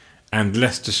quality and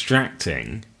less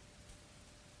distracting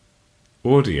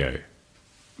audio.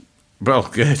 Well,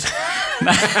 good.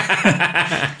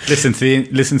 listen to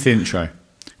the intro.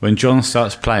 When John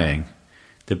starts playing,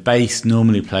 the bass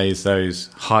normally plays those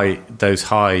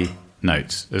high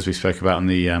notes, as we spoke about on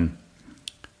the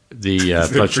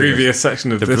The previous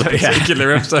section of this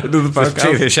particular episode of the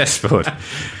podcast. the chessboard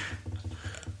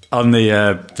on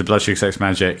the Blood Sugar Sex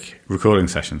Magic recording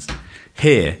sessions.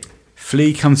 Here,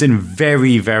 Flea comes in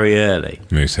very, very early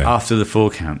Moosehead. after the 4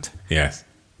 count. Yes.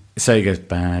 So he goes,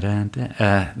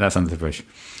 that's Under the Bridge.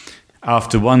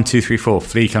 After 1, 2, 3, 4,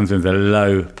 Flea comes in with a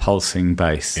low pulsing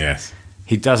bass. Yes.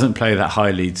 He doesn't play that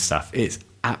high lead stuff. It's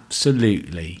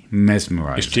absolutely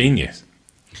mesmerising. It's genius.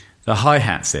 The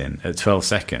hi-hat's in at 12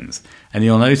 seconds, and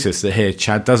you'll notice that here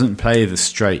Chad doesn't play the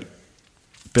straight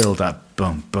build-up,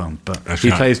 boom, boom, boom. That's He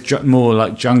right. plays more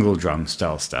like jungle drum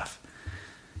style stuff.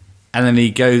 And then he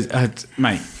goes,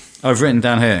 mate, I've written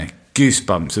down here,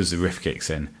 goosebumps as the riff kicks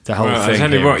in. The whole Well, thing. I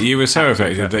tell you here what, is- you were so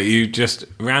affected that you just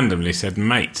randomly said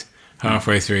mate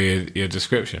halfway through your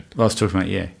description. Well, I was talking about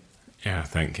you. Yeah,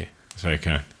 thank you. That's very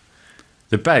kind.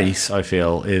 The bass, I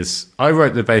feel, is... I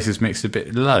wrote the bass is mixed a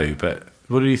bit low, but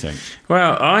what do you think?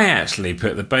 Well, I actually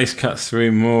put the bass cuts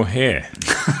through more here.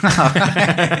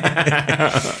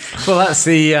 Well, that's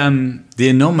the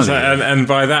anomaly. So, and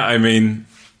by that I mean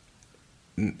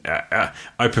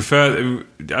I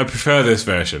prefer this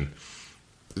version.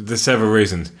 There's several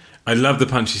reasons. I love the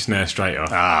punchy snare straight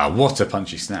off. What a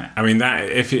punchy snare. I mean that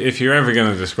if you're ever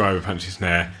going to describe a punchy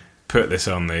snare, put this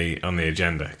on the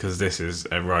agenda because this is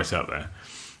right up there.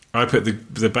 I put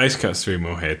the bass cuts through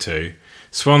more here too.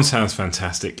 Swan sounds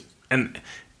fantastic, and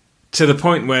to the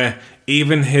point where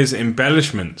even his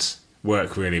embellishments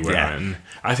work really well. Yeah. And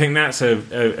I think that's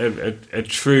a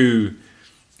true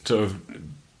sort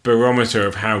of barometer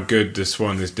of how good the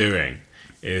Swan is doing.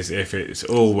 Is if it's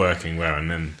all working well,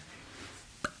 and then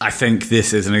I think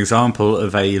this is an example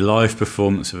of a live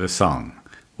performance of a song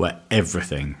where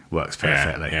everything works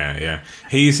perfectly. Yeah.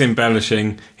 He's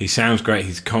embellishing. He sounds great.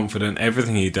 He's confident.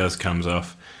 Everything he does comes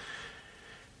off.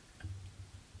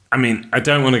 I mean, I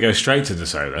don't want to go straight to the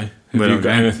solo. Have you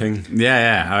got anything?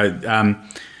 Yeah.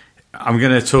 I'm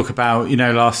going to talk about,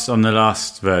 on the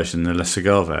last version, the Le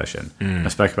Seagal version, I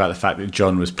spoke about the fact that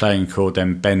John was playing chord,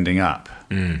 then bending up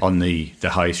on the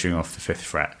high string off the 5th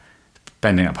fret,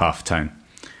 bending up half a tone.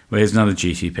 Well, here's another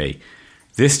GTP.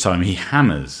 This time he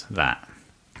hammers that.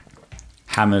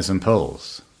 Hammers and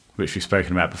pulls, which we've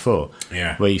spoken about before.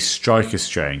 Yeah. Where you strike a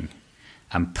string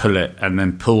and pull it, and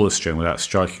then pull the string without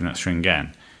striking that string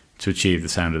again to achieve the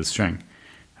sound of the string.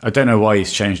 I don't know why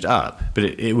he's changed it up, but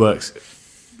it works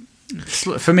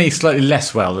for me slightly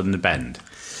less well than the bend.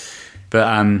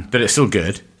 But it's still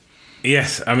good.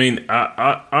 Yes, I mean,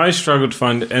 I struggle to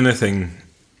find anything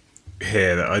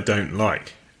here that I don't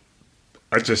like.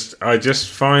 I just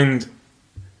find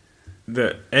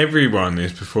that everyone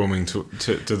is performing to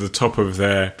the top of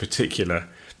their particular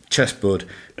Chessboard.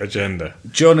 agenda.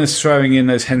 John is throwing in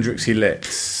those Hendrixy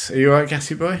licks. Are you alright,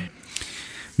 Gassy boy?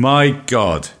 My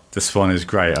God, the Swan is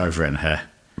great over in here.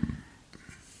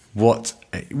 What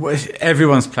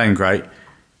everyone's playing great.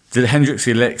 The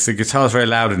Hendrixy licks, the guitar's very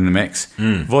loud in the mix.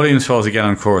 Volume swells again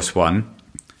on chorus 1.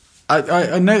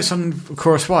 I noticed on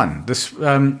chorus 1, this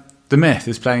the Myth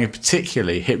is playing a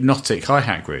particularly hypnotic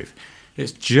hi-hat groove.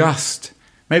 It's just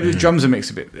maybe the drums are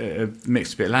mixed a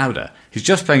bit louder. He's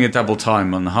just playing a double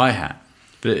time on the hi-hat,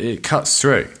 but it cuts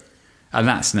through, and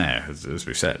that snare, as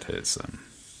we've said, it's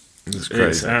crazy.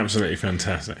 It's absolutely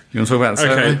fantastic. You want to talk about the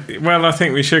solo? Okay, well, I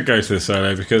think we should go to the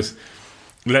solo because,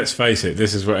 let's face it,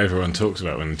 this is what everyone talks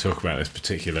about when they talk about this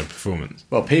particular performance.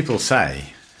 Well, people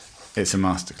say it's a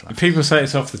masterclass. People say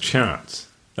it's off the charts.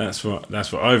 That's what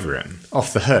I've written.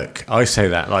 Off the hook. I say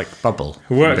that like Bubble.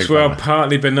 from Works Big well, Brother.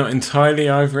 partly, but not entirely.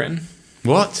 I've written.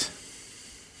 What?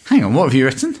 Hang on, what have you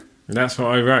written? That's what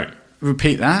I wrote.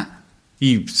 Repeat that.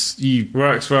 You.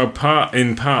 Works well,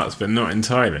 in parts, but not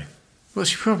entirely.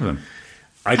 What's your problem?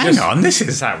 I Hang on, this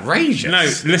is outrageous. No,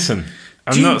 listen.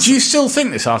 Do you still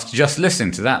think this after just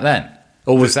listening to that then?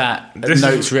 Or was that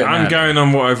notes written I'm out? going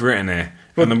on what I've written here.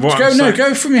 Well, And what I'm saying-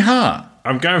 go from your heart.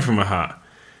 I'm going from my heart.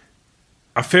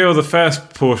 I feel the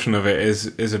first portion of it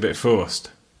is a bit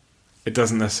forced. it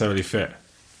doesn't necessarily fit.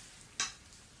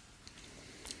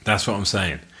 That's what I'm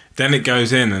saying. Then it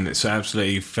goes in and it's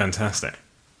absolutely fantastic.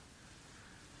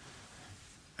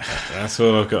 That's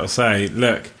all I've got to say.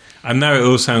 Look, I know it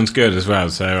all sounds good as well,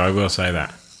 so I will say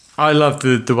that. I love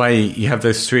the way you have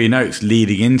those 3 notes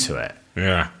leading into it.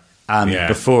 Yeah.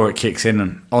 Before it kicks in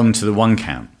and onto the 1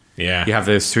 count. Yeah. You have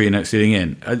those 3 notes leading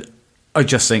in. I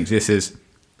just think this is...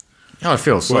 I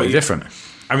feel slightly different.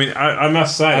 I mean, I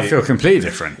must say... I feel completely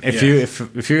different. If you're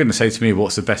going to say to me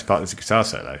what's the best part of the guitar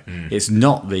solo, it's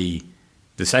not the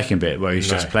second bit where he's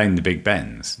just playing the big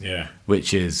bends,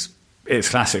 which is... It's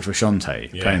classic for Shante,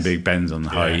 playing big bends on the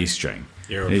high E string.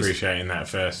 You're appreciating that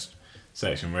first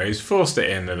section where he's forced it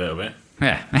in a little bit.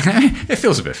 Yeah, it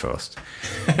feels a bit forced.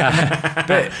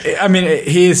 But, I mean,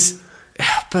 he is...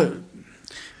 But,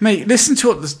 mate, listen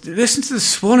to the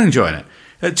Swan enjoying it.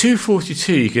 At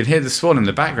 2:42, you can hear the Swan in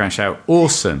the background shout,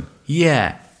 "Awesome,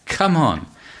 yeah, come on."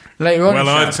 Later on, well,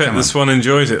 I put the Swan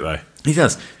enjoys it though. He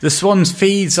does. The Swan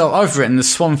feeds off. I've written the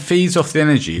Swan feeds off the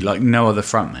energy like no other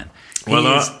frontman. He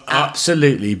is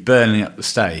absolutely burning up the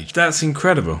stage. That's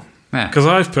incredible. Yeah. Because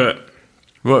I've put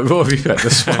what have you put? The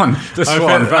Swan. The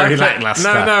Swan. Very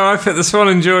lackluster. No. I put the Swan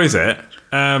enjoys it.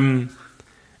 I'm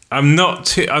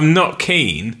not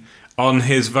keen on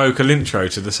his vocal intro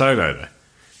to the solo though.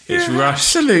 It's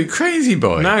rushed. Absolute crazy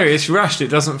boy. No, it's rushed. It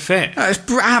doesn't fit.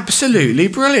 It's absolutely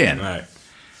brilliant. Right.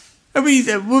 Will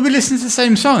we listen to the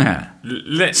same song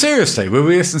here? Seriously, will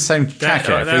we listen to the same track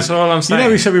here? That's all I'm saying. You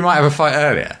know, we said we might have a fight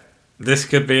earlier. This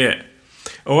could be it.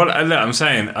 Look, I'm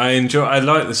saying I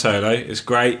like the solo. It's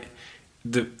great.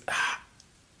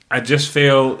 I just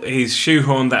feel he's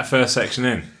shoehorned that first section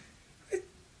in.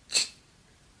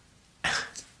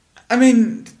 I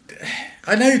mean,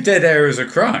 I know Dead Air is a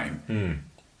crime,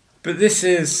 but this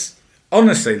is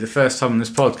honestly the first time on this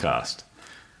podcast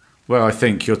where I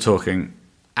think you're talking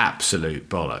absolute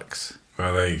bollocks.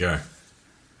 Well, there you go.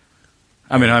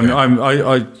 I mean,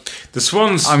 the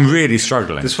Swans. I'm really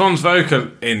struggling. The Swans' vocal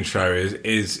intro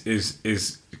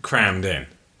is crammed in.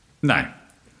 No,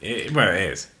 it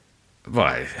is.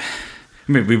 Right.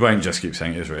 I mean, we won't just keep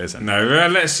saying it is or it isn't. No,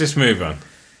 let's just move on.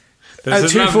 At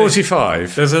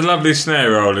 2:45, there's a lovely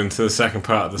snare roll into the second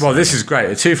part of the song. Well, this is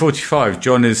great. At 2:45,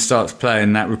 John starts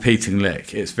playing that repeating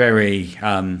lick. It's very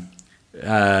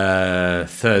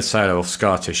third solo off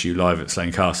Scar Tissue live at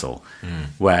Slane Castle,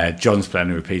 where John's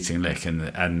playing a repeating lick and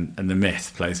the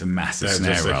Myth plays a massive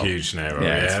snare roll. Just a huge snare roll.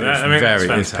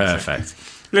 It's perfect.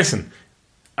 Listen,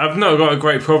 I've not got a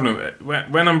great problem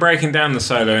when I'm breaking down the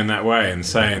solo in that way and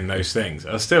saying those things.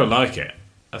 I still like it.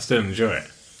 I still enjoy it.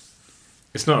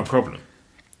 It's not a problem.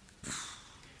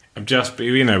 I'm just,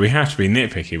 we have to be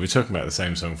nitpicky. We're talking about the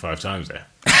same song 5 times there.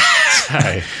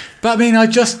 But I mean, I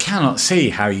just cannot see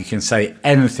how you can say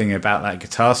anything about that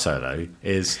guitar solo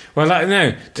is... Well,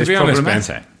 to be honest,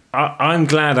 Ben, I'm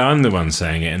glad I'm the one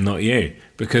saying it and not you.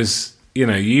 Because,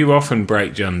 you often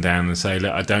break John down and say,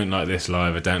 look, I don't like this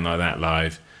live, I don't like that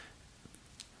live.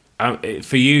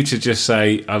 For you to just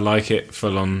say, I like it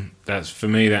full on, for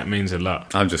me, that means a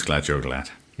lot. I'm just glad you're glad.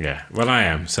 Yeah, well, I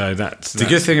am. So that's the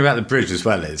good thing about the bridge as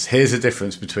well is here's the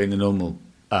difference between the normal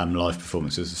live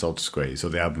performances of Soul to Squeeze or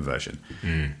the album version.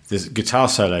 This guitar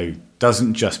solo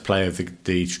doesn't just play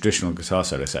the traditional guitar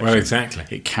solo section. Well, exactly.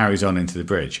 It carries on into the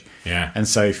bridge. Yeah, and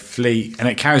so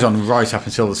it carries on right up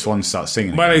until the Swan starts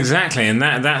singing. Well, again. Exactly, and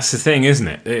that's the thing, isn't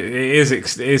it?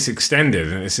 It's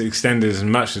extended, and it's extended as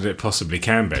much as it possibly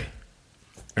can be,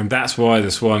 and that's why the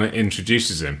Swan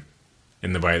introduces him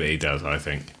in the way that he does. I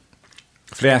think.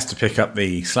 Flea has to pick up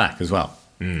the slack as well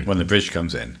when the bridge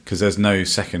comes in because there's no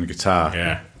second guitar.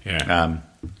 Yeah.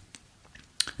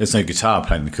 There's no guitar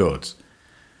playing the chords.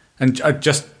 And I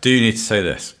just do need to say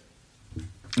this.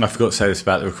 I forgot to say this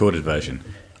about the recorded version.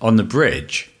 On the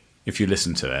bridge, if you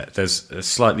listen to it, there's a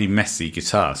slightly messy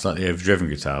guitar, slightly overdriven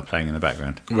guitar playing in the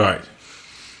background. Right.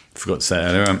 Forgot to say it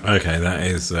earlier on. Okay, that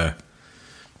is a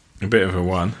bit of a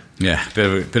one. Yeah,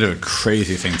 bit of a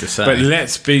crazy thing to say. But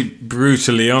let's be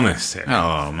brutally honest here.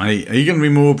 Oh, mate, are you going to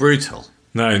be more brutal?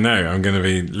 No, I'm going to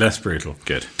be less brutal.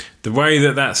 Good. The way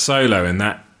that solo and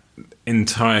that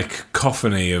entire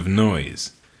cacophony of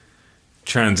noise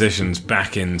transitions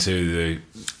back into the...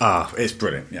 it's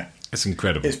brilliant, yeah. It's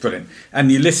incredible. It's brilliant.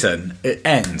 And you listen, it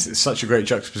ends. It's such a great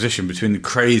juxtaposition between the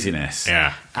craziness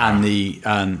and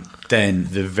then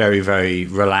the very, very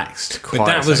relaxed, quiet But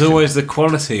that was section. always the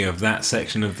quality of that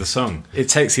section of the song. It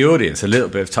takes the audience a little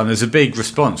bit of time. There's a big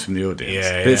response from the audience.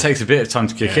 But it takes a bit of time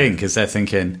to kick in because they're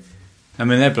thinking... I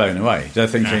mean, they're blown away. They're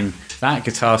thinking, that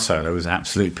guitar solo was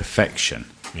absolute perfection.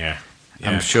 Yeah.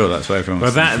 I'm sure that's what everyone Well,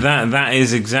 was that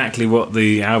is exactly what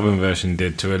the album version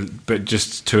did but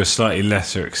just to a slightly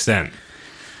lesser extent.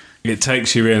 It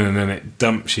takes you in and then it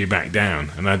dumps you back down.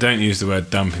 And I don't use the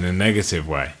word dump in a negative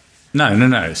way. No.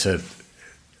 It's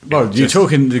you're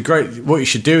talking what you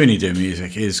should do when you do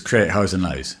music is create highs and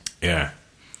lows. Yeah.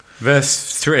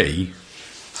 Verse 3,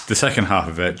 the second half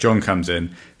of it, John comes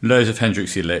in, loads of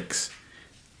Hendrixy licks,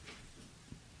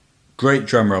 great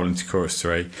drum roll into chorus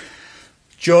 3.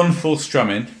 John full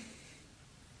strumming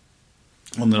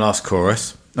on the last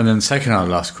chorus, and then the second half of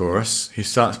the last chorus, he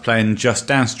starts playing just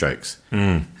downstrokes.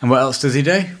 And what else does he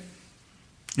do?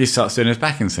 He starts doing his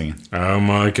backing singing. Oh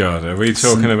my God. Are we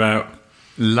talking about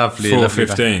Lovely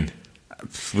 4:15?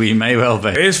 We may well be.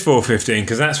 It is 4:15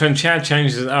 because that's when Chad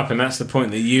changes it up, and that's the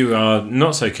point that you are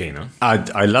not so keen on.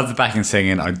 I love the backing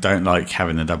singing. I don't like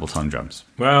having the double tom drums.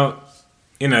 Well,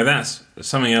 that's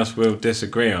something else we'll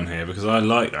disagree on here because I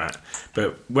like that.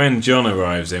 But when John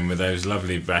arrives in with those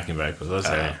lovely backing vocals, I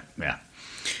say, Yeah.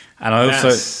 And I also...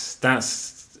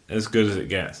 That's as good as it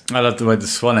gets. I love the way the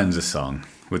Swan ends a song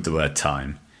with the word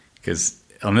time, because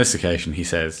on this occasion he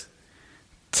says,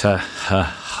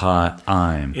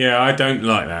 "Ta-ha-ha-I'm." Yeah, I don't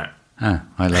like that. Oh,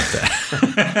 I loved it.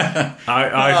 I think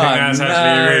that's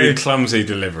actually a really clumsy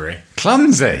delivery.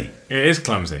 Clumsy? It is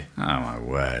clumsy. Oh, my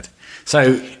word. So...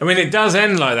 I mean, it does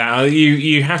end like that.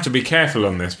 You have to be careful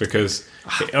on this because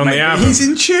on the album... He's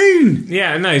in tune!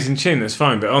 Yeah, no, he's in tune, that's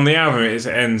fine. But on the album, it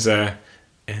ends...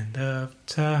 end of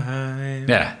time.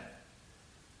 Yeah.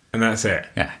 And that's it.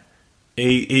 Yeah.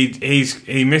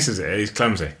 He misses it. He's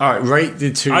clumsy. All right, rate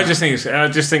the two...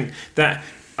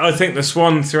 I think the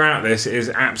Swan throughout this is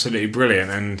absolutely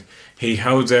brilliant, and he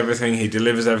holds everything, he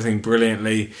delivers everything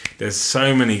brilliantly. There's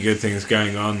so many good things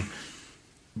going on,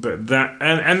 but that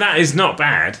that is not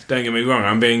bad. Don't get me wrong.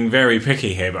 I'm being very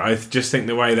picky here, but I just think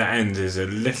the way that ends is a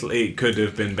little. It could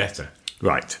have been better.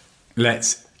 Right.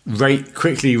 Let's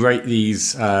quickly rate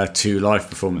these two live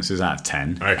performances out of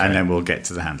 10, okay. And then we'll get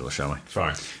to the handle, shall we?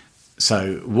 Fine.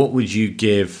 So, what would you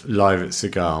give live at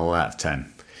Seagal out of 10?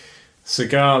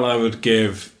 Seagal, I would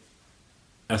give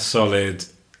a solid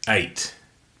 8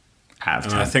 out of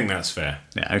 10. And I think that's fair.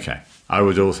 Yeah, okay. I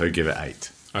would also give it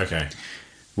 8. Okay.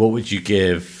 What would you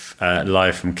give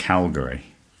live from Calgary?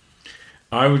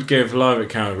 I would give live at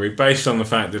Calgary, based on the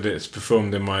fact that it's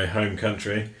performed in my home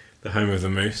country, the home of the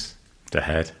Moose. The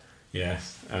Head.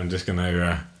 Yes, I'm just going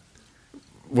to...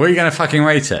 What are you going to fucking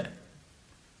rate it?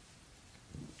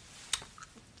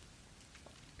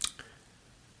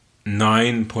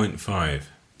 9.5.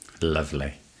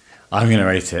 Lovely. I'm going to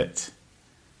rate it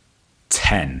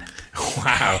 10.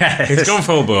 Wow. He's gone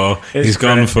full bore. He's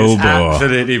gone brilliant. full It's bore.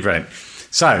 Absolutely brilliant.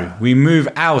 So, we move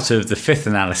out of the fifth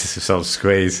analysis of Soul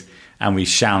Squeeze, and we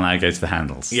shall now go to the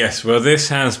handles. Yes, well, this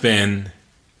has been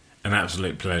an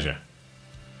absolute pleasure.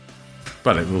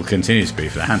 But it will continue to be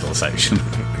for the handle section.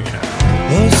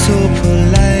 Oh, so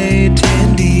polite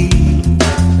indeed.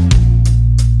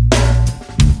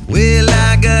 Well,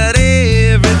 I got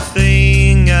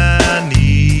everything I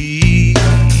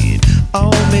need.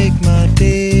 I'll make my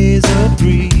days a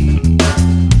breeze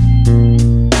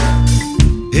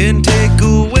and take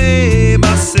away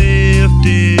my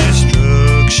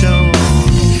self-destruction.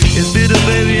 It's bitter,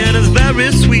 baby, and it's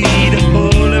very sweet.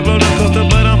 Holy roller coaster,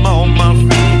 but I'm on my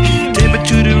feet. Take me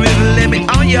to the river, let me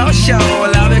on your shore.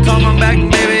 I'll be coming back,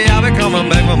 baby, I'll be coming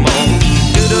back for more.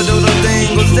 Do-do-do-do,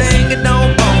 dingle, sing it,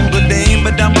 don't bongo, ding,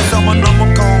 but I'm someone from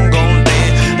a Congo,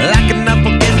 ding. Like an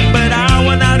apple kid, but I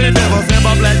want out the devil,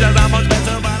 simple pleasures, I'm much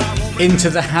better, but I won't. Into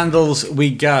the handles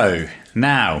we go.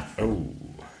 Now,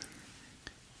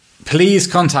 please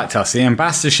contact us. The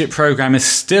ambassadorship program is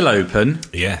still open.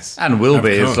 Yes. And will Of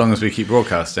be course. as long as we keep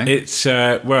broadcasting. It's, we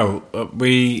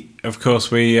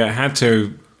had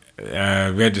to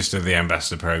register the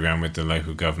ambassador program with the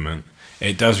local government.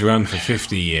 It does run for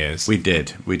 50 years. We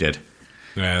did.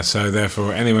 So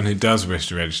therefore, anyone who does wish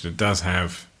to register does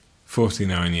have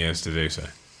 49 years to do so.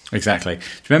 Exactly. Do you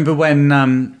remember when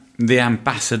the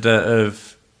ambassador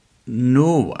of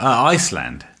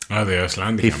Iceland, Oh, the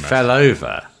Icelandic he ambassador. fell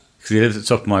over because he lived at the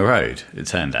top of my road, it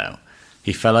turned out.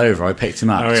 He fell over, I picked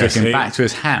him up, Oh, took yes, him he- back to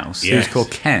his house. He was Yes.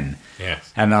 called Ken.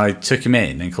 Yes. And I took him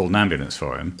in and called an ambulance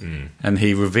for him. And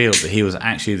he revealed that he was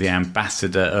actually the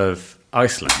ambassador of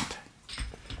Iceland.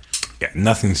 Yeah,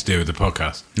 nothing to do with the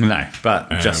podcast. No,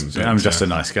 but I'm just a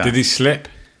nice guy. Did he slip?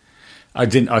 I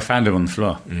didn't. I found him on the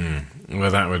floor.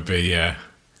 Well, that would be...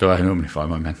 Do I normally find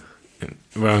my men?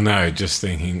 well, no, just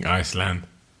thinking Iceland.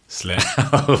 Slip.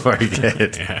 Oh, very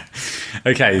good. Yeah.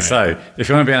 Okay, so if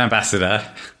you want to be an ambassador,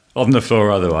 on the floor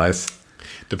or otherwise,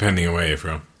 Depending on where you're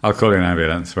from. I'll call you an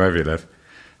ambulance wherever you live.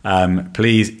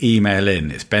 please email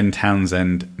in. It's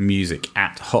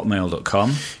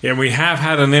bentownsendmusic@hotmail.com. Yeah, we have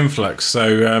had an influx,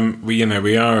 so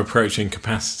we are approaching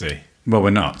capacity. Well,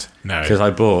 we're not. No. Because I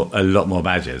bought a lot more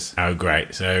badges. Oh,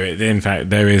 great. So, in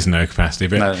fact, there is no capacity.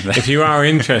 But No. if you are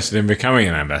interested in becoming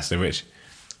an ambassador, which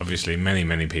obviously many,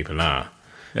 many people are,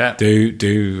 Yeah. do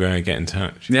get in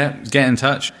touch. Yeah, get in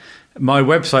touch. My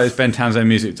website is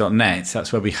bentownsendmusic.net.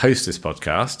 That's where we host this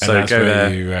podcast. And So that's go where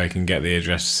there. you can get the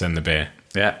address to send the beer.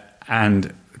 Yeah,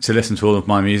 and to listen to all of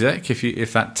my music,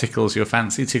 if that tickles your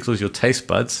fancy, tickles your taste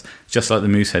buds, just like the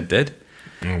Moosehead did.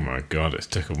 Oh my God, it's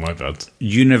tickled my buds.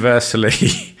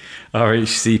 Universally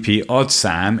RHCP Odd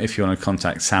Sam, if you want to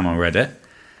contact Sam on Reddit.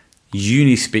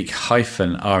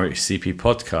 Unispeak-RHCP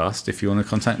podcast, if you want to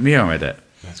contact me on Reddit.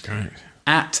 That's great.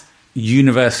 At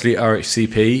Universally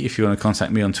RHCP, if you want to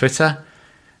contact me on Twitter.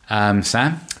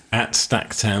 Sam? At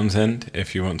Stack Townsend,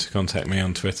 if you want to contact me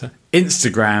on Twitter.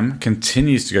 Instagram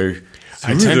continues to go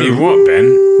I through tell the you what,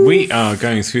 Ben, we are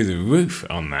going through the roof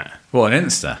on that. What, on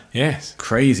Insta? Yes.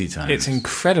 Crazy times. It's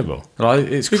incredible. Well,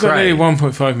 it's We've got crazy. nearly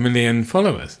 1.5 million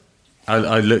followers.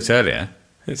 I looked earlier.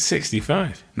 It's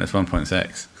 65. And that's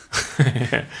 1.6.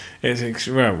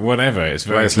 Well, whatever. It's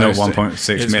very Well, it's not close to-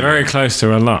 1.6 It's million. very close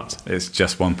to a lot. It's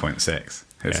just 1.6.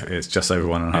 It's just over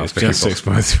 1.5 It's just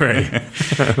people. 6.3.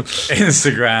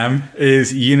 Instagram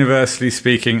is universally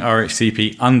speaking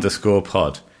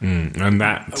RHCP_pod. And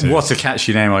that What a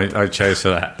catchy name I chose for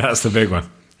that. that's the big one.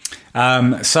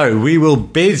 So we will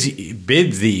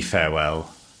bid thee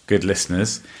farewell, good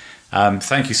listeners.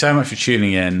 Thank you so much for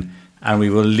tuning in, and we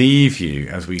will leave you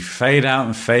as we fade out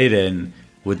and fade in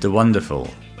with the wonderful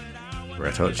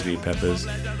Red Hot Chili Peppers.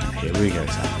 And here we go,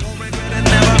 Sam.